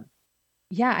 I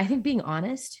think being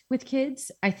honest with kids,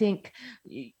 I think,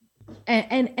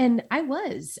 and I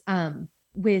was,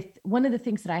 with one of the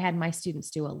things that I had my students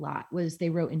do a lot was they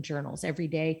wrote in journals every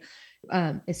day.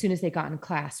 As soon as they got in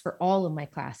class, for all of my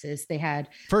classes, they had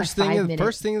first thing of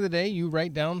the day, you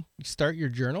write down, you start your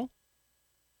journal.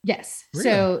 Yes.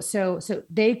 Really? So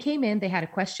they came in, they had a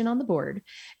question on the board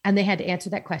and they had to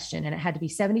answer that question, and it had to be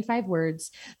 75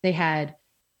 words. They had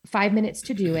 5 minutes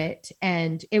to do it.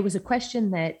 And it was a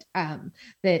question that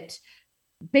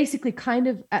basically kind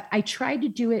of, I tried to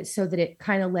do it so that it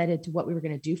kind of led into what we were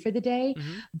going to do for the day.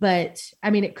 But I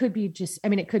mean, it could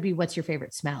be what's your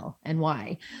favorite smell and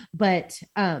why. But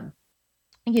I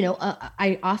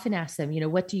often ask them,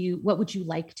 what would you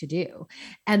like to do?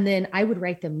 And then I would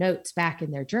write them notes back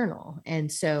in their journal.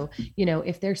 And so,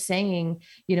 if they're saying,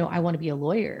 I want to be a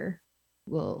lawyer,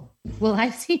 well,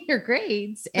 I've seen your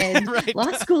grades, and right.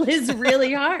 Law school is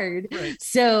really hard. Right.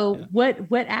 So what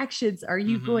actions are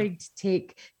you going to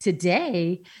take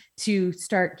today to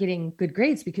start getting good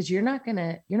grades? Because you're not going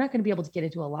to be able to get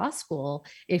into a law school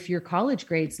if your college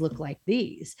grades look like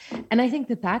these. And I think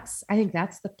that's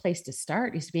the place to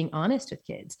start, is being honest with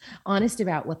kids, honest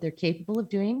about what they're capable of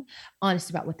doing,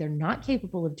 honest about what they're not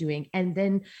capable of doing, and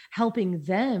then helping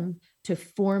them to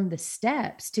form the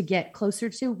steps to get closer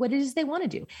to what it is they want to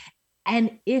do.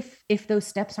 And if those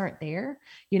steps aren't there,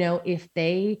 if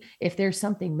there's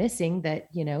something missing that,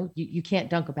 you can't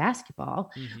dunk a basketball,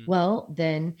 well,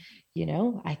 then,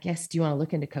 I guess, do you want to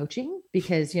look into coaching?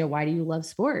 Because, why do you love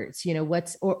sports?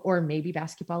 Or maybe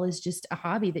basketball is just a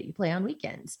hobby that you play on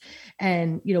weekends.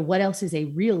 And, what else is a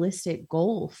realistic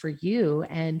goal for you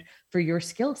and for your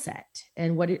skill set?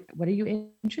 And what are you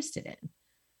interested in?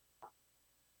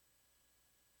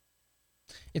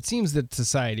 It seems that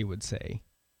society would say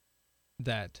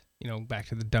that, back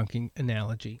to the dunking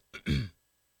analogy,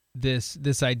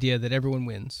 this idea that everyone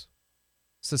wins.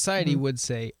 Society would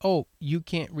say, "Oh, you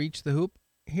can't reach the hoop?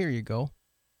 Here you go.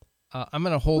 I'm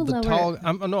going to hold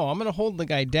I'm going to hold the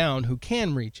guy down who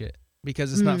can reach it,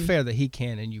 because it's not fair that he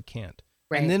can and you can't.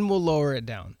 Right. And then we'll lower it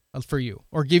down for you,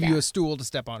 or give you a stool to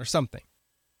step on or something.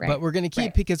 Right. But we're going to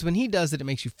keep, because when he does it, it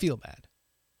makes you feel bad.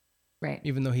 Right.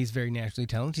 Even though he's very naturally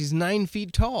talented. He's 9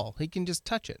 feet tall. He can just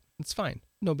touch it. It's fine.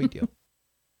 No big deal.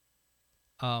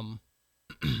 I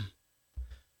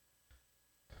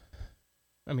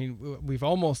mean, we've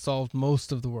almost solved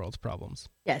most of the world's problems.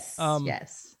 Yes.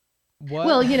 Yes. What?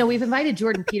 Well, we've invited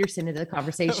Jordan Peterson into the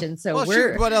conversation, so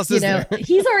what else is there?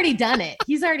 He's already done it.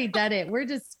 We're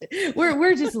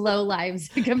just low lives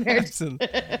compared to.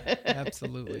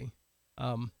 Absolutely.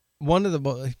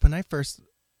 When I first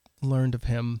learned of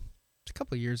him a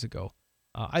couple of years ago,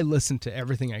 I listened to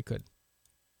everything I could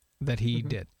that he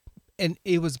did, and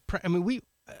it was.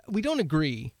 We don't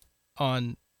agree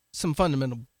on some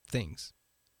fundamental things,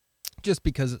 just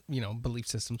because belief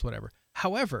systems, whatever.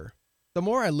 However, the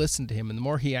more I listened to him, and the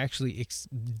more he actually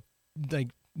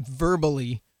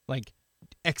verbally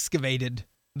excavated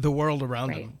the world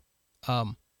around him,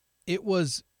 it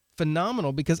was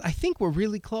phenomenal, because I think we're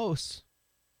really close.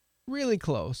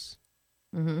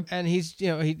 And he's,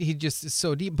 he just is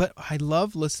so deep. But I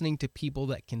love listening to people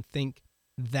that can think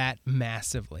that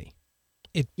massively.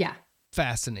 It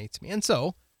fascinates me. And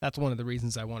so that's one of the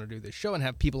reasons I want to do this show and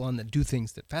have people on that do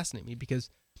things that fascinate me, because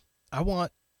I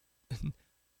want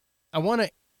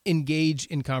to engage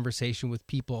in conversation with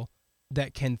people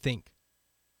that can think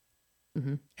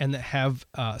and that have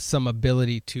some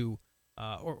ability to,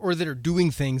 or that are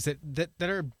doing things that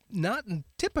are not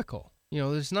typical.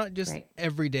 There's not just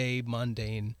everyday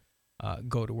mundane,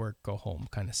 go to work, go home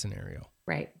kind of scenario.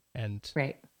 Right. And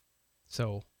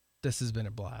so this has been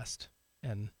a blast,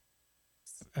 and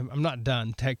I'm not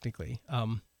done technically.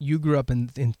 You grew up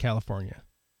in California.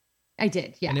 I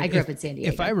did. Yeah. I grew up in San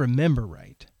Diego. If I remember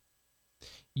right,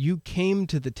 you came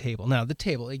to the table. Now, the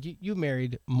table, you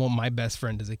married my best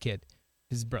friend as a kid,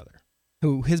 his brother,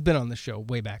 who has been on the show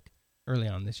way back early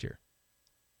on this year.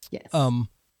 Yes.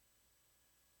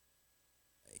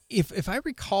 If I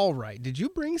recall right, did you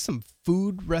bring some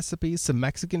food recipes, some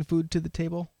Mexican food to the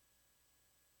table?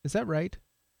 Is that right?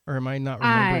 Or am I not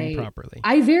remembering properly?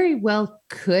 I very well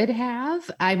could have.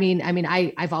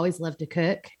 I've always loved to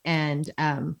cook, and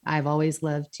I've always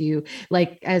loved to,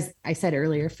 as I said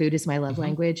earlier, food is my love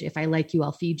language. If I like you,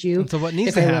 I'll feed you. And so what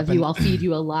needs to happen? If I love you, I'll feed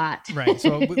you a lot. Right.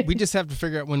 So we just have to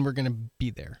figure out when we're going to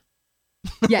be there.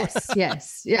 Yes.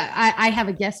 Yeah. I have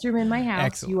a guest room in my house.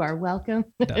 Excellent. You are welcome.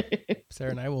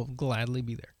 Sarah and I will gladly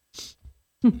be there.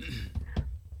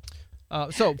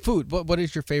 So food, what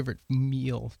is your favorite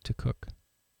meal to cook?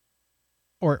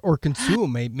 Or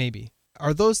consume, maybe.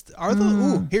 Are those,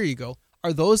 here you go.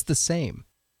 Are those the same?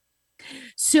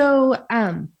 So,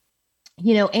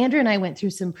 Andrew and I went through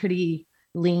some pretty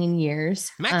lean years.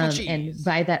 Mac and cheese. And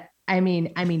by that, I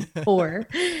mean 4.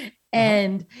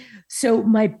 And so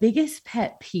my biggest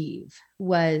pet peeve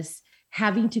was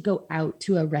having to go out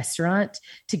to a restaurant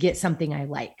to get something I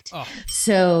liked. Oh.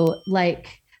 So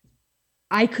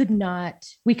we could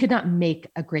not make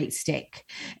a great steak.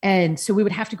 And so we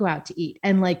would have to go out to eat.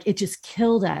 And like, it just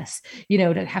killed us,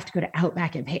 to have to go to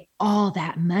Outback and pay all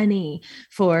that money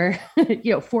for,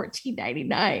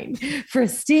 $14.99 for a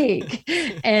steak.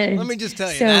 And let me just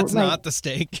tell you, that's not the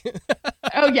steak.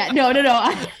 Oh yeah. No.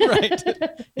 Right.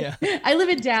 Yeah. I live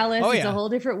in Dallas. It's a whole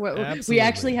different world. Absolutely. We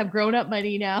actually have grown up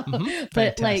money now,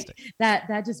 but Fantastic. like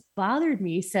that just bothered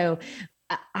me. So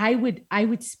I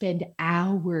would spend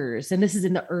hours, and this is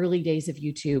in the early days of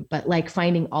YouTube, but like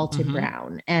finding Alton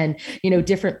Brown and,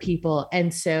 different people.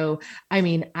 And so, I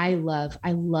mean, I love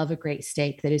a great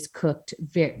steak that is cooked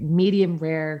medium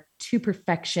rare to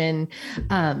perfection.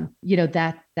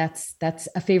 That's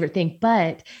a favorite thing,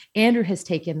 but Andrew has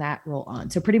taken that role on.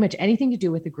 So pretty much anything to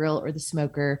do with the grill or the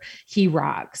smoker, he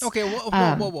rocks. Okay.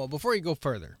 Whoa. Before you go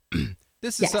further,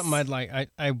 this is something I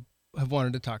have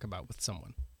wanted to talk about with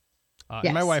someone.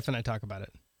 And my wife and I talk about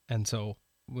it, and so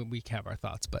we have our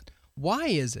thoughts. But why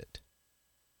is it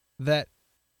that,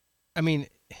 I mean,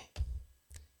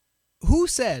 who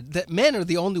said that men are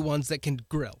the only ones that can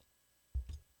grill?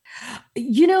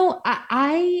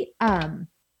 I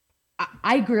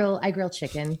grill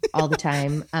chicken all the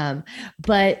time,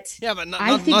 but but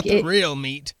not the real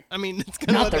meat. I mean, it's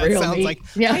kind of what that sounds meat. Like.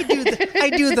 Yeah. I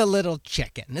do the little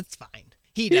chicken. It's fine.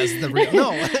 He does the real.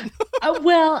 No.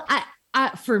 Well,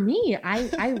 for me,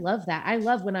 I love that. I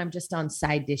love when I'm just on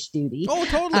side dish duty. Oh,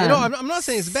 totally. No, I'm not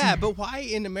saying it's bad, but why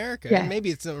in America? And maybe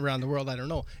it's around the world. I don't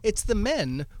know. It's the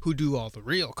men who do all the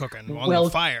real cooking on the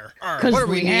fire. What are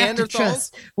we,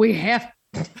 Neanderthals? We have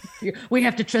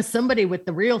to trust somebody with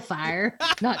the real fire,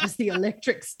 not just the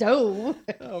electric stove.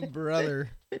 Oh, brother.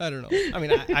 I don't know. I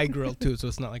mean, I grill too, so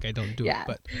it's not like I don't do it.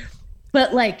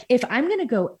 But like, if I'm going to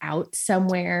go out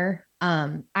somewhere,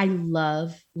 I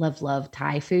love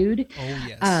Thai food. Oh,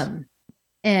 yes.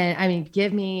 And I mean,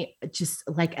 give me just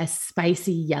like a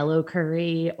spicy yellow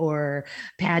curry or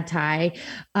pad Thai,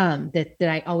 that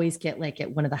I always get like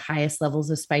at one of the highest levels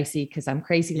of spicy, because I'm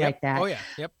crazy like that. Oh, yeah.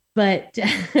 Yep. But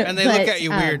and they look at you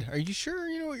weird. Are you sure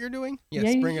you know what you're doing?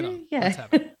 Yes, bring it on. Yeah. Let's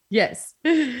have it. Yes.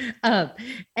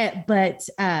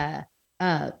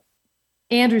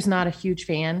 Andrew's not a huge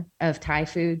fan of Thai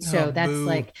food. So that's boo.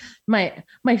 Like my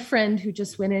friend who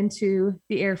just went into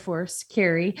the Air Force,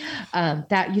 Carrie,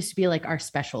 that used to be like our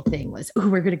special thing was,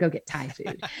 we're going to go get Thai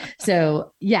food.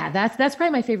 So yeah, that's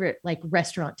probably my favorite like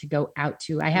restaurant to go out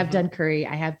to. I have done curry.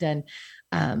 I have done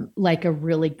like a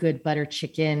really good butter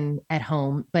chicken at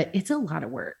home, but it's a lot of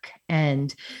work.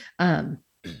 And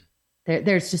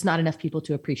there's just not enough people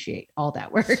to appreciate all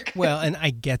that work. Well, and I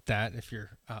get that. If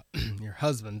your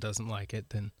husband doesn't like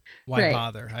it, then why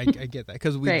bother? I get that,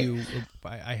 because we do.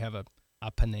 I have a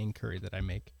Penang curry that I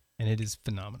make, and it is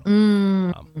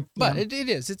phenomenal. But it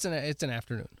is. It's an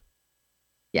afternoon.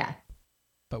 Yeah.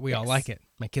 But we all like it.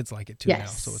 My kids like it too now,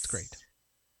 so it's great.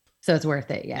 So it's worth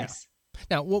it. Yes.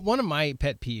 Yeah. Now, one of my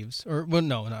pet peeves,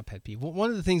 no, not pet peeve. One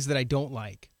of the things that I don't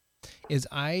like is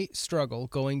I struggle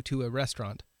going to a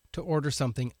restaurant to order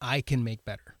something I can make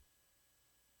better.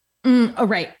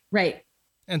 Right.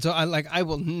 And so I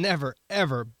will never,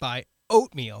 ever buy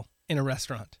oatmeal in a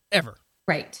restaurant, ever.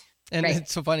 Right. And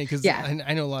it's so funny because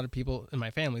I know a lot of people in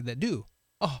my family that do.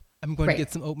 Oh, I'm going to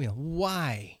get some oatmeal.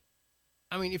 Why?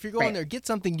 I mean, if you're going there, get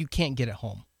something you can't get at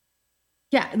home.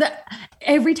 Yeah.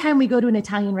 Every time we go to an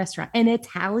Italian restaurant,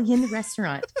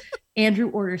 Andrew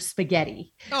orders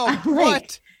spaghetti. Oh, I'm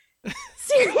what?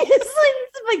 Seriously,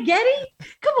 spaghetti?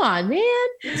 Come on,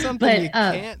 man. Something you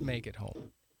can't make at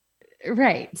home.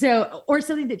 Right. So, or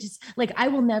something that just like, I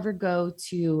will never go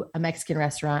to a Mexican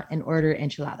restaurant and order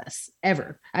enchiladas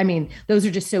ever. I mean, those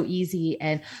are just so easy.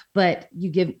 But you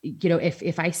give,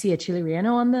 if I see a chile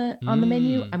relleno on the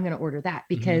menu, I'm going to order that,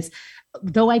 because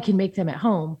though I can make them at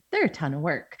home, they're a ton of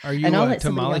work. Are you a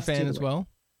tamale fan as well?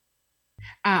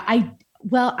 I'm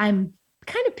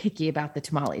kind of picky about the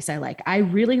tamales. I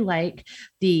really like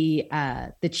the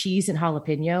cheese and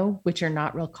jalapeno, which are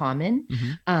not real common.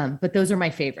 But those are my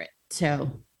favorite.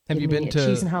 So have you been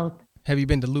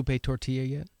to Lupe Tortilla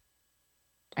yet?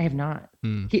 I have not.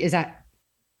 Is that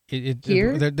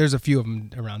here? There's a few of them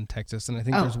around Texas, and I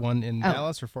think there's one in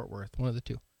Dallas or Fort Worth, one of the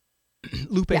two.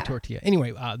 Lupe Tortilla.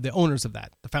 Anyway, the owners of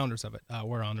that, the founders of it,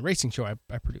 were on the racing show I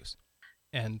produce.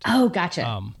 And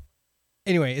gotcha.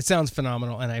 Anyway, it sounds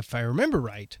phenomenal, and if I remember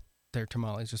right, their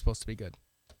tamales are supposed to be good.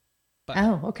 But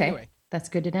okay. Anyway. That's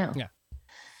good to know. Yeah.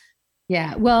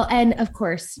 Yeah. Well, and of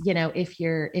course, if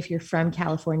you're from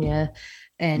California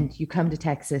and you come to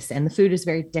Texas and the food is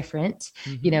very different,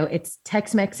 it's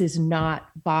Tex-Mex is not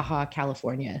Baja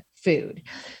California food.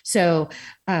 So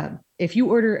if you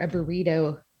order a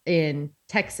burrito in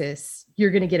Texas,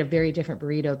 you're going to get a very different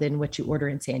burrito than what you order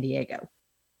in San Diego.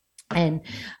 And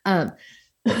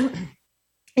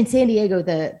in San Diego,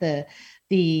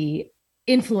 the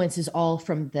influence is all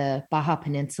from the Baja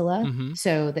Peninsula. Mm-hmm.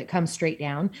 So that comes straight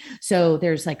down. So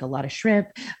there's like a lot of shrimp.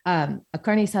 A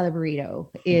carne asada burrito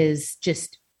is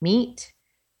just meat,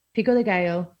 pico de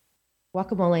gallo,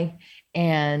 guacamole,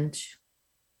 and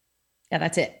yeah,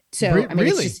 that's it. So I mean,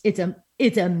 really? it's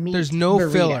a meat. There's no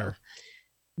burrito. Filler.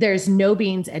 There's no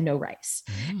beans and no rice.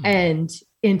 And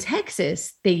in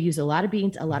Texas, they use a lot of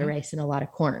beans, a lot of rice, and a lot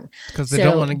of corn. Because they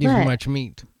don't want to give you much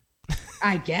meat.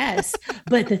 I guess.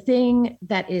 But the thing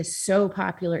that is so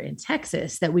popular in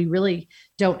Texas that we really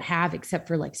don't have except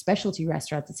for like specialty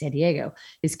restaurants in San Diego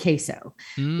is queso.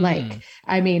 Like,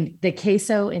 I mean, the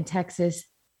queso in Texas,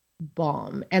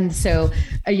 bomb. And so,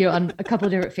 on a couple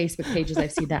of different Facebook pages,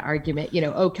 I've seen that argument,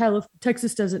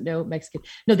 Texas doesn't know Mexican.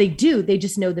 No, they do. They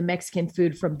just know the Mexican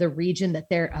food from the region that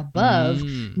they're above,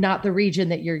 not the region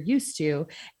that you're used to.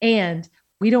 And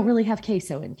we don't really have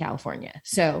queso in California.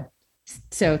 So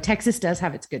Texas does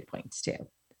have its good points too.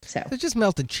 So it's just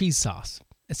melted cheese sauce,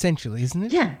 essentially, isn't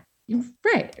it? Yeah.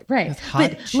 Right.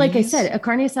 But cheese. Like I said, a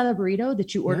carne asada burrito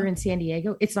that you order in San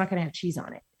Diego, it's not going to have cheese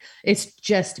on it. It's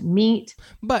just meat.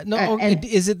 But no,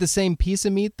 is it the same piece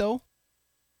of meat though?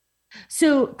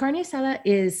 So carne asada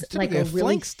is like a really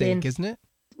flank thin steak, isn't it?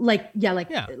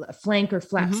 A flank or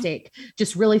flat steak,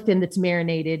 just really thin that's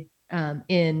marinated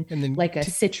in like a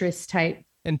citrus type.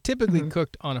 And typically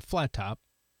cooked on a flat top,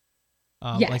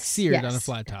 like seared on a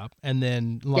flat top, and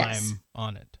then lime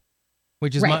on it.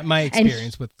 Which is my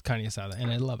experience with carne asada,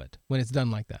 and I love it when it's done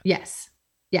like that. Yes.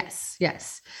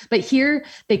 But here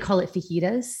they call it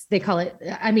fajitas. They call it.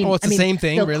 It's the same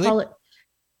thing, really.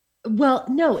 Well,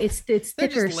 no, it's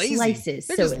thicker slices.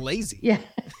 They're just lazy. Yeah.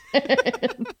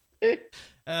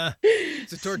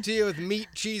 It's a tortilla with meat,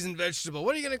 cheese, and vegetable.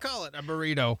 What are you going to call it? A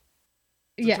burrito.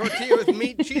 It's a tortilla with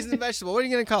meat, cheese, and vegetable. What are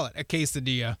you going to call it? A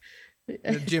quesadilla.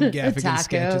 The Jim Gaffigan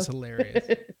sketch is hilarious.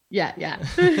 Yeah.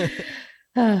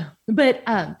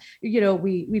 But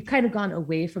we've kind of gone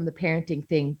away from the parenting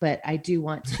thing, but I do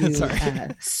want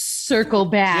to circle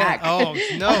back. Yeah. Oh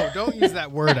no, don't use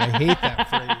that word. I hate that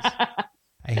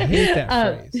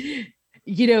phrase.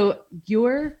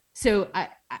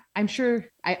 I'm sure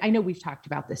I know we've talked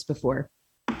about this before,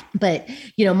 but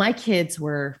my kids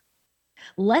were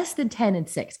less than 10 and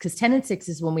 6, because 10 and 6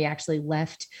 is when we actually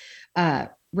left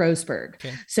Roseburg.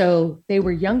 Okay. So they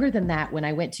were younger than that when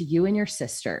I went to you and your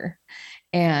sister,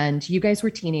 and you guys were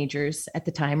teenagers at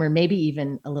the time, or maybe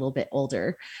even a little bit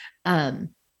older. And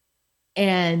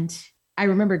I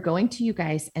remember going to you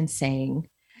guys and saying,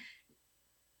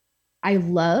 I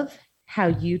love how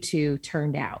you two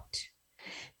turned out.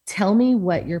 Tell me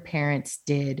what your parents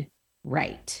did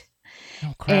right.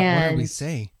 Oh crap, what did we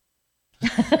say?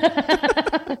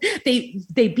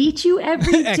 They beat you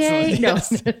every day. No.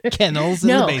 Yes. Kennels in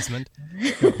the basement.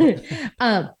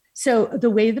 So the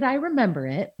way that I remember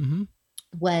it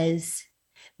was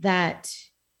that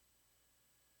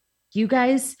you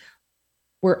guys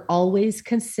were always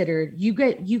considered, you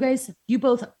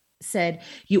both said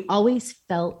you always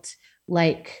felt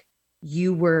like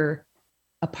you were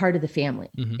a part of the family.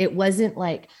 It wasn't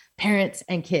like parents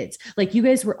and kids. Like, you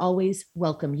guys were always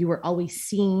welcome. You were always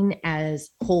seen as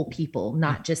whole people,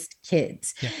 not just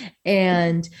kids. Yeah.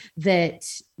 And that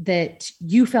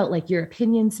you felt like your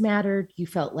opinions mattered. You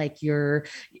felt like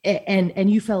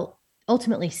and you felt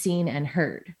ultimately seen and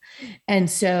heard. And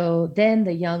so then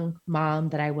the young mom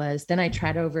that I was, then I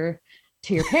tried over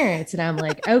to your parents and I'm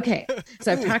like, okay,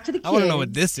 so I've talked to the kids. I want to know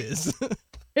what this is.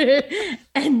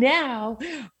 And now,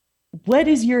 what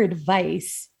is your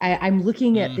advice? I'm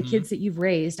looking at the kids that you've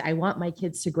raised. I want my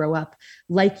kids to grow up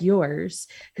like yours,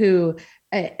 who,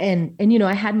 and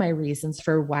I had my reasons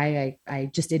for why I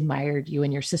just admired you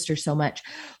and your sister so much,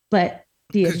 but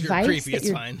the advice you're creepy,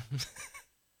 it's fine.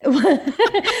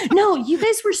 No, you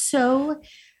guys were so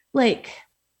like,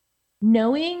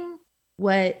 knowing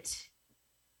what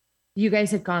you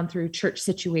guys had gone through, church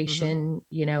situation,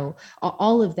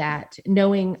 all of that,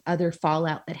 knowing other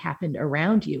fallout that happened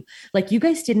around you. Like, you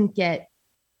guys didn't get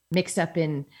mixed up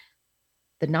in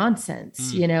the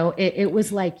nonsense. It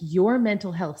was like your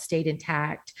mental health stayed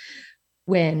intact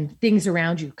when things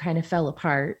around you kind of fell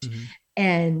apart.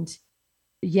 And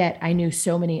yet I knew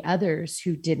so many others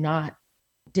who did not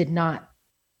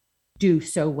do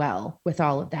so well with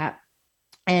all of that.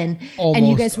 And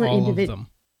you guys were individual.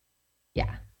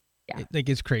 Yeah. Yeah.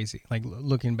 It's crazy. Like,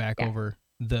 looking back over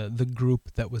the group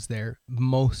that was there,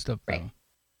 most of them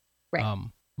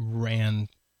ran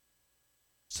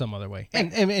some other way.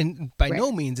 Right. And by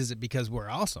no means is it because we're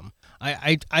awesome.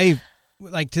 I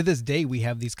like to this day, we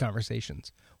have these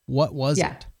conversations. What was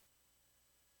it?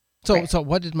 So So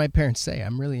what did my parents say?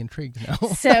 I'm really intrigued now.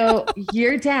 So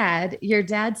your dad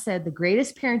said the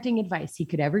greatest parenting advice he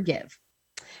could ever give.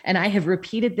 And I have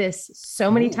repeated this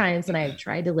so many times and I have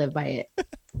tried to live by it.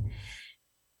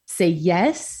 Say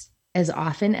yes as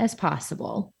often as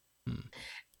possible.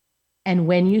 And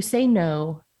when you say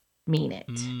no, mean it.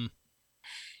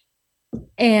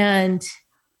 And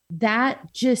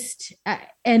that just,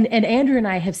 and Andrew and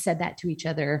I have said that to each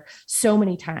other so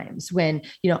many times when,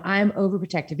 I'm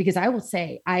overprotective, because I will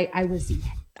say I was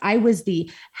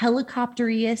the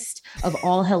helicopteriest of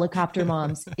all helicopter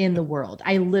moms in the world.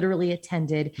 I literally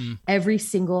attended every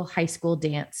single high school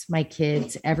dance my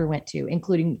kids ever went to,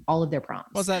 including all of their proms.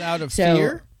 Was that out of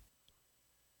fear?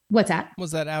 What's that?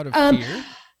 Was that out of fear?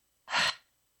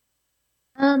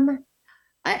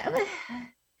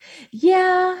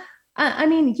 Yeah. I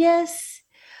mean, yes,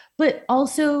 but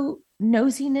also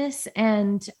nosiness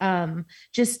and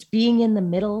just being in the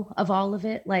middle of all of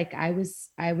it. Like I was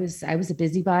a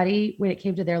busybody when it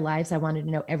came to their lives. I wanted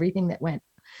to know everything that went,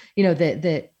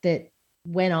 that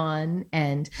went on.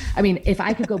 And I mean, if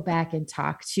I could go back and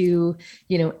talk to,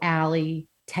 Allie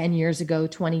 10 years ago,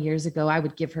 20 years ago, I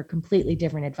would give her completely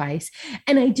different advice.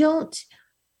 And I don't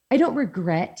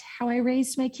regret how I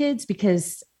raised my kids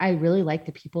because I really like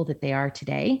the people that they are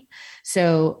today.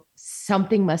 So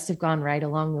something must have gone right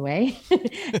along the way.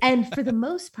 And for the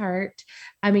most part,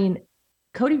 I mean,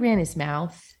 Cody ran his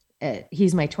mouth.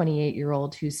 He's my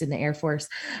 28-year-old who's in the Air Force.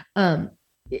 In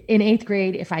 8th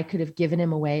grade, if I could have given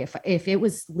him away, if it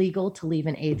was legal to leave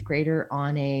an 8th grader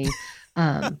on a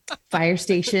fire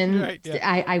station, right,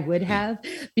 yeah. I would have,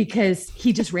 because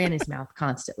he just ran his mouth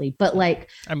constantly. But like,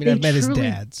 I mean, I've met his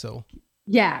dad, so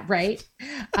yeah, right.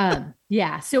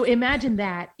 Yeah. So imagine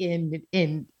that in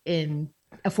a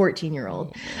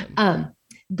 14-year-old.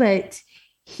 But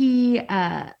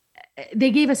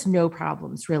they gave us no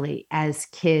problems really as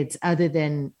kids, other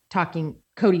than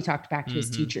Cody talked back to his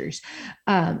teachers.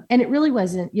 And it really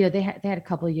wasn't, they had a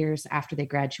couple of years after they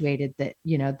graduated that,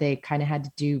 they kind of had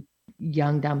to do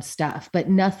young, dumb stuff, but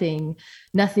nothing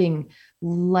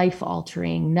life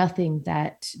altering, nothing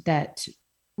that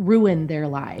ruined their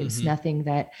lives, nothing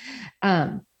that,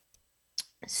 but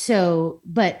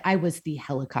I was the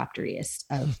helicopteriest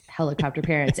of helicopter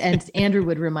parents. And Andrew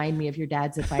would remind me of your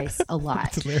dad's advice a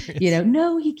lot.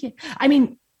 No, he can't. I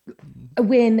mean,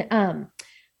 when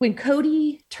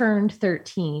Cody turned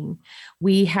 13,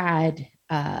 we had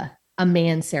a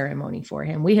man ceremony for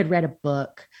him. We had read a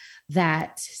book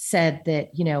that said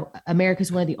that, America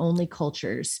is one of the only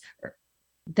cultures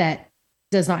that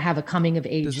does not have a coming of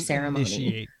age ceremony.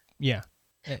 Initiate. Yeah.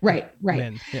 Right.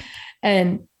 Men. Yep.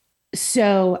 And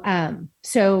so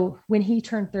when he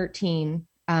turned 13,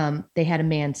 they had a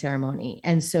man ceremony.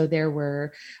 And so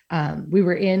we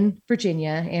were in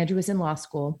Virginia. Andrew was in law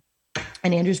school,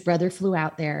 and Andrew's brother flew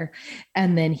out there.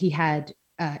 And then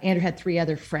Andrew had 3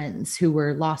 other friends who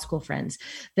were law school friends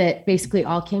that basically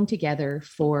all came together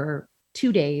for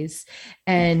 2 days,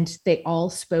 and they all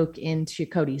spoke into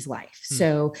Cody's life.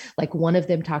 So like one of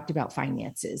them talked about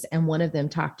finances, and one of them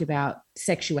talked about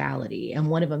sexuality, and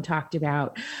one of them talked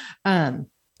about, I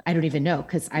don't even know,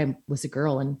 because I was a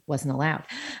girl and wasn't allowed.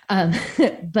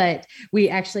 But we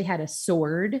actually had a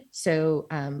sword. So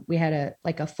we had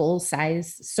a full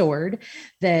size sword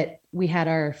that we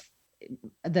had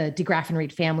the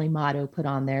Degraffenreed family motto put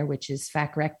on there, which is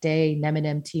Fac Recte,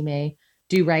 Neminem Time,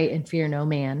 do right and fear no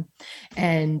man.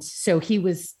 And so he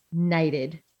was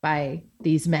knighted by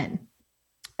these men.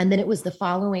 And then it was the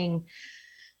following,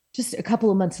 just a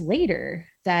couple of months later,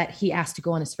 that he asked to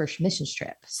go on his first missions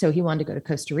trip. So he wanted to go to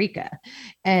Costa Rica.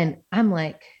 And I'm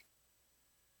like,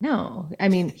 no, I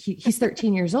mean, he's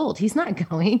 13 years old. He's not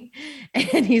going.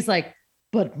 And he's like,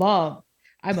 but Mom,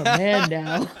 I'm a man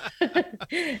now.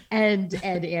 and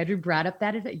Andrew brought up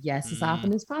that yes, as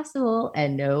often as possible.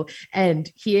 And no. And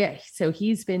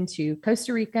he's been to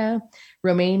Costa Rica,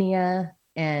 Romania,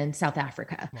 and South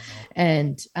Africa. Wow.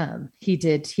 And he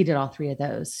did all 3 of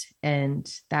those. And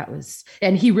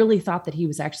he really thought that he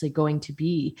was actually going to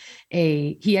be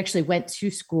he actually went to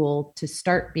school to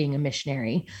start being a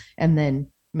missionary, and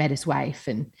then met his wife,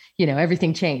 and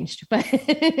everything changed. But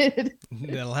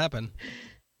that'll happen.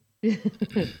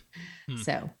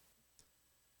 So,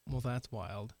 well, that's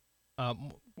wild. Yeah,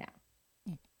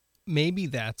 maybe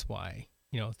that's why,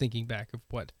 thinking back of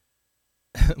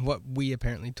what we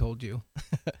apparently told you,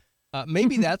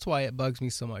 maybe that's why it bugs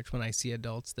me so much when I see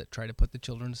adults that try to put the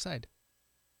children aside.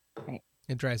 Right.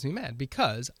 It drives me mad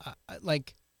because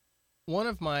like one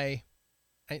of my,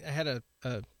 I had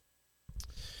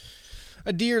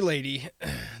a dear lady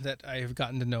that I have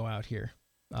gotten to know out here,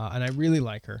 and I really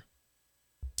like her.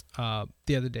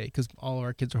 The other day, because all of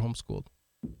our kids are homeschooled,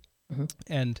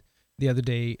 and the other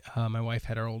day, my wife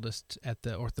had our oldest at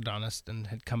the orthodontist and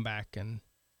had come back and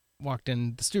walked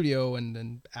in the studio and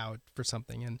then out for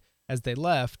something. And as they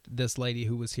left, this lady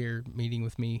who was here meeting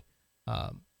with me,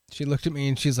 she looked at me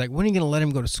and she's like, "When are you going to let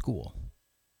him go to school?"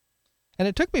 And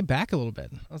it took me back a little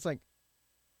bit. I was like,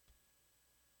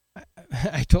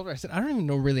 I told her, I said, I don't even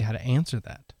know really how to answer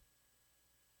that.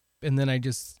 And then I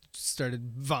just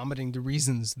started vomiting the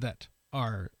reasons that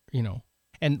are,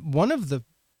 and one of the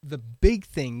big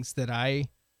things that I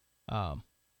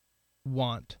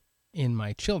want in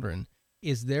my children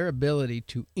is their ability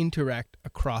to interact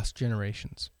across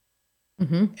generations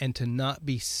and to not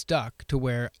be stuck to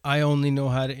where I only know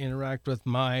how to interact with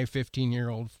my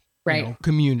 15-year-old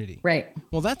community. Right.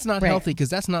 Well, that's not healthy because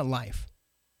that's not life.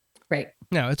 Right.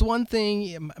 Now, it's one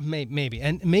thing, maybe,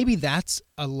 and maybe that's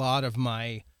a lot of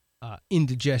my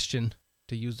indigestion,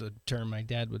 to use a term my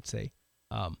dad would say,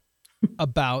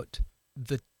 about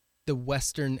the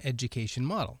Western education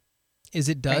model, is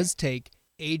it does take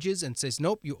ages and says,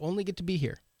 nope, you only get to be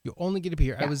here. You only get to be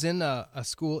here. Yeah. I was in a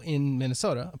school in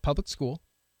Minnesota, a public school,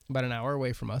 about an hour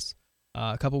away from us,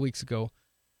 a couple weeks ago.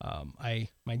 My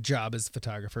job is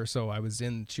photographer, so I was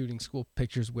in shooting school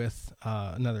pictures with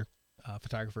another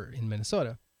photographer in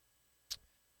Minnesota.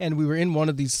 And we were in one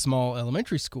of these small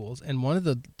elementary schools, and one of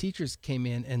the teachers came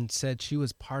in and said she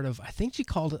was part of, I think she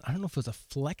called it, I don't know if it was a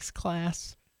flex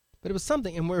class, but it was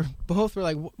something. And we're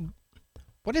like,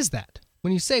 what is that?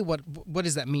 When you say what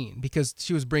does that mean? Because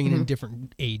she was bringing in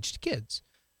different aged kids.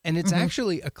 And it's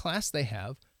actually a class they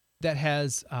have that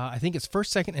has, I think it's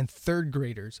first, second, and third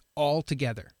graders all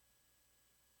together.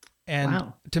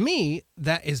 And to me,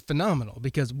 that is phenomenal,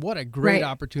 because what a great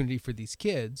opportunity for these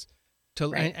kids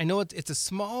to, I know it's a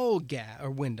small gap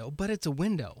or window, but it's a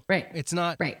window. Right. It's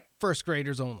not first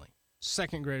graders only,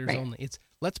 second graders only. It's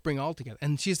let's bring all together.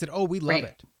 And she said, oh, we love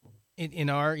it.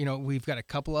 In our, we've got a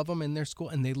couple of them in their school,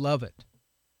 and they love it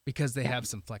because they have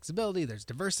some flexibility. There's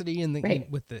diversity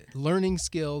with the learning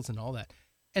skills and all that.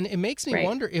 And it makes me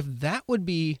wonder if that would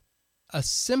be a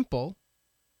simple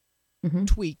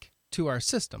tweak to our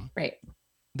system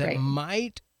that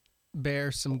might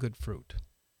bear some good fruit.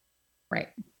 Right.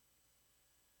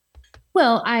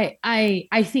 Well,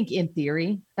 I think in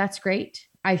theory, that's great.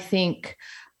 I think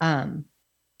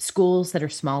schools that are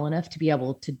small enough to be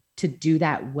able to do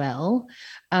that well,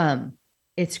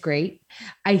 it's great.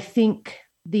 I think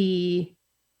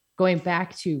going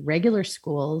back to regular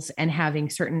schools and having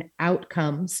certain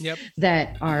outcomes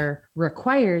that are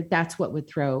required, that's what would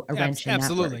throw a wrench in that.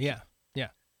 Absolutely. Yeah.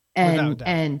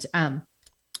 And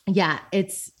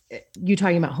it's you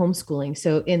talking about homeschooling.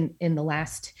 So in the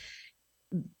last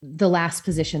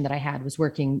position that I had was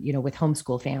working, with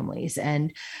homeschool families,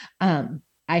 and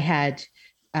I had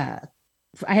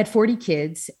 40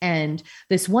 kids, and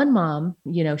this one mom,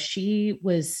 she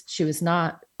was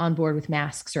not on board with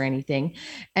masks or anything.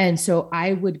 And so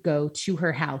I would go to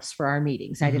her house for our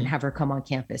meetings. I didn't have her come on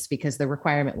campus because the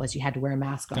requirement was you had to wear a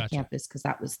mask on campus because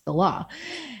that was the law.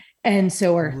 And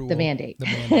so, the mandate.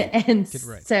 And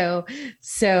so,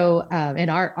 and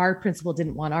our principal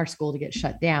didn't want our school to get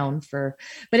shut down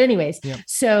but anyways,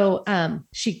 so,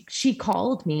 she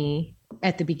called me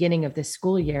at the beginning of this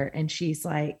school year, and she's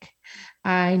like,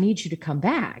 I need you to come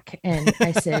back. And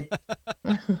I said,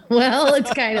 well,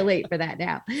 it's kind of late for that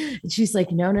now. And she's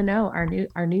like, no.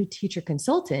 Our new teacher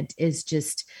consultant is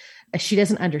just, she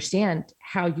doesn't understand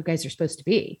how you guys are supposed to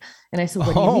be. And I said,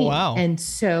 what do you mean? Wow. And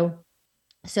so,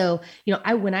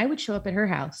 when I would show up at her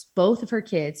house, both of her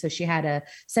kids, so she had a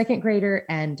second grader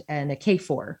and a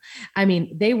K4. I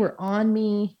mean, they were on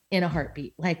me in a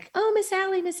heartbeat, like, oh, Miss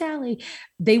Allie.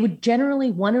 They would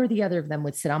generally, one or the other of them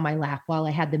would sit on my lap while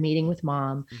I had the meeting with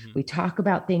mom. We talk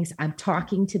about things. I'm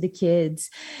talking to the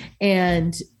kids.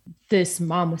 And this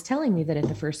mom was telling me that at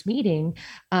the first meeting,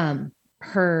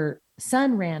 her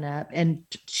son ran up, and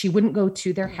she wouldn't go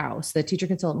to their house. The teacher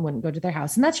consultant wouldn't go to their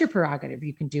house. And that's your prerogative.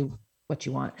 You can do what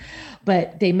you want,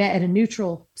 but they met at a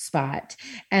neutral spot,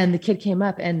 and the kid came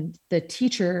up, and the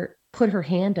teacher put her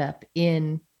hand up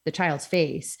in the child's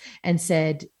face and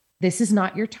said, this is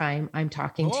not your time. I'm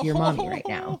talking to your mommy right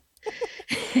now.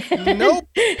 Nope.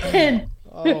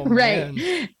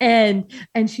 And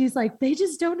and she's like, they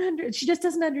just she just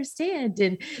doesn't understand.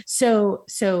 And so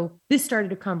this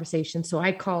started a conversation. So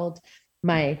I called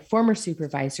my former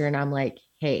supervisor, and I'm like,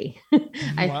 hey,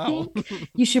 I think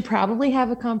you should probably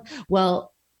have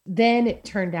well, then it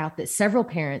turned out that several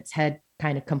parents had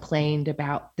kind of complained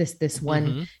about this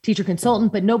one teacher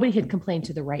consultant, but nobody had complained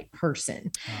to the right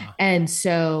person. And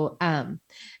so,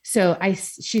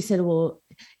 she said, well,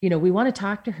 we want to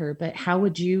talk to her, but how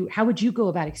would you go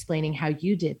about explaining how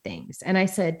you did things? And I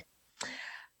said,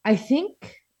 I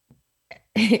think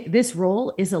this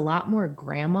role is a lot more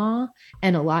grandma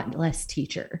and a lot less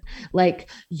teacher. Like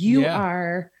you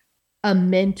are a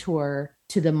mentor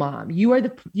to the mom. You are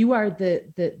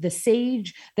the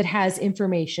sage that has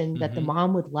information that the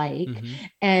mom would like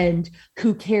and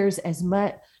who cares as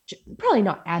much, probably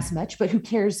not as much, but who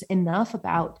cares enough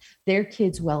about their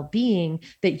kids' well-being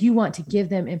that you want to give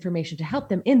them information to help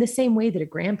them in the same way that a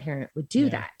grandparent would do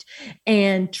that.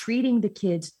 And treating the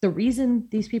kids, the reason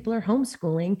these people are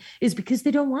homeschooling is because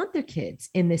they don't want their kids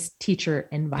in this teacher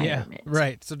environment. Yeah,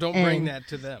 right. So don't bring that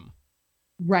to them.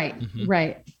 Right.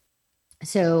 Right.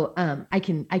 So I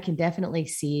can definitely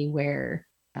see where,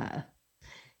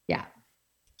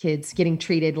 kids getting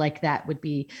treated like that would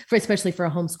be, especially for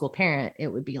a homeschool parent, it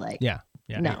would be like, no,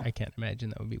 I can't imagine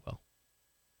that would be well.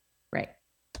 Right.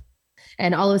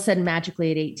 And all of a sudden, magically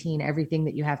at 18, everything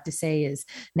that you have to say is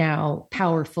now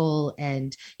powerful.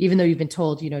 And even though you've been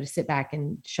told, to sit back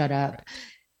and shut up.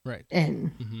 Right.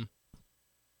 And,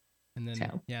 and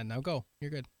then, now go,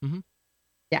 you're good.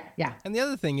 Yeah. Yeah. And the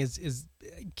other thing is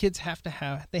kids have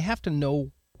to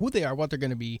know who they are, what they're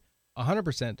going to be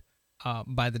 100%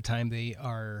 by the time they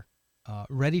are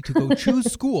ready to go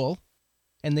choose school,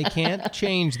 and they can't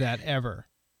change that ever.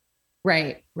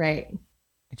 Right. It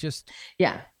just,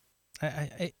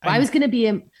 I was going to be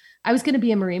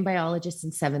a marine biologist in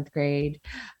 7th grade.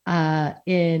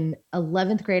 In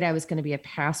 11th grade, I was going to be a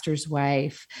pastor's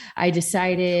wife. I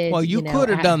decided. Well, you could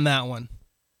have done that one.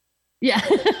 Yeah.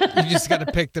 You just got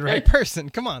to pick the right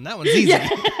person. Come on, that one's easy. Yeah.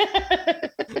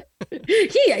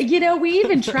 We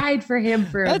even tried for him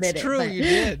for a minute. That's true, you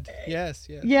did. Yes.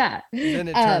 Yeah. And then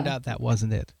it turned out that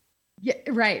wasn't it. Yeah,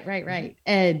 right.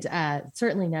 And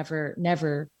certainly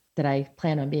never that I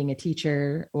plan on being a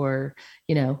teacher or,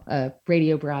 a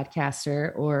radio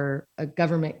broadcaster or a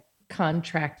government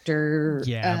contractor.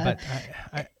 Yeah,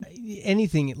 but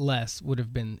anything less would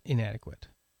have been inadequate.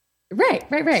 Right.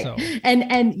 So.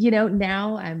 And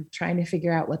now I'm trying to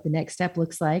figure out what the next step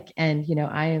looks like. And,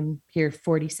 I am here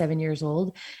 47 years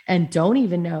old and don't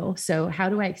even know. So how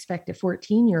do I expect a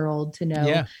 14-year-old to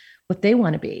know what they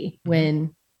want to be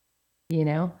when,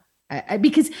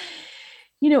 because,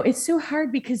 it's so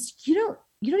hard because you don't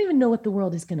even know what the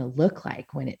world is going to look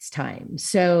like when it's time.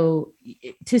 So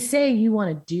to say you want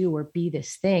to do or be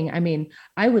this thing, I mean,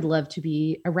 I would love to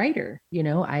be a writer.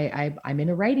 I'm in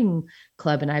a writing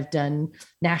club and I've done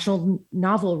National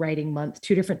Novel Writing Month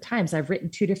 2 different times. I've written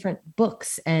 2 different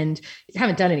books and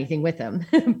haven't done anything with them.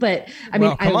 But I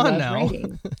mean, I love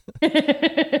writing.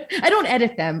 I don't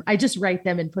edit them. I just write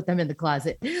them and put them in the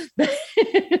closet.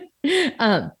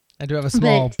 I do have a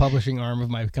small publishing arm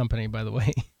of my company, by the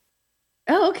way.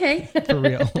 Oh, okay. For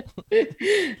real.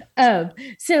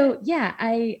 So yeah,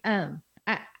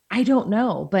 I don't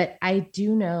know, but I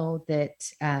do know that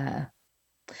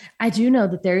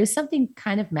there is something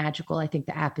kind of magical, I think,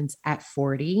 that happens at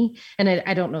 40. And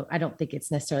I don't know. I don't think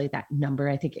it's necessarily that number.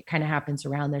 I think it kind of happens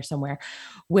around there somewhere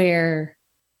where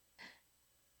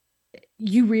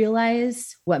you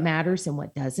realize what matters and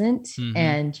what doesn't.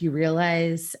 And you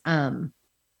realize,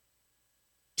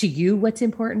 to you what's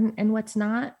important and what's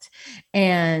not.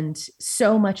 And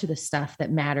so much of the stuff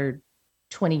that mattered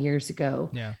 20 years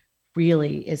ago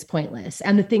really is pointless.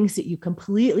 And the things that you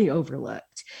completely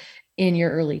overlooked in your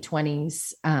early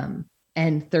 20s and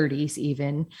 30s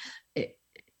even,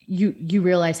 you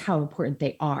realize how important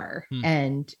they are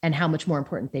and how much more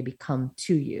important they become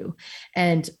to you.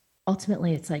 And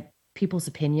ultimately it's like people's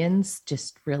opinions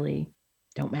just really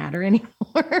don't matter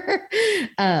anymore.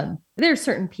 There are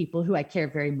certain people who I care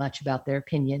very much about their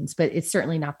opinions, but it's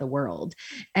certainly not the world.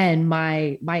 And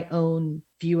my own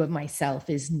view of myself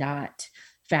is not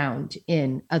found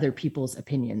in other people's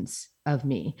opinions of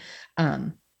me.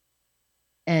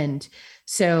 And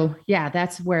so,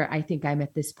 that's where I think I'm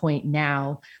at this point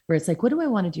now, where it's like, what do I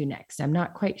want to do next? I'm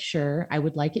not quite sure. I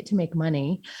would like it to make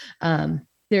money.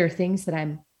 There are things that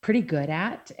I'm pretty good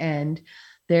at, and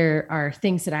there are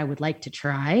things that I would like to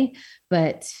try,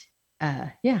 but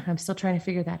I'm still trying to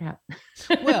figure that out.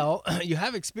 Well, you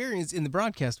have experience in the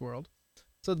broadcast world.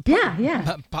 So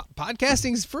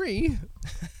podcasting's free.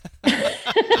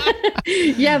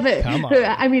 Yeah, but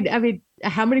I mean,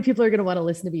 how many people are going to want to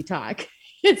listen to me talk?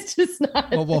 It's just not.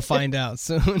 Well, we'll find out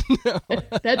soon.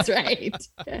 That's right.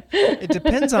 It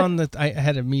depends on I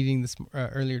had a meeting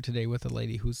earlier today with a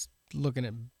lady who's looking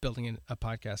at building a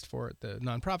podcast for the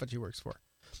nonprofit she works for.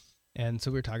 And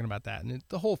so we were talking about that. And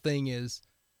the whole thing is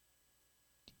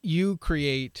you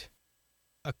create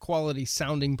a quality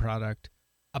sounding product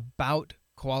about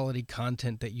quality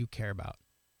content that you care about.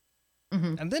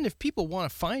 Mm-hmm. And then if people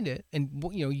want to find it and,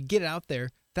 you get it out there,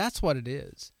 that's what it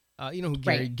is. You know who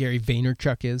Gary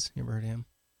Vaynerchuk is? You ever heard of him?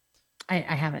 I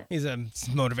haven't. He's a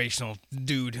motivational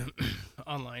dude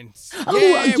online.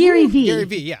 Oh, Gary V. Gary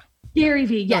V, yeah. Gary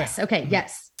V, yes. Oh, yeah. Okay,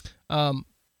 yes.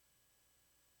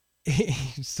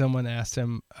 Someone asked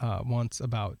him once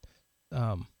about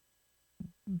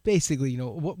basically,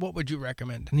 what would you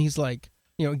recommend? And he's like,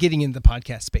 getting into the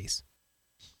podcast space.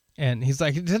 And he's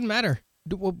like, it doesn't matter.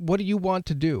 What do you want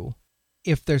to do?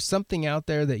 If there's something out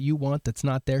there that you want that's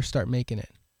not there, start making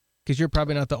it. Because you're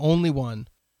probably not the only one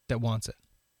that wants it.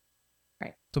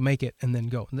 Right. So make it and then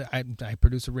go. I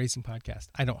produce a racing podcast.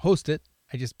 I don't host it.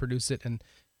 I just produce it and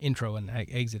intro and I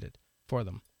exit it for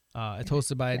them. It's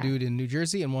hosted by a dude in New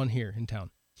Jersey and one here in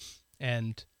town.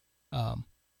 And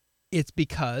it's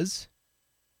because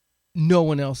no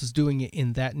one else is doing it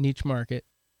in that niche market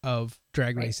of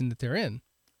drag racing that they're in.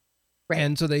 Right.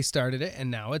 And so they started it, and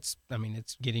now it's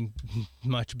getting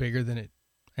much bigger than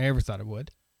I ever thought it would.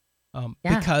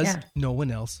 Because no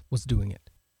one else was doing it.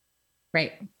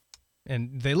 Right.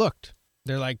 And they looked.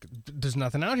 They're like, there's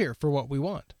nothing out here for what we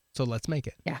want. So let's make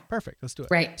it. Yeah. Perfect. Let's do it.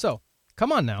 Right. So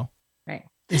come on now. Right.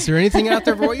 Is there anything out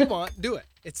there for what you want? Do it.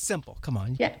 It's simple. Come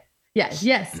on. Yeah. Yes.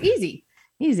 Yes. Easy.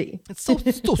 It's so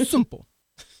simple.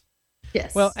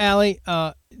 Yes. Well, Allie,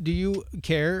 do you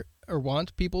care or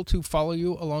want people to follow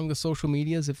you along the social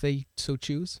medias if they so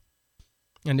choose?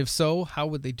 And if so, how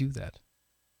would they do that?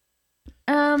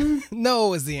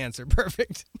 No is the answer.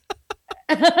 Perfect.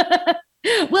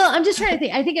 Well, I'm just trying to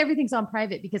think. I think everything's on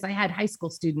private because I had high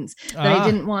school students that I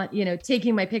didn't want,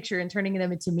 taking my picture and turning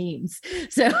them into memes.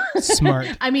 So smart.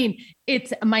 I mean,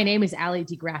 my name is Allie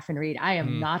Degraffenreed. I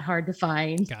am not hard to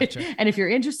find. Gotcha. And if you're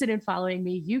interested in following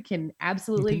me, you can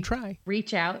absolutely try.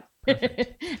 Reach out.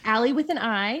 Allie with an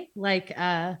I, like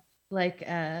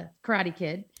Karate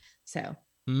Kid. So.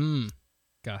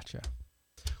 Gotcha.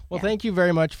 Well, thank you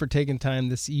very much for taking time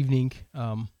this evening.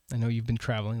 I know you've been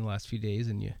traveling the last few days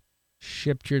and you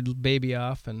shipped your baby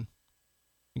off, and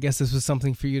I guess this was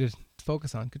something for you to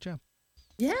focus on. Good job.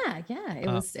 Yeah.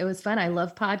 It was fun. I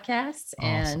love podcasts.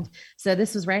 Awesome. And so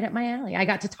this was right up my alley. I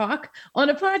got to talk on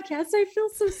a podcast. I feel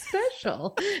so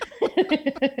special.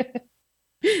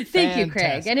 Thank you,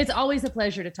 Craig. And it's always a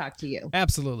pleasure to talk to you.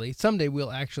 Absolutely. Someday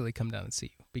we'll actually come down and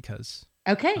see you because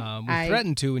we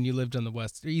threatened to when you lived on the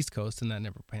East Coast, and that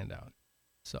never panned out.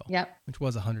 So, which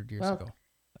was 100 years ago.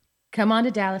 Come on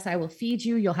to Dallas. I will feed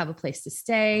you. You'll have a place to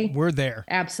stay. We're there.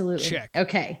 Absolutely. Check.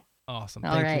 Okay. Awesome.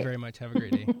 Thank you very much. Have a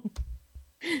great day.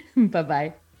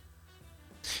 Bye-bye.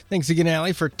 Thanks again,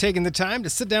 Allie, for taking the time to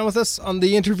sit down with us on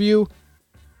the interview.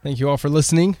 Thank you all for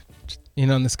listening in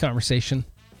on this conversation.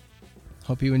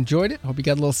 Hope you enjoyed it. Hope you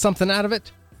got a little something out of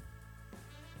it.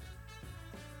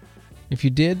 If you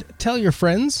did, tell your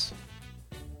friends.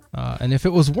 And if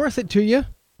it was worth it to you,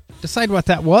 decide what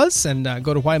that was and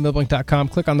go to whyamilblank.com,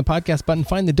 click on the podcast button,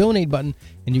 find the donate button,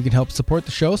 and you can help support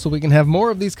the show so we can have more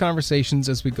of these conversations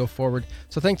as we go forward.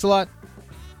 So thanks a lot.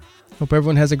 Hope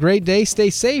everyone has a great day. Stay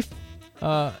safe.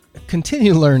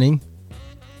 Continue learning.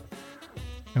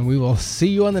 And we will see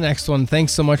you on the next one.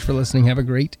 Thanks so much for listening. Have a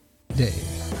great day.